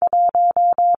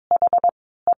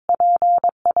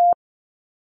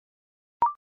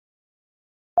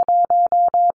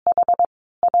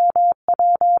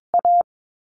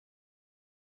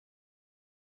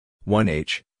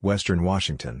 1H, Western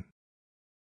Washington.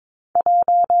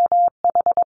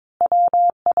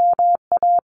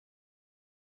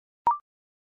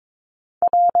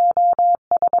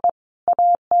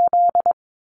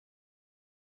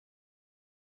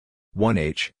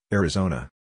 1H, Arizona.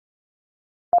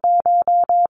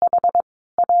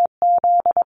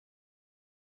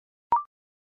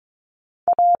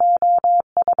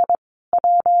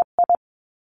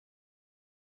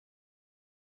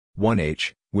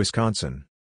 1H, Wisconsin.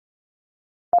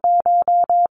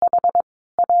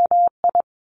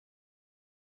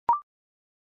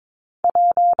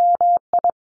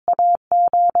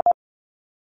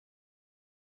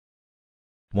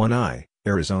 1I,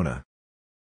 Arizona.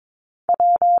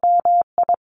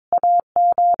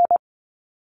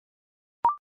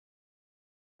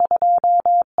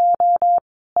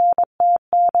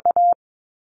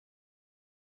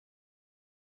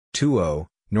 2O,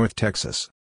 North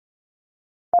Texas.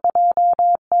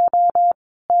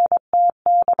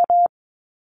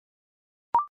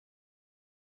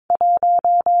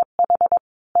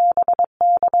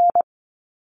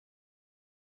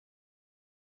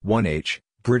 1H,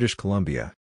 British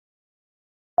Columbia.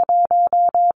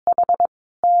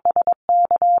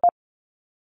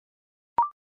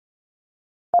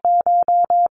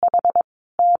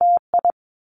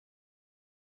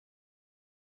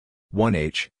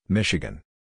 1H, Michigan.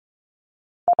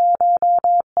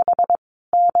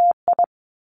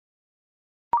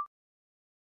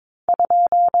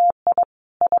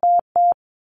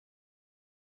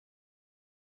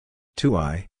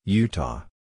 2I, Utah.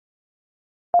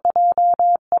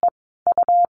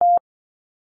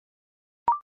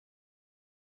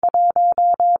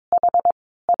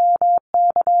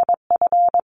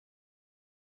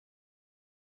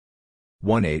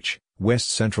 1H,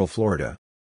 West Central Florida.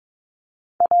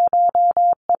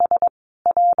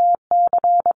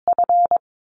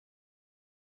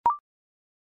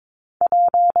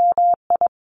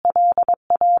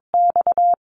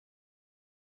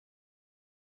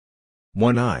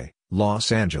 1I,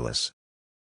 Los Angeles.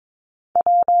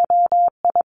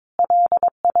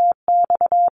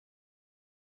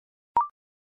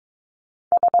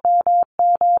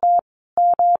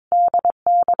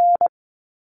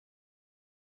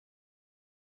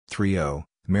 3O,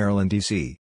 Maryland,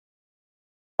 D.C.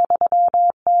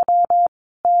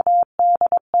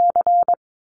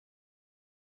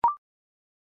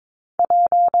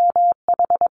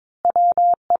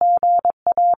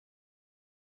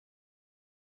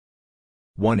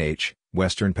 1H,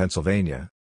 Western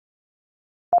Pennsylvania.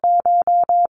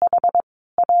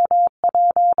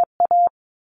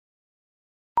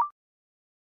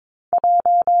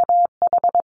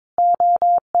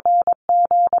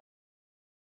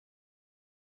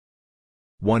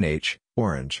 1H,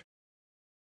 Orange.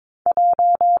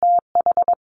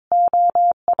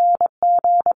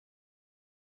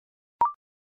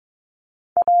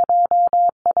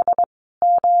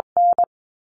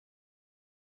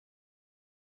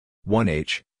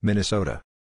 1H, Minnesota.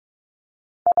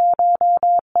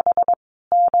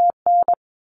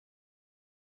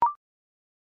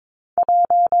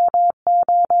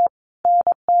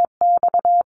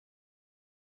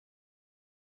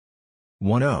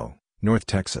 10, North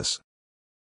Texas.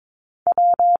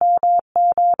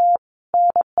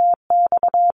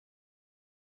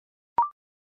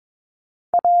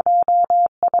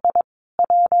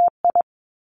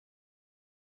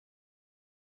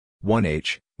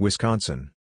 1H,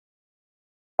 Wisconsin.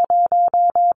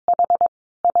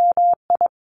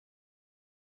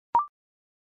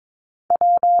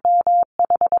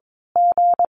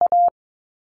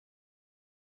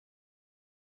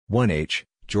 1H,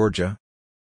 Georgia.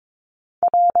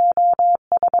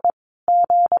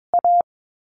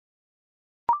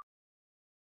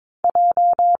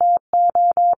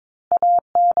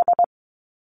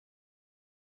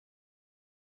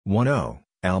 10,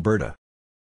 Alberta.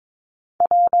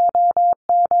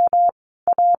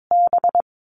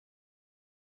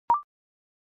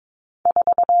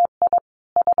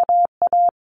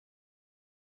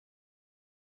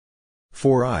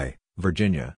 4I,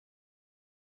 Virginia.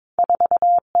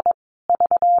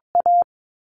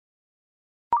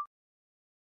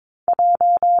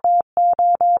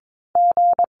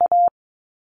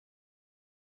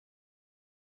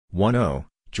 10,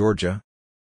 Georgia.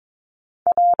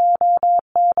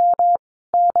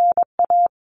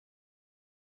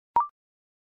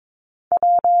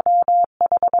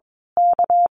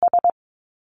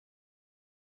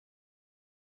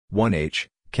 1H,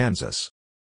 Kansas.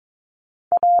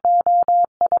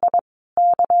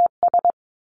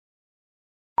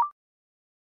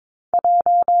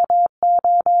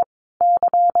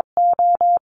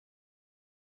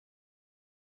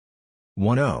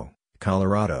 10,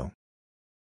 Colorado.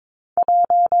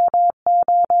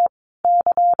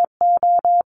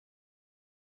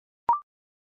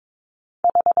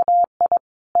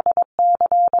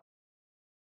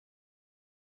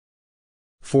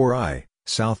 4I,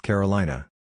 South Carolina.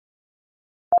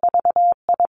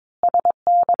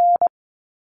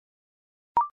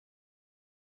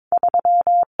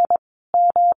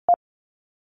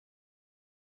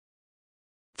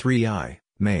 3I,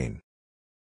 Maine.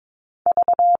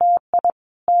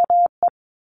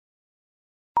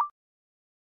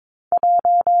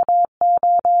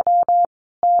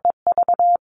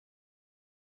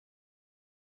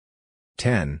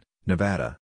 10,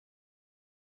 Nevada.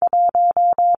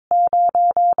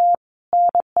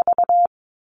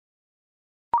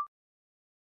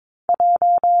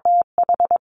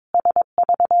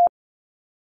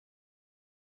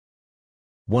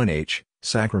 1H,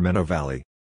 Sacramento Valley.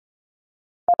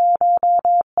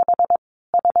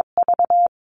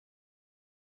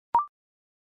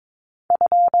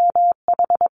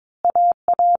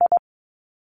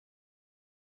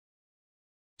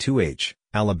 2H,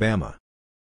 Alabama.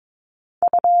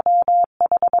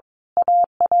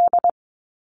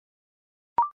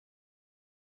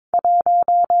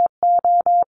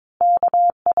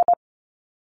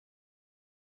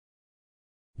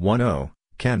 10,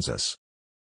 Kansas.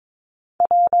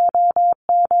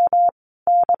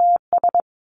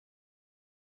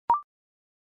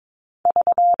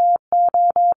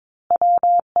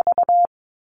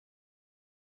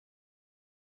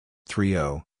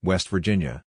 30, West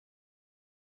Virginia.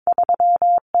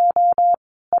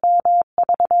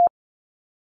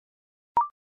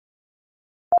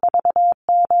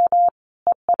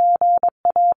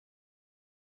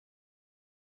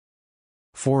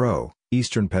 40,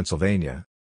 Eastern Pennsylvania.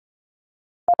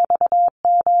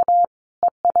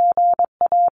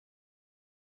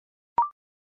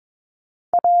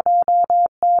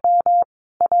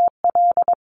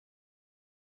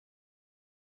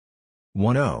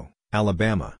 10,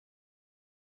 Alabama.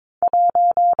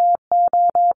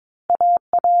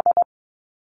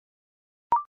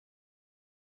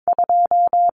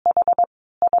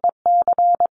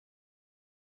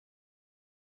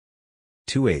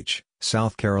 2H,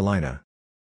 South Carolina.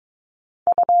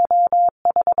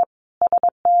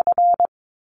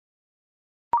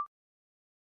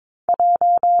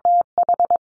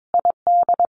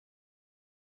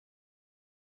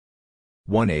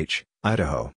 1H,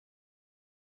 Idaho.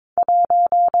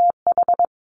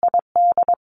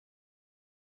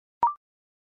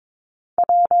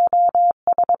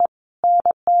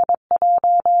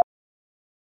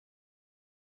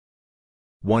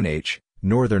 1H,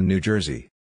 Northern New Jersey.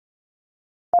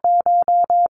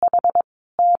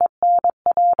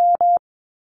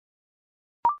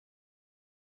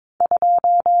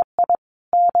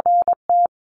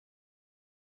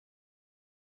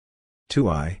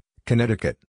 2I,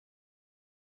 Connecticut.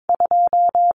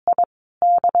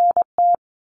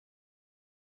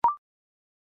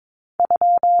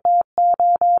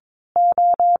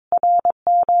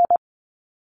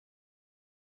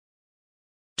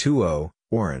 20,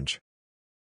 Orange.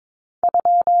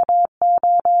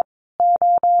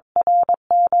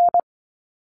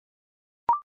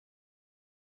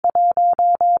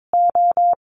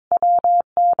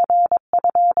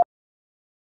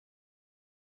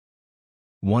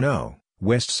 10,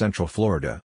 West Central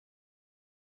Florida.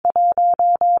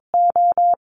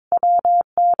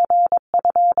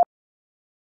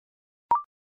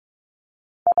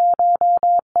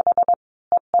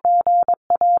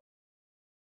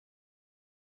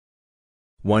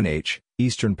 1H,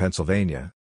 Eastern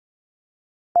Pennsylvania.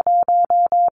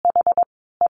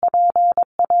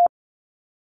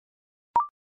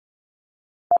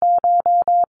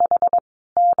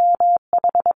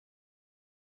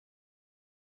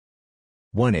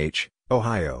 1H,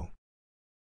 Ohio.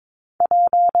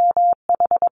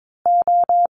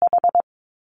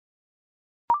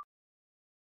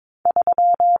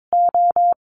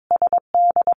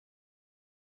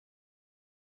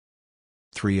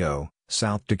 30,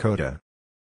 South Dakota.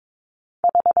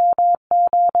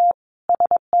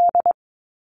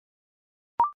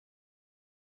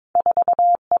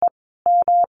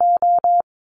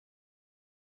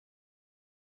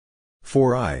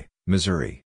 4I,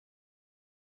 Missouri.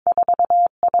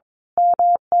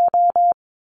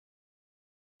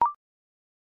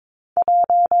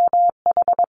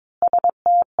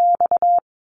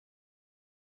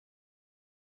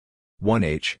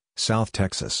 1H, South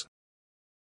Texas.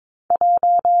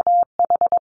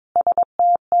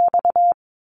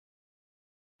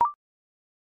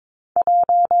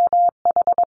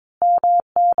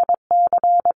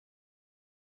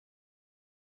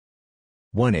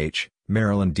 1H,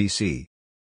 Maryland, D.C.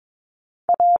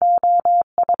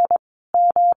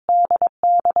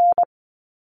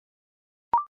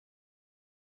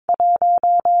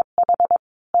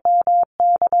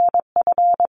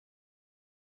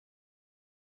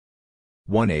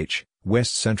 1H,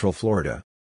 West Central Florida.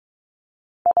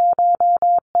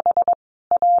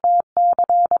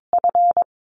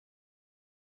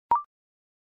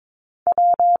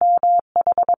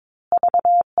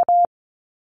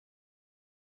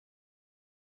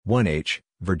 1H,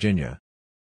 Virginia.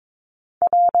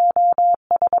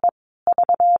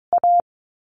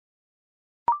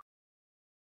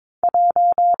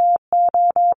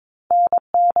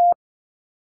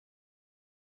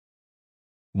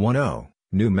 10,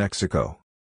 New Mexico.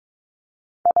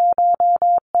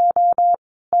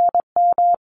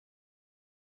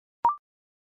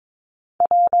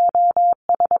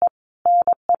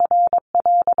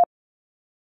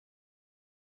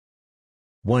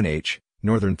 1H,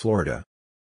 Northern Florida.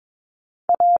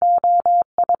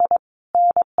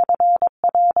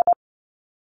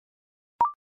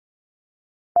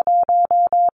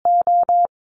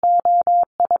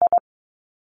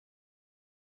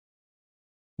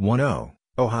 10,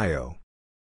 Ohio.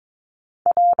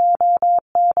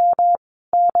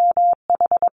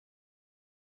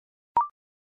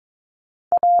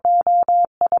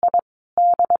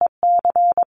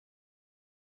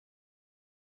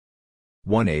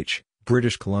 1H,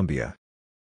 British Columbia.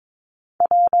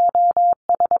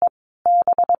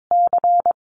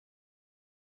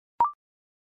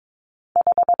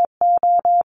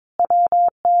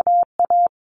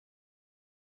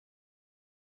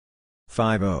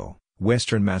 50,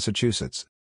 Western Massachusetts.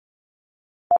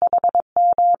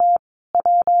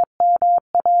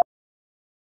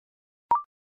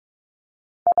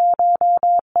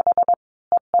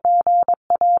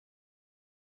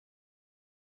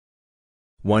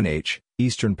 1H,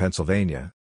 Eastern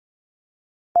Pennsylvania.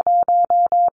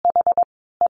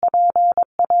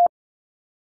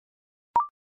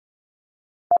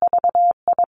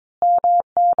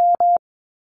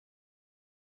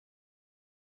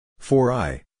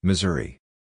 4I, Missouri.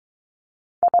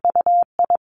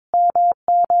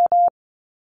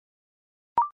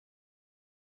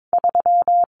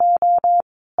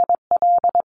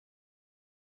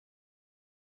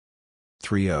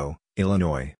 30,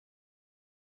 Illinois.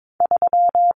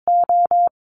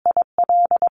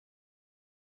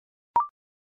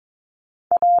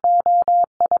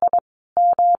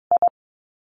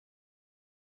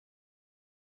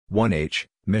 1H,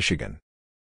 Michigan.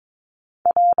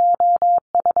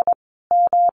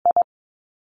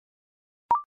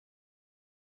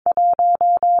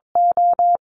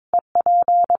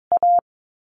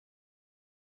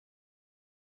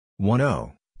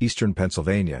 10, Eastern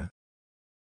Pennsylvania.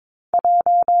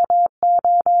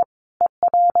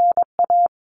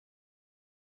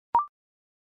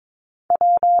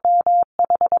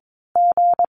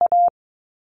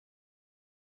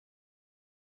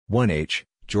 1H,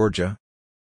 Georgia.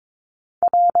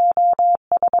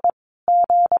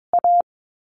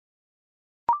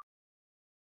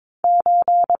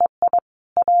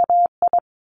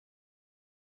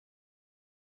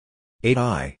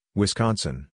 8I,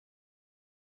 Wisconsin.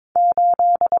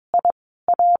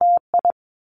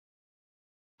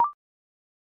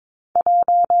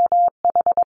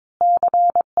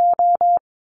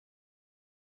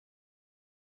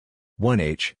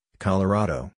 1H,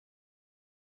 Colorado.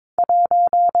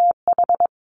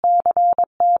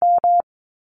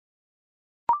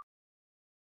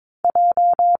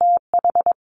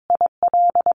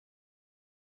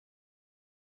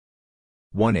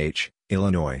 1H,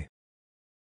 Illinois.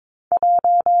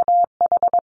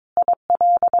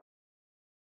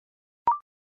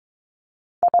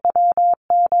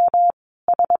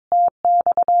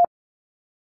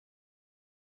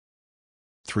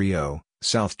 30,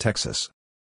 South Texas.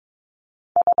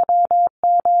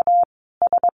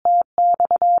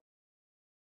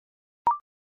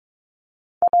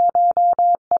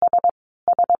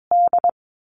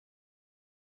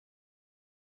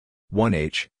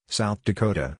 1H, South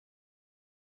Dakota.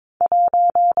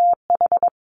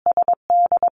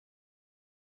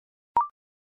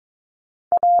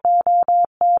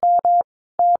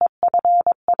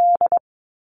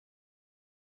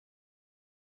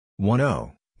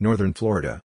 10, Northern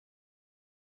Florida.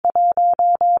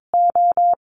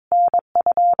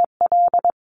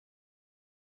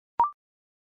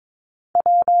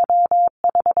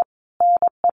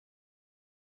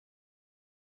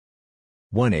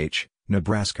 1H,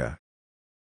 Nebraska.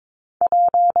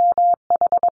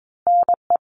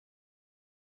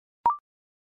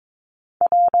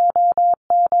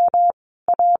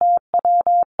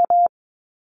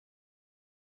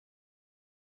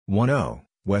 10,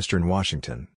 Western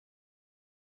Washington.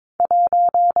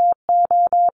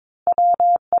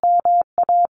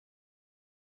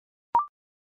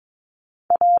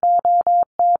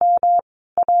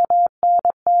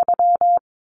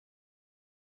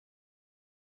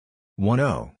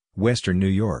 10, Western New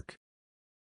York.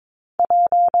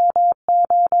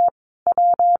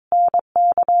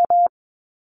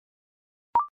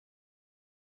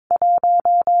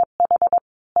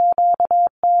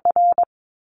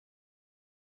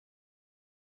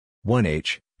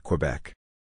 1H, Quebec.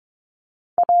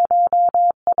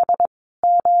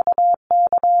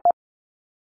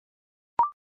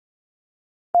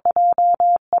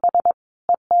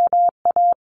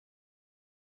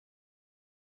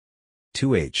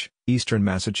 2H, Eastern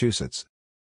Massachusetts.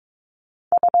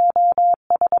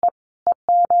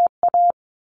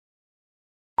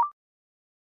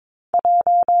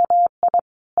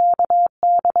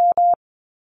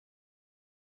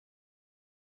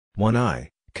 1I,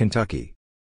 Kentucky.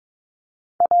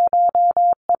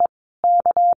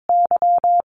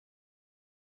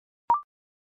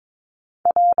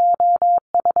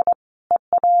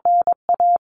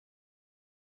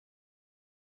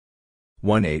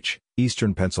 1H,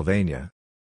 Eastern Pennsylvania.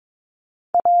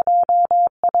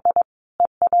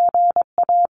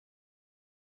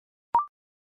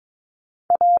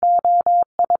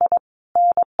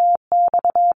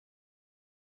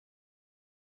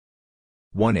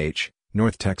 1H,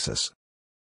 North Texas.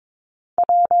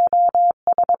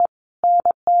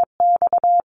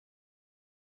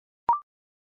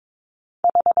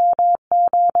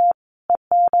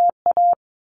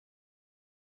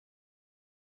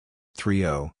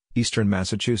 30, Eastern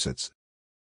Massachusetts.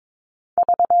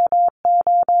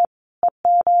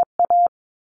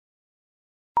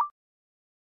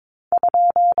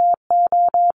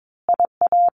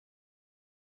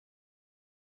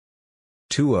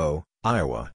 20,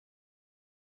 Iowa.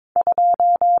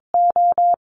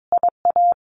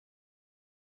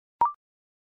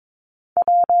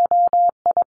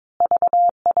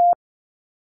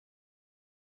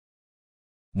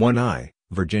 1I,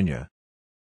 Virginia.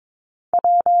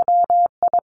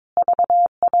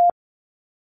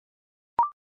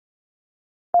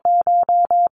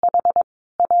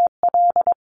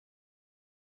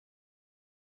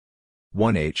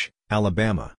 1H,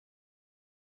 Alabama.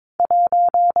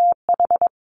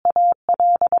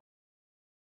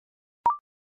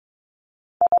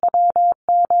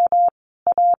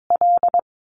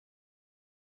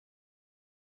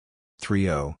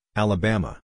 30,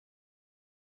 Alabama.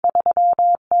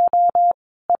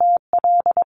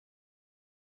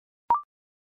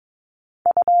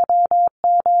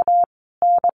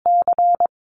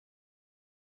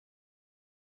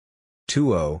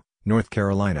 20, North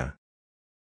Carolina.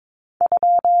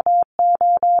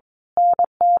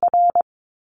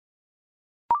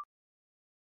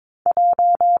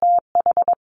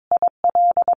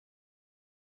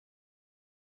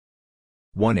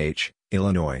 1H,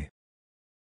 Illinois.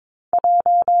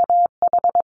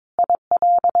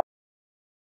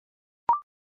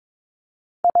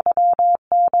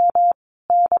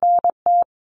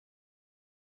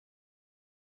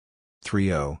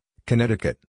 30,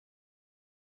 Connecticut.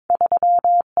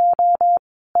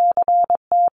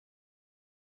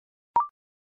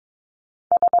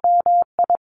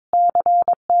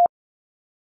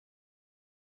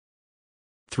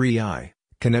 3I,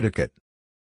 Connecticut.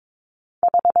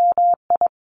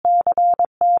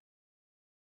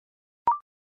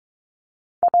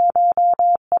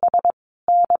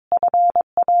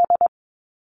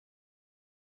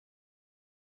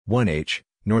 1H,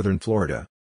 Northern Florida.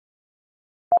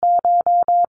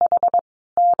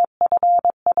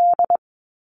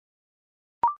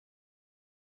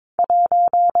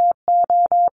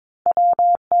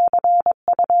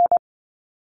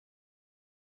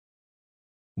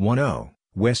 10,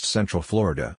 West Central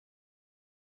Florida.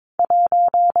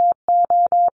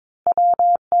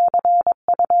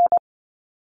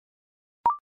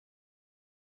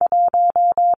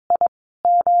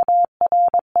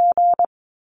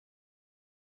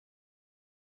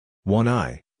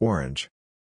 1I, Orange.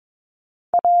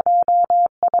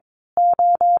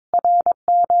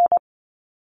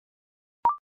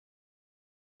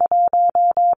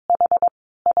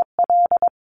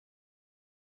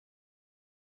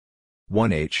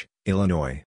 1H,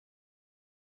 Illinois.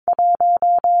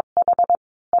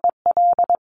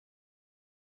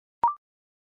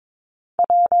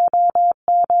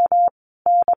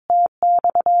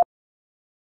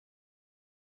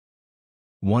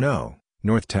 10,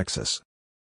 North Texas.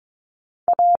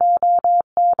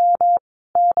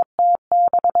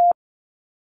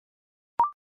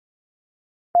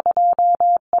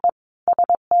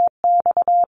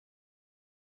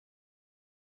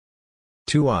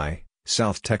 2I,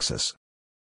 South Texas.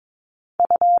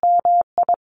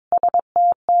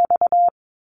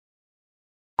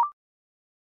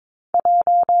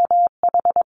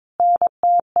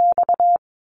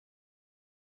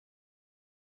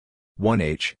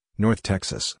 1H, North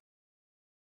Texas.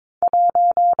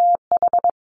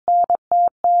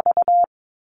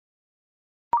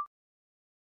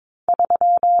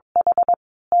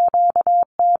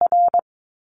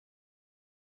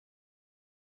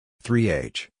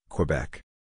 3H, Quebec.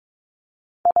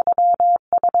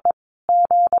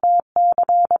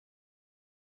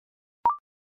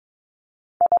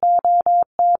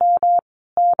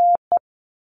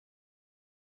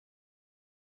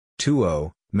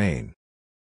 2O, Maine.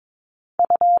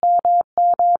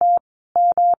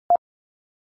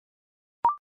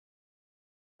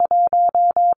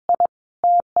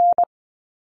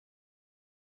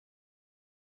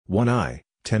 1I,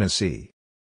 Tennessee.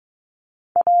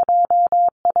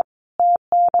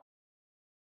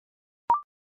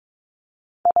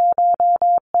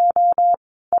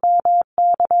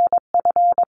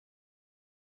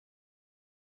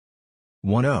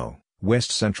 10,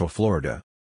 West Central Florida.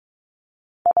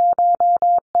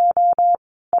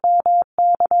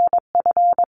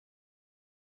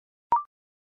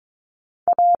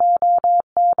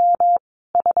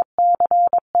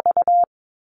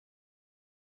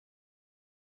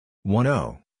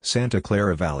 10, Santa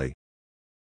Clara Valley.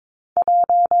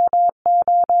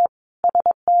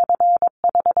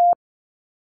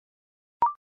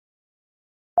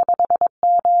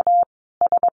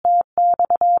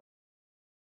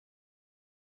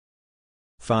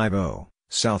 50,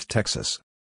 South Texas.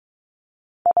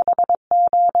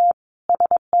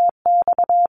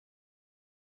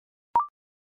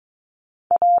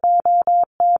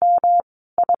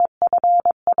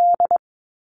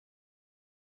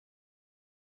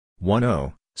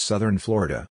 10, Southern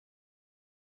Florida.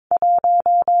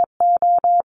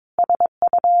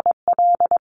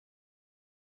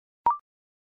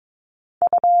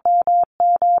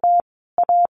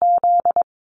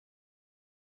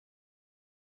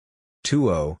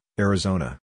 20,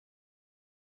 Arizona.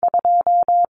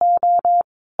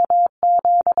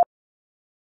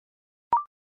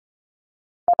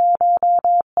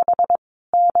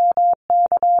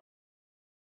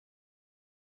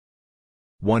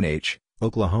 1H,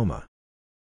 Oklahoma.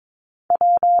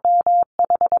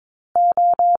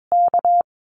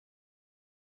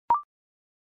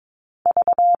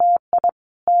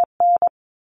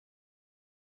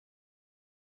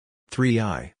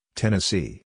 3I,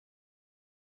 Tennessee.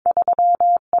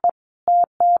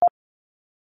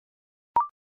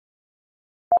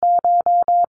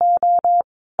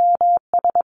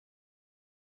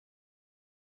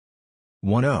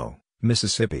 10,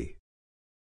 Mississippi.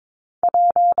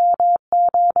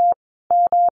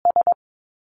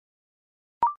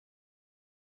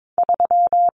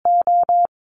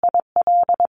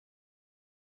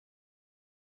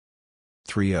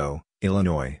 30,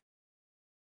 Illinois.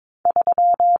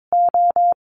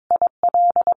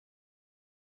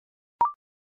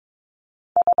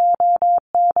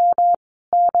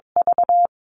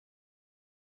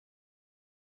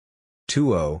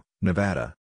 20,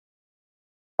 Nevada.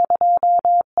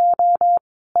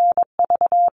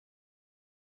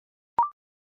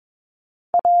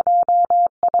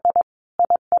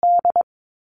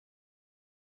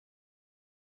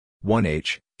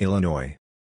 1H, Illinois.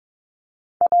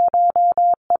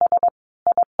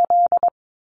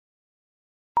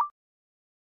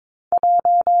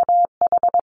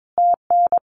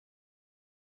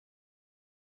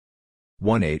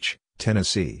 1H,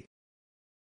 Tennessee.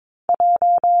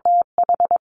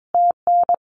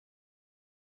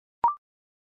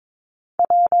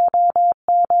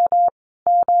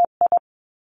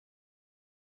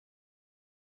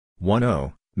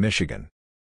 10, Michigan.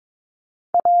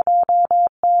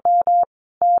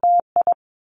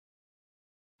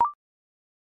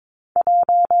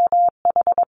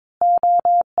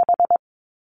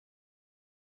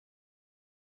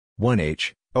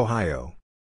 1H, Ohio.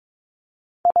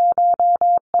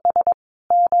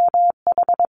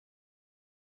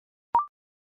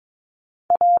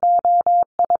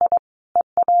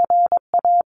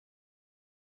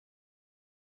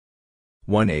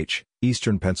 1H,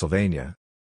 Eastern Pennsylvania.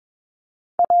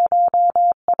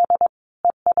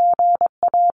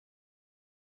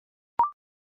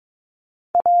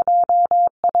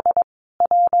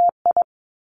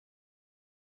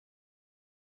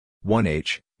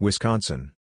 1H,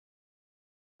 Wisconsin.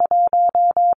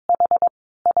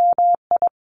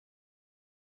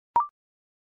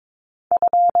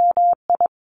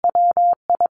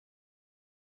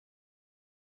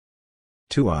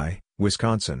 2I,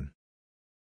 Wisconsin.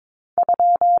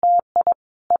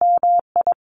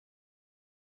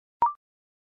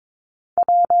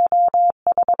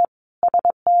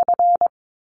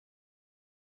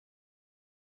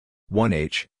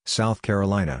 1H, South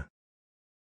Carolina.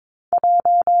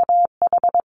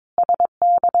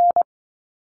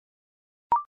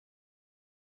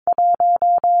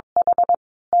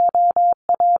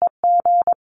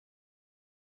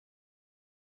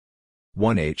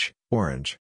 1H,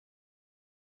 Orange.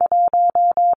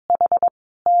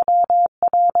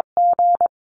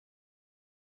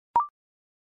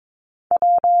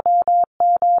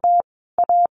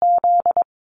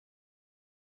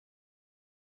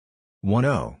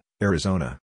 10,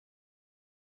 Arizona.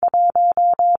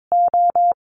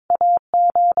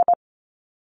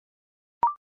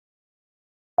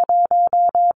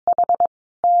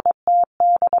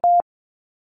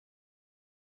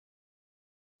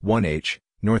 1H,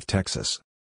 North Texas.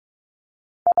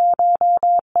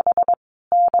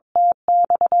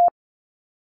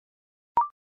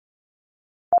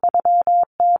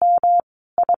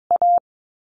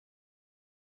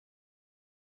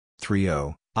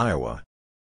 30, Iowa.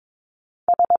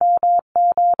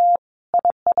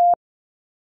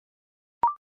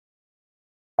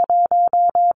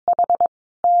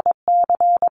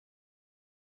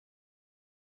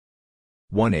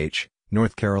 1H,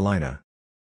 North Carolina.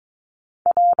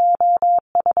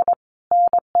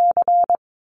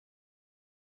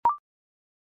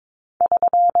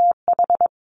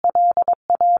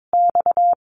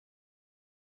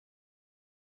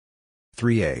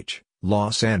 3H,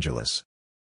 Los Angeles.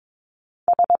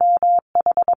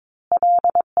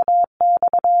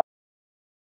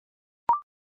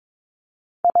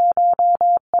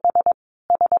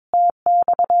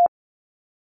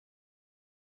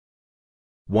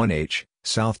 1H,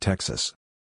 South Texas.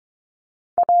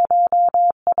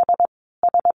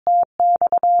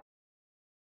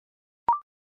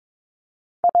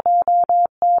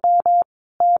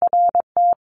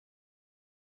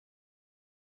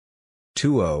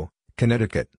 20,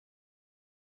 Connecticut.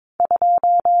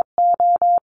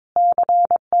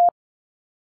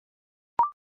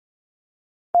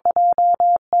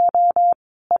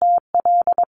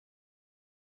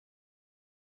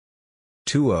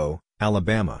 20,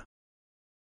 Alabama.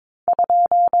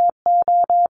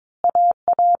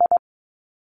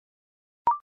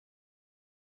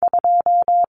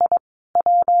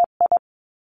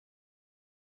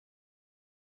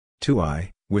 2I,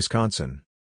 Wisconsin.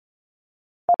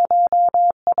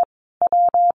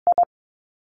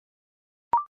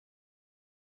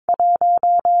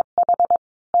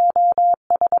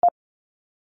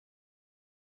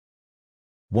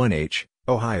 1H,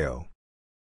 Ohio.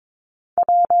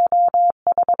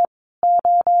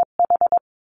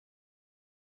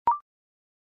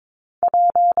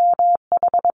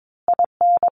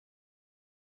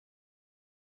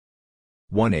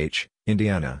 1H,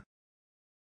 Indiana.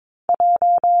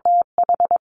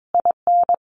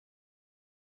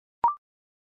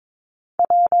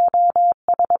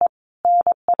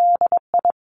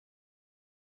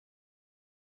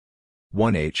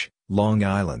 1H, Long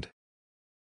Island.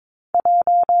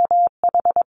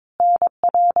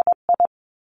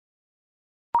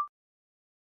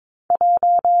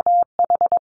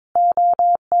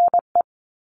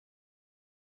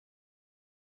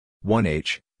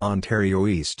 1H, Ontario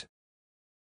East.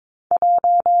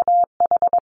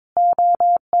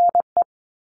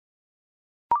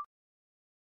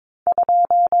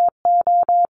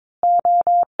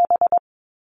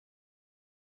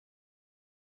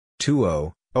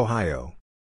 20, Ohio.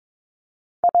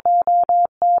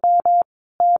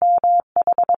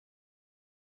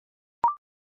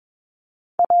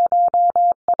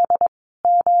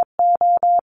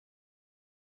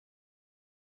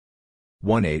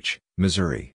 1H,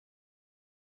 Missouri.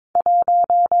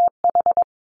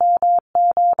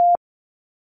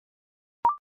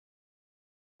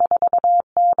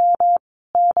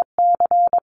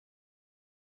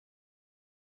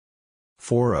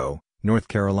 40, North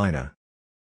Carolina.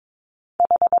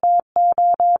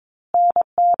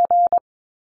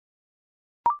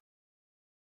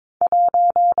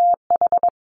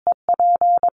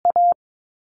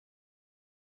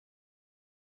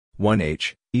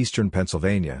 1H, Eastern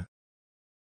Pennsylvania.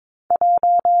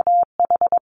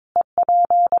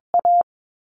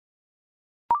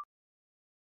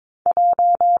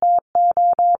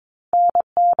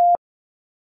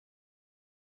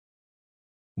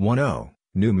 10,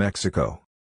 New Mexico.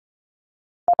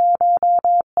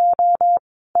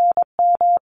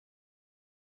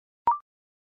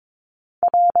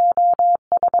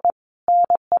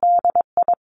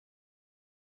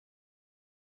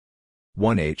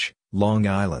 1H, Long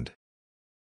Island.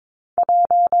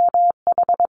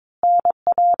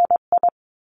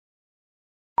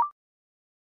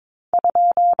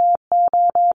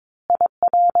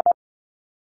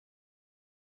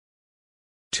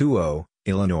 20,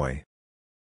 Illinois.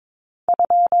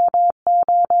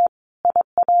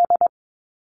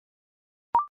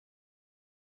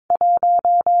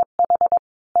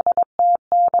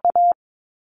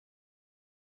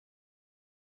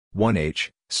 1H,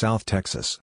 South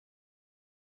Texas.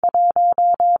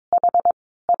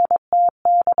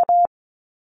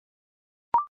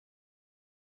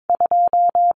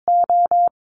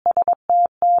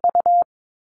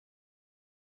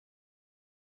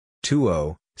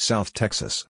 20, South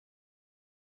Texas.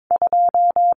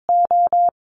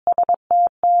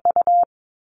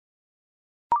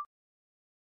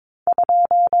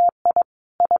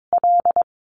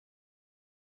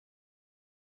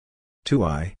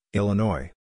 2I,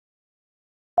 Illinois.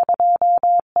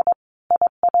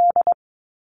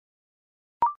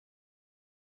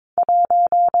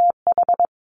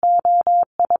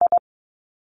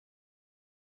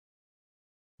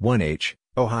 1H,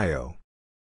 Ohio.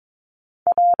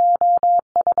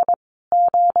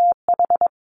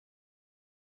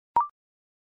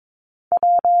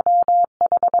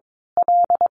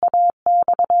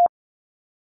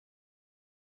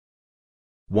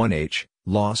 1H,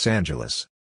 Los Angeles.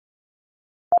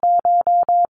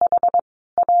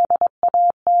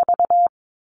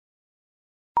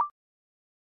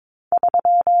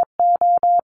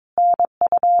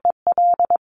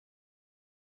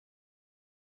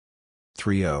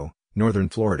 30, Northern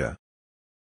Florida.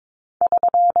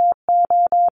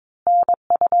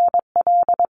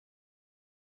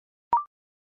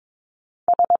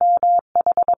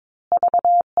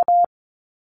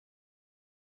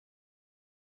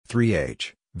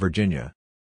 3H, Virginia.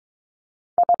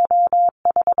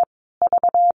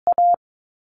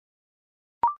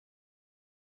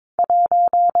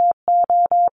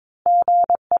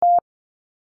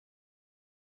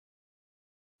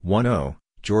 10,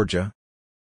 Georgia.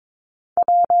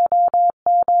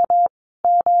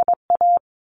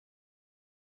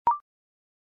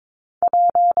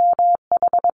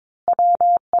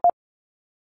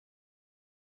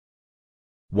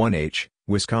 1H,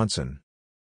 Wisconsin.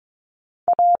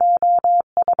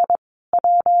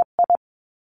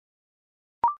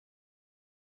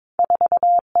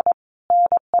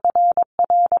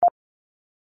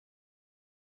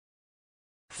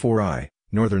 4I,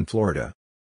 Northern Florida.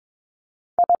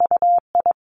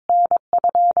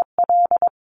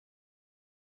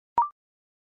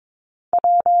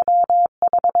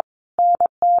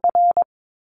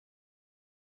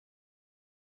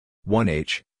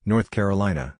 1H, North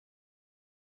Carolina.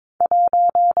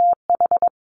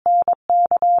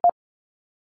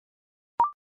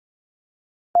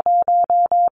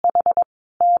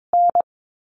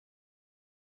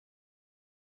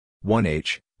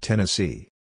 1H,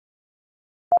 Tennessee.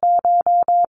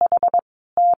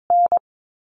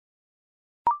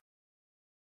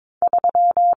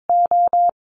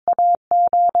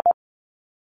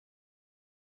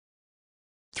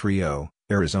 30,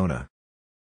 Arizona.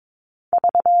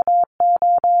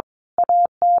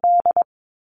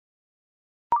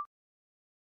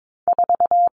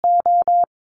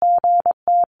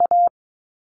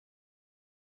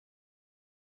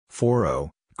 40,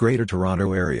 Greater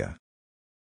Toronto Area.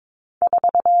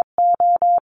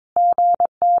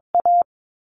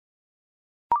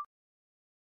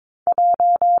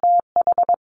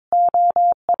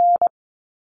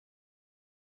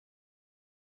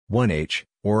 1H,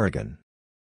 Oregon.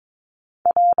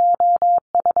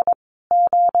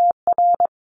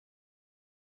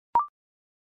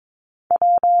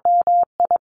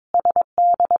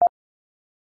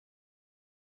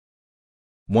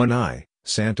 1I,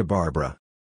 Santa Barbara.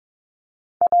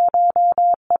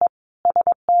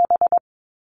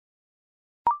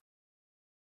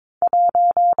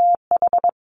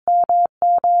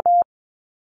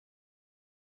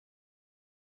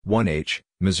 1H,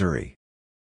 Missouri.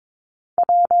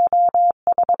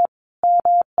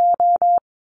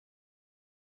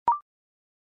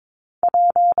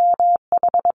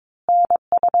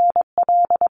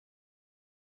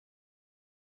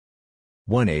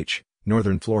 1H,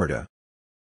 Northern Florida.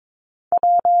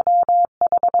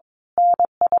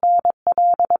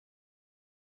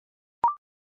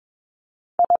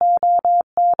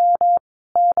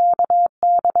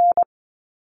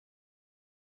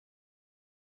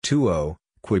 20,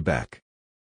 Quebec.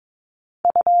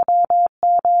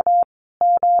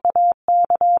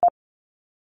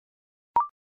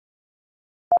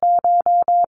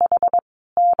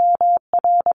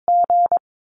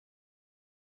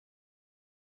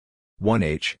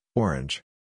 1H, Orange.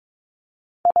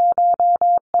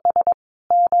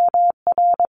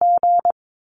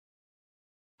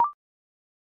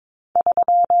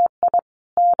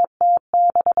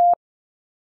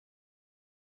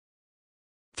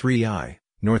 3I,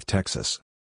 North Texas.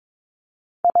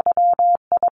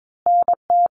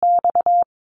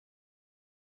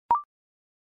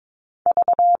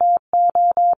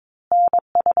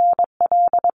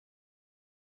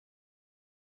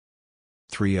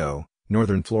 30,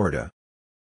 Northern Florida.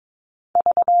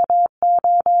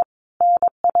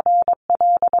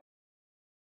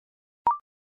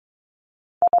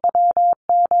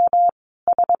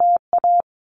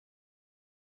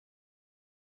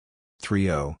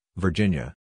 30,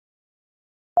 Virginia.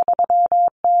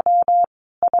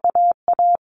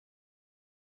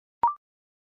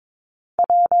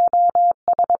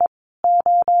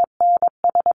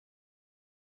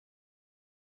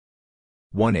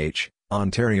 1H,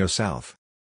 Ontario South.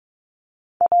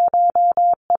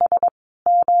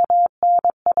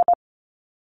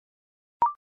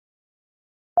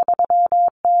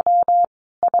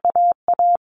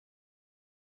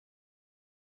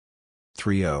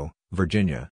 30,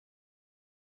 Virginia.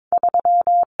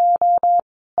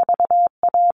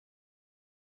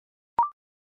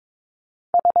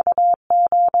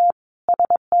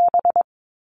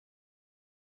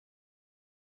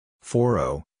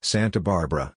 40, Santa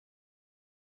Barbara.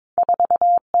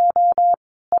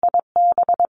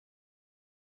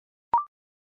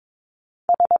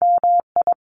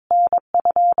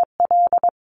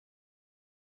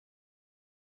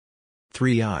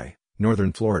 3I,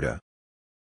 Northern Florida.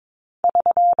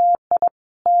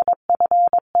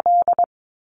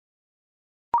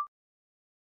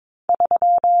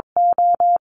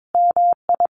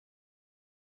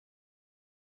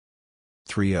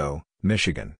 30,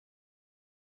 Michigan.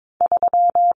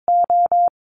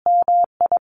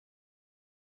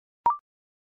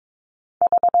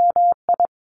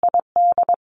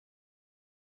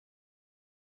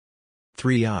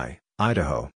 3I,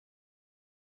 Idaho.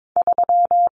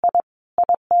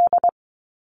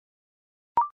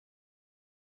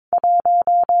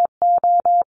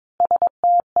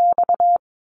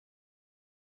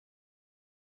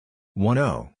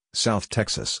 10, South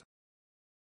Texas.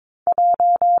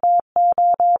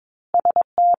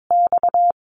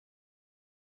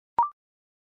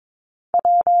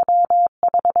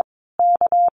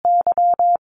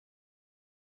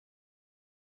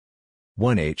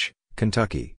 1H,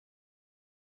 Kentucky.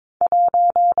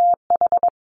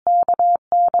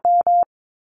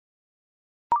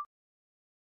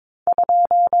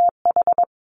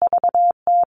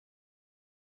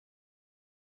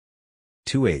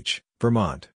 2H,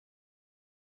 Vermont.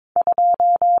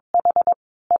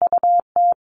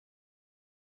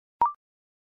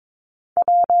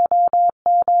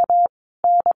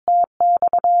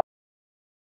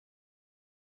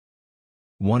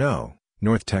 10,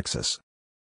 North Texas.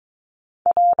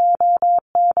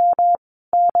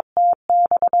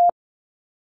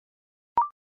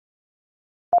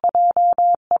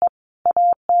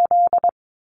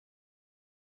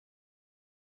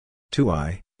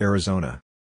 2I, Arizona.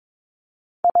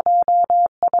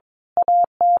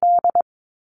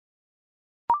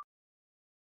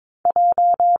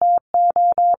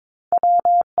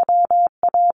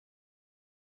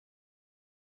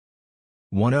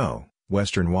 10,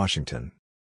 Western Washington.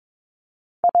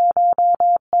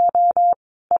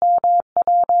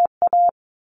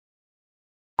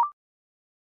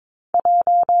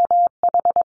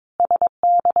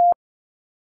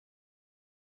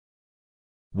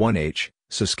 1H,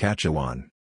 Saskatchewan.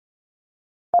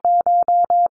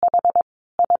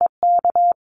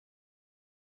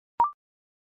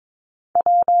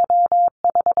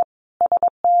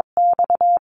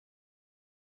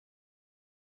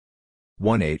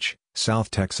 1H,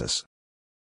 South Texas.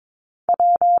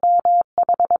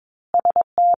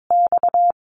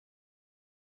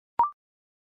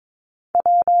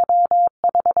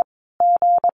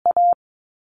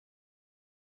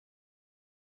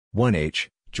 1H,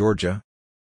 Georgia.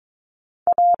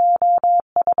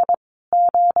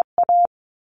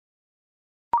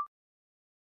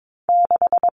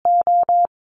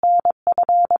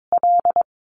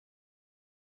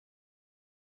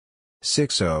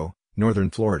 60, Northern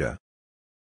Florida.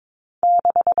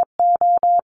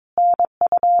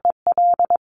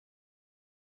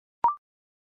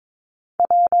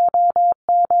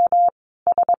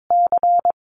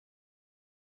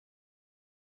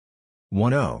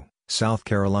 10, South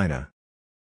Carolina.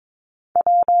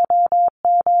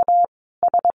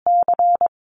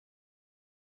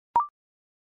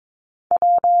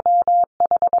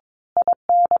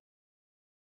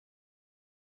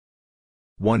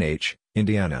 1H,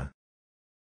 Indiana.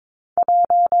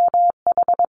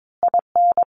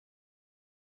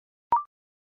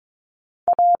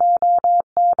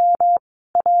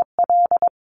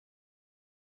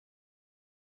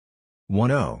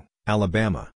 10,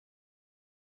 Alabama.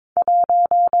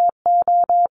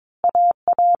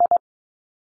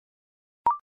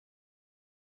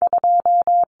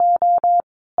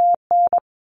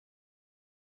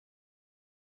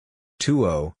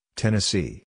 20,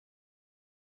 Tennessee.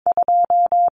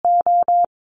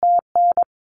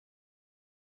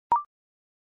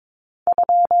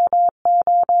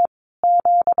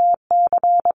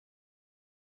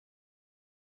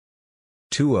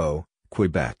 20,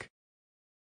 Quebec.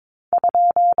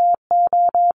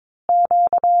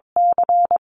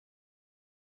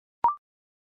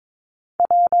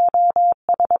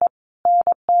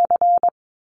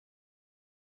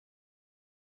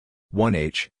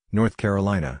 1H, North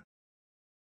Carolina.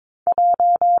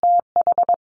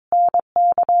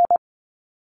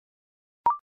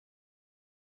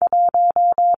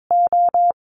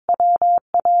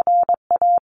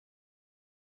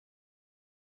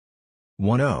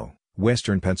 10,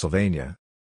 Western Pennsylvania.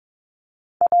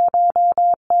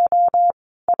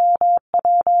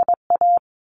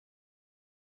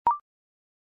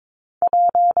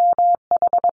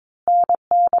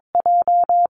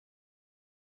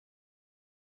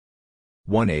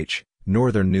 1H,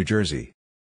 Northern New Jersey.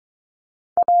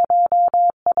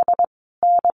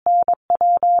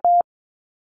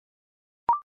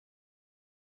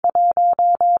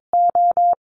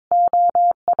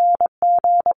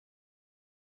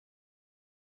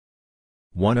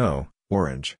 10,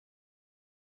 Orange.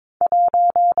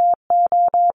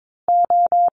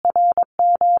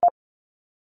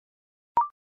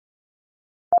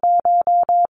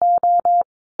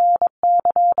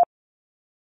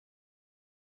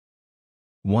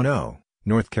 10,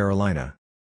 North Carolina.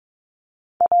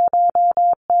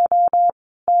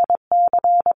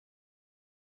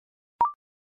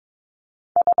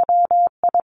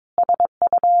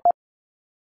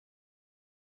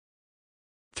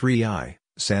 3I,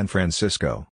 San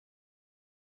Francisco.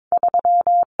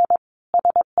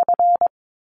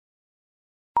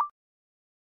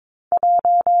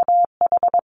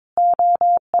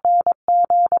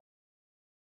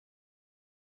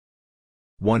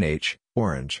 1H,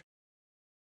 Orange.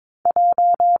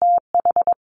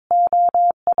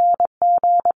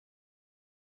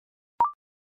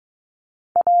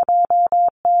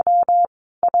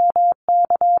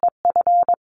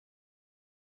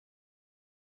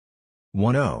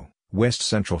 10, West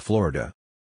Central Florida.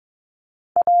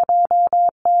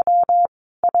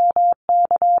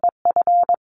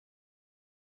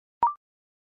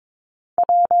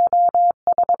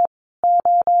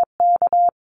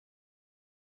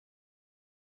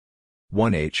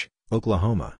 1H,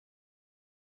 Oklahoma.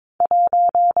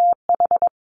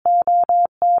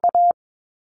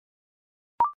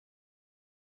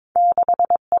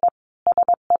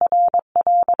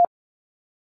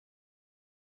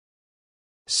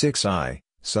 6I,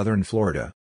 Southern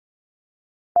Florida.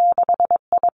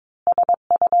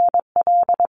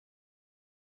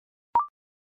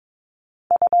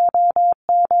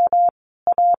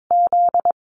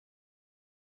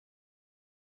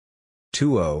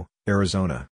 20,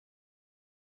 Arizona.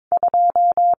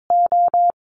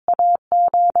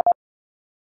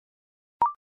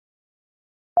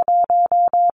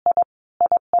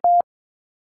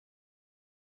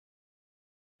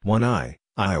 1I,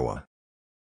 Iowa.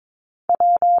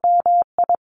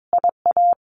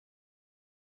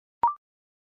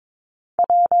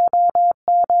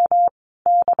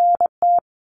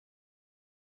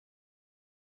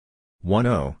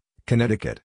 10,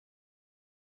 Connecticut.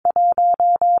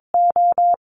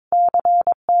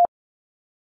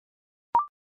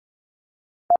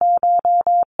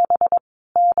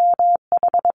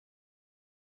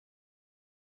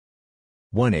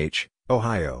 1H,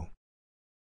 Ohio.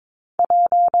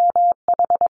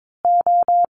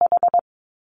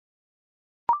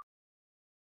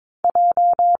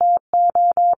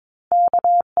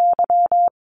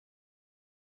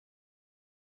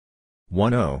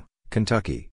 10,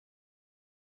 Kentucky.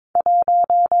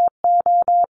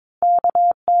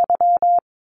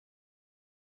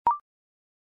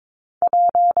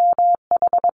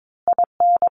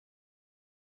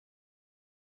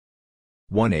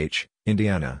 1H,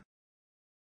 Indiana.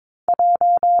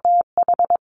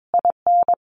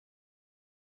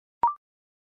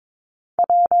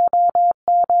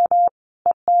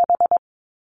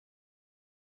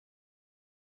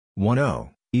 10,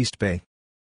 East Bay.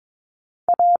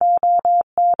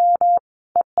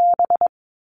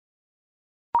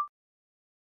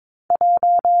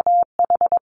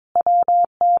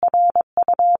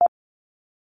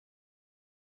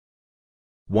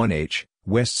 1H,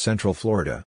 West Central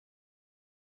Florida.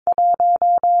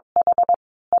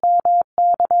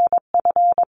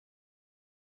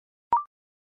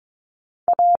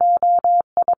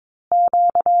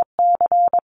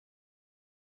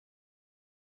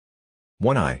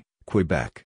 1I,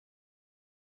 Quebec.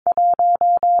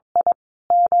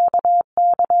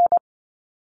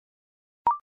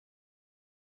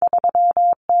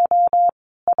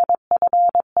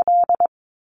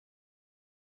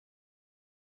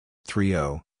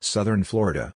 30, Southern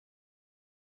Florida.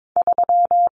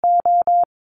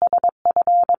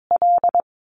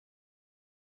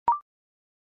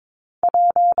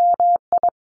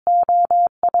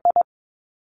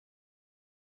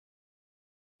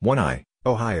 1I,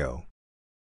 Ohio.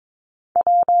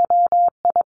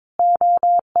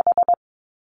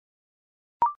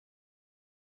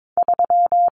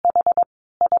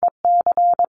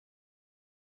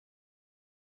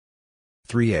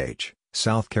 3H,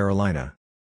 South Carolina.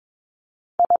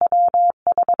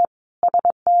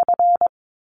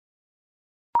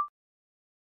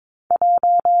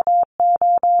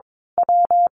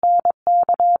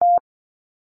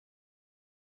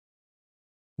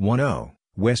 10,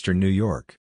 Western New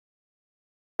York.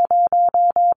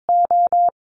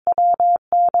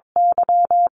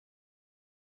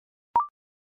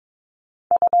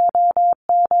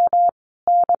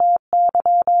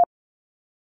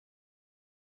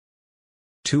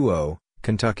 20,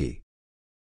 Kentucky.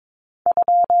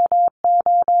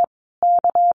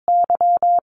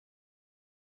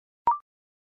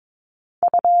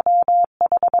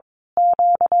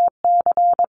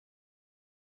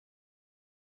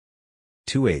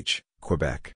 2H,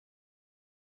 Quebec.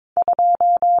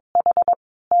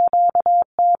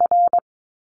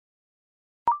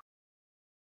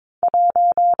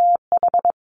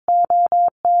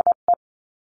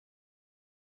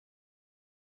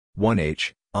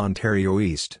 1H, Ontario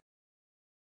East.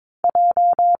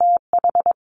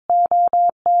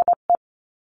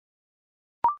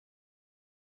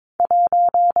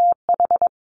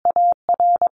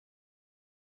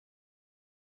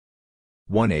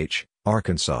 1H,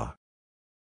 Arkansas.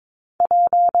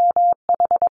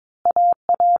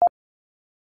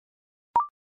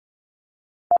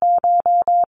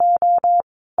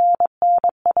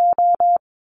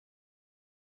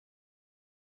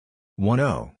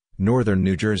 10, Northern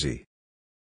New Jersey.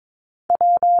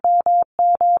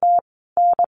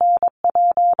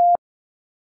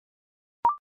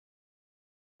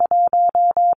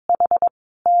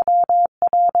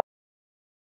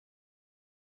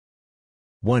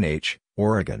 1H,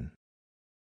 Oregon.